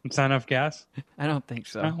 It's not enough gas? I don't think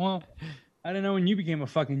so. Well, I didn't know when you became a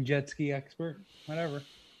fucking jet ski expert. Whatever.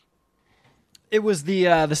 It was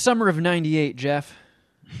the summer of '98, Jeff.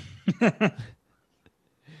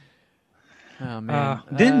 Oh man!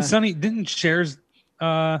 Didn't Cher's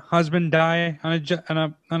husband die on a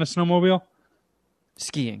snowmobile?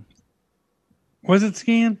 Skiing. Was it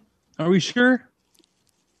skiing? Are we sure?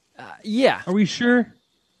 Yeah. Are we sure?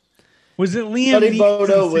 Was it Liam? Buddy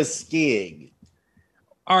Bodo was skiing.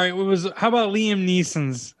 All right. How about Liam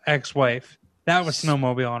Neeson's ex-wife? That was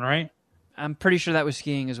snowmobiling, right? I'm pretty sure that was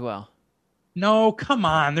skiing as well. No, come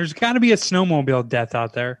on. There's got to be a snowmobile death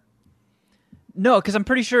out there. No, because I'm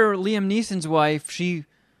pretty sure Liam Neeson's wife, she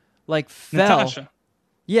fell. Natasha.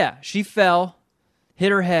 Yeah, she fell,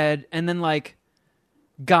 hit her head, and then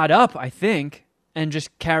got up, I think, and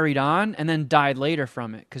just carried on, and then died later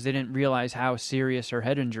from it because they didn't realize how serious her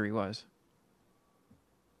head injury was.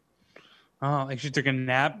 Oh, like she took a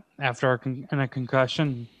nap after a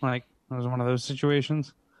concussion. Like it was one of those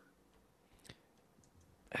situations.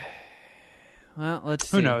 Well, let's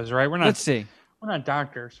see. Who knows, right? Let's see. We're not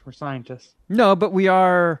doctors. We're scientists. No, but we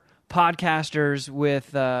are podcasters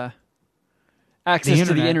with access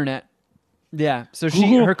to the internet. Yeah. So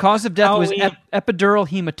her cause of death was epidural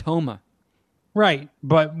hematoma. Right,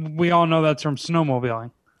 but we all know that's from snowmobiling.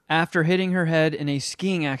 After hitting her head in a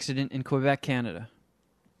skiing accident in Quebec, Canada.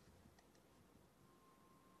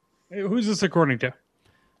 Who's this according to?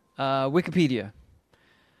 Wikipedia.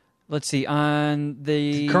 Let's see. On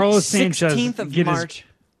the Carlos 16th Sanchez of March.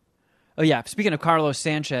 Oh, yeah. Speaking of Carlos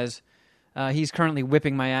Sanchez, he's currently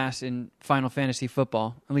whipping my ass in Final Fantasy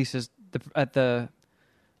football, at least as the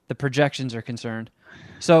projections are concerned.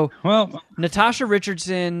 So, Natasha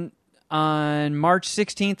Richardson on March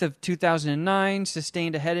 16th of 2009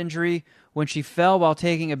 sustained a head injury when she fell while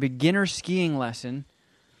taking a beginner skiing lesson.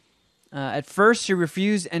 At first, she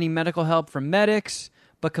refused any medical help from medics,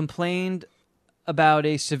 but complained about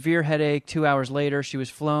a severe headache. 2 hours later, she was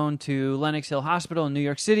flown to Lenox Hill Hospital in New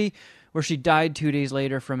York City, where she died 2 days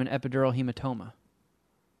later from an epidural hematoma.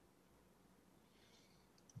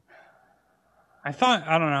 I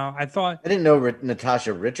don't know. I didn't know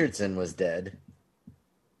Natasha Richardson was dead.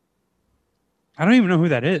 I don't even know who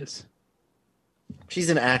that is. She's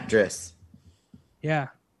an actress. Yeah.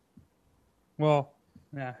 Well,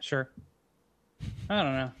 yeah, sure. I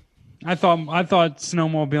don't know. I thought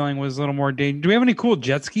snowmobiling was a little more dangerous. Do we have any cool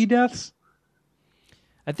jet ski deaths?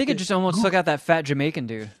 I think it just almost took out that fat Jamaican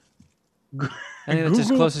dude. I think that's as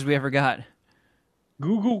close as we ever got.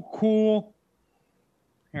 Google cool.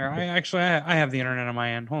 Here, I have the internet on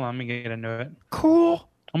my end. Hold on, let me get into it. Cool.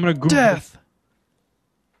 I'm gonna Google death.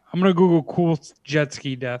 I'm gonna Google cool jet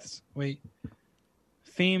ski deaths. Wait,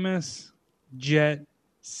 famous jet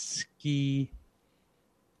ski.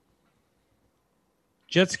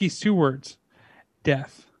 Jet ski's 2 words.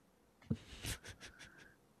 Death.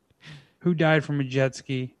 Who died from a jet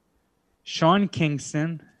ski? Sean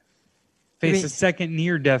Kingston faced a second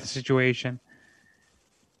near-death situation.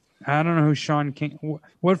 I don't know who Sean King.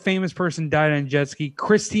 What famous person died on a jet ski?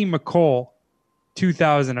 Christy McCall,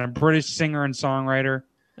 2000, a British singer and songwriter.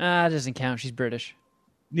 It doesn't count. She's British.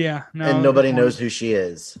 Yeah, no. And nobody knows who she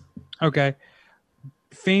is. Okay.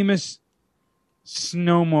 Famous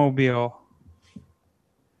snowmobile.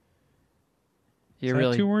 You're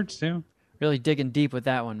really 2 words too. Really digging deep with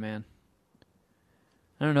that one, man.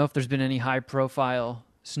 I don't know if there's been any high-profile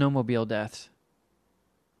snowmobile deaths.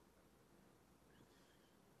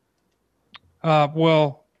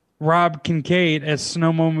 Well, Rob Kincaid, a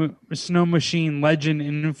snow machine legend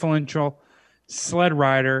and influential sled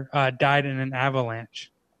rider, died in an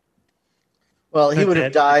avalanche. Well, he would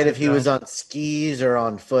have died if he was on skis or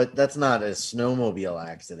on foot. That's not a snowmobile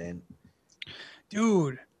accident.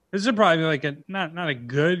 Dude, this is probably like not a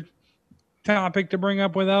good topic to bring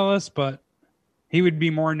up with Ellis, but He would be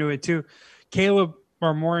more into it too. Caleb,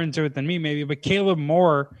 or more into it than me maybe, but Caleb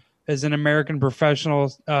Moore is an American professional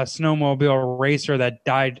snowmobile racer that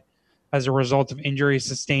died as a result of injuries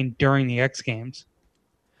sustained during the X Games.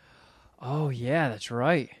 Oh, yeah, that's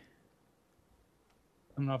right. I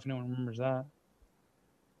don't know if anyone remembers that.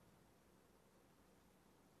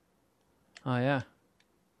 Oh, yeah.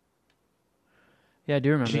 Yeah, I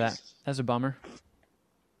do remember that. Jeez. That's a bummer.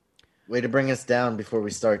 Way to bring us down before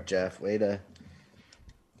we start, Jeff. Way to.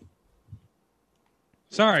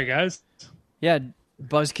 Sorry, guys. Yeah,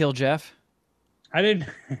 Buzzkill Jeff. I didn't.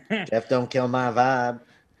 Jeff, don't kill my vibe.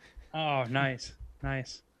 Oh, nice.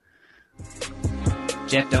 Nice.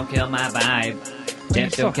 Jeff, don't kill my vibe.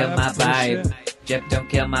 Jeff, still don't kill have my bullshit. vibe. Jeff, don't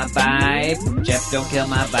kill my vibe. Jeff, don't kill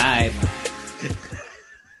my vibe.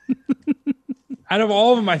 Out of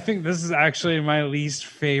all of them, I think this is actually my least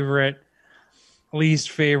favorite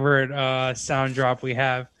sound drop we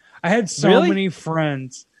have. I had so Really? many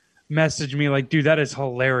friends message me like, dude, that is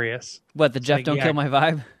hilarious. What, the Jeff like, don't yeah. kill my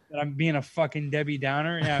vibe? That I'm being a fucking Debbie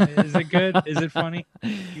Downer. Yeah, is it good? Is it funny?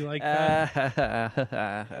 You like that?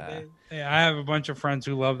 Yeah, I have a bunch of friends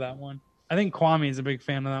who love that one. I think Kwame is a big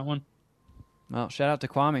fan of that one. Well, shout out to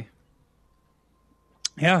Kwame.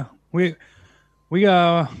 Yeah, I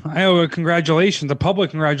owe a congratulations, a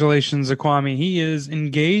public congratulations to Kwame. He is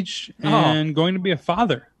engaged and going to be a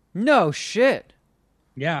father. No shit.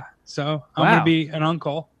 Yeah, so I'm Wow. going to be an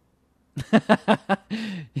uncle. Don't do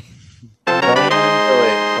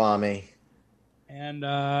it, Kwame. And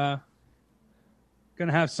gonna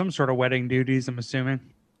have some sort of wedding duties, I'm assuming.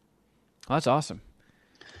 Oh, that's awesome.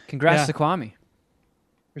 Congrats Yeah. to Kwame.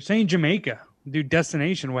 They're saying Jamaica. Do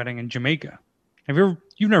destination wedding in Jamaica. You've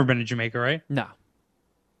never been to Jamaica, right? No.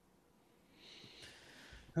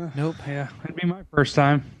 Nope. Yeah, it'd be my first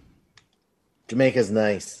time. Jamaica's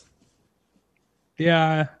nice.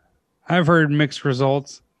 Yeah, I've heard mixed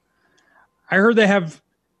results. I heard they have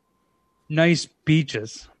nice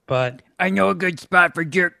beaches, but I know a good spot for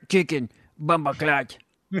jerk chicken. Bumbleclot.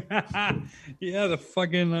 yeah, the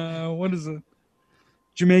fucking what is it?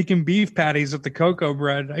 Jamaican beef patties with the cocoa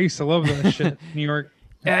bread. I used to love that shit. New York.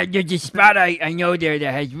 There's a spot I know there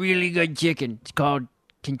that has really good chicken. It's called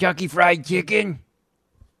Kentucky Fried Chicken.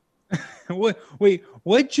 What?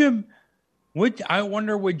 I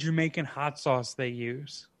wonder what Jamaican hot sauce they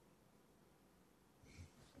use.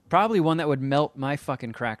 Probably one that would melt my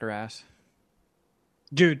fucking cracker ass.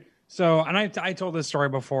 Dude, so, and I told this story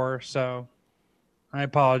before, so I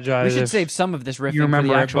apologize. We should if save some of this riffing you for remember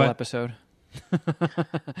the it, actual but- episode.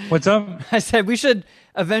 What's up? I said we should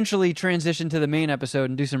eventually transition to the main episode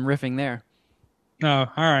and do some riffing there. No, all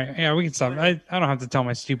right. Yeah, we can stop. I don't have to tell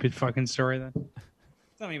my stupid fucking story then.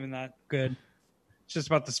 It's not even that good. It's just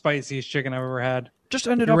about the spiciest chicken I've ever had. Just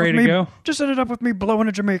ended You up ready with to me. go? Just ended up with me blowing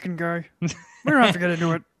a Jamaican guy. We don't have to get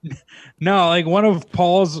into it. No, like one of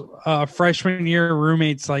Paul's freshman year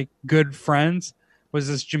roommates, like good friends, was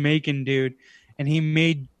this Jamaican dude, and he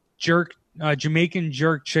made Jamaican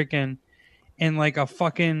jerk chicken in like a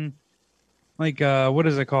fucking what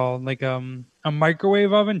is it called? Like a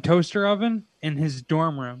microwave oven, toaster oven in his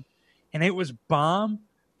dorm room, and it was bomb.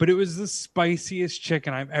 But it was the spiciest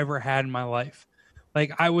chicken I've ever had in my life.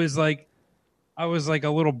 Like I was like a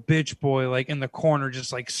little bitch boy, like in the corner,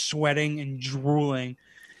 just like sweating and drooling.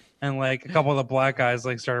 And like a couple of the black guys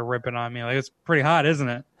like started ripping on me. Like, it's pretty hot, isn't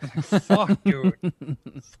it? Like, fuck, dude.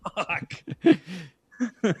 Fuck.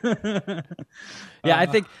 Yeah, I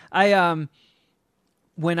think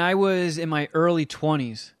when I was in my early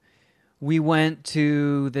 20s, we went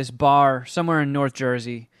to this bar somewhere in North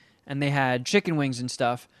Jersey, and they had chicken wings and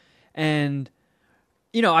stuff. And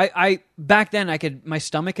you know, I back then my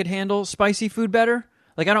stomach could handle spicy food better.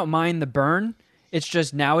 Like, I don't mind the burn. It's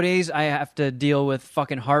just nowadays I have to deal with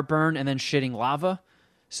fucking heartburn and then shitting lava.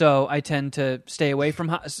 So I tend to stay away from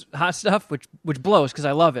hot stuff, which blows because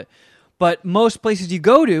I love it. But most places you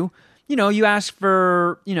go to, you know, you ask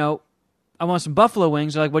for, you know, I want some buffalo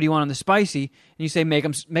wings. They're like, what do you want on the spicy? And you say,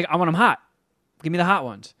 I want them hot. Give me the hot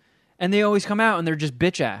ones. And they always come out and they're just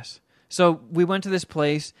bitch ass. So we went to this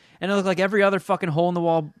place and it looked like every other fucking hole in the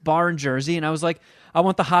wall bar in Jersey. And I was like, I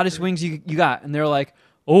want the hottest wings you got. And they're like,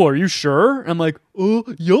 oh, are you sure? And I'm like, oh,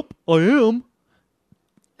 yup, I am.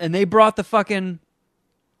 And they brought the fucking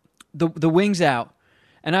the wings out.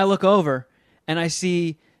 And I look over and I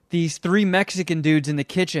see these 3 Mexican dudes in the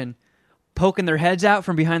kitchen poking their heads out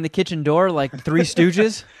from behind the kitchen door like 3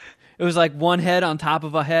 Stooges. It was like one head on top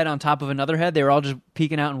of a head on top of another head. They were all just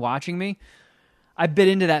peeking out and watching me. I bit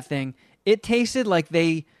into that thing. It tasted like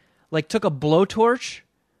they took a blowtorch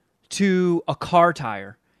to a car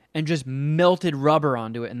tire and just melted rubber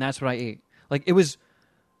onto it, and that's what I ate. Like, it was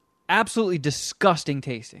absolutely disgusting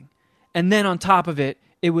tasting. And then on top of it,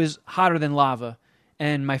 it was hotter than lava,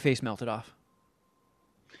 and my face melted off.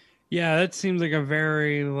 Yeah, that seems like a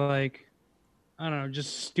very, like, I don't know,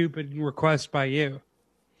 just stupid request by you.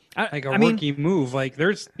 Like a rookie move. Like,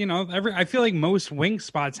 there's, you know, I feel like most wing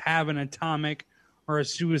spots have an atomic or a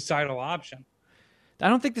suicidal option. I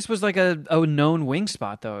don't think this was like a known wing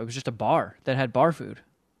spot, though. It was just a bar that had bar food.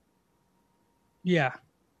 Yeah,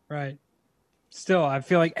 right. Still, I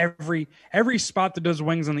feel like every spot that does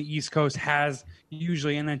wings on the East Coast has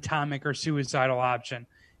usually an atomic or suicidal option.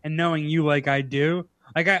 And knowing you like I do,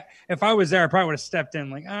 like if I was there, I probably would have stepped in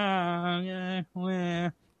like, yeah,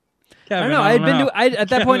 well, Kevin, I don't know. At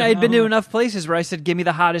that point, I had been to Kevin, enough places where I said, "Give me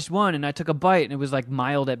the hottest one," and I took a bite, and it was like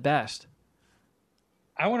mild at best.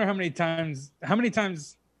 I wonder how many times,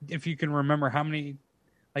 if you can remember, how many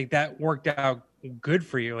like that worked out good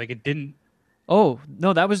for you. Like it didn't. Oh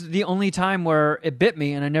no, that was the only time where it bit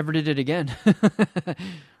me, and I never did it again.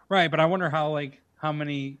 Right, but I wonder how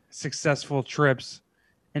many successful trips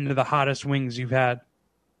into the hottest wings you've had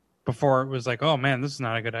before it was like, oh man, this is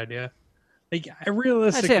not a good idea. Like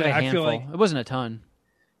realistically, I'd say I feel like it wasn't a ton.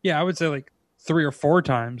 Yeah, I would say like 3 or 4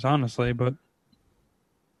 times, honestly, but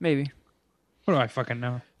maybe. What do I fucking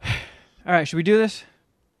know? All right, should we do this?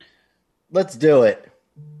 Let's do it.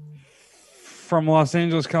 From Los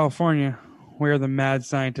Angeles, California, we are the Mad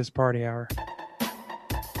Scientist Party Hour.